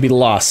anybody to be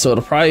lost. So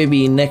it'll probably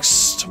be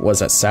next, what's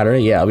that,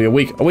 Saturday? Yeah, it'll be a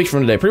week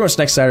from today. Pretty much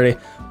next Saturday,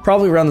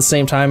 probably around the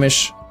same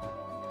time-ish,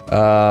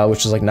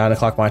 which is like 9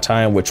 o'clock my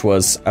time, which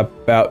was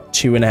about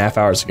 2.5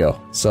 hours ago.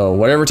 So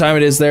whatever time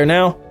it is there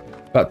now,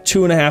 about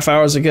 2.5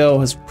 hours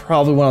ago is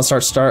probably when I'll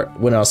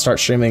start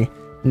streaming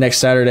next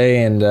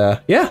Saturday. And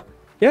yeah.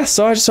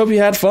 So I just hope you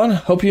had fun.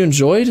 Hope you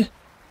enjoyed.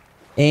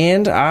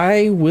 And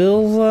I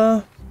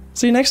will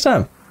see you next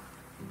time.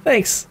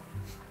 Thanks.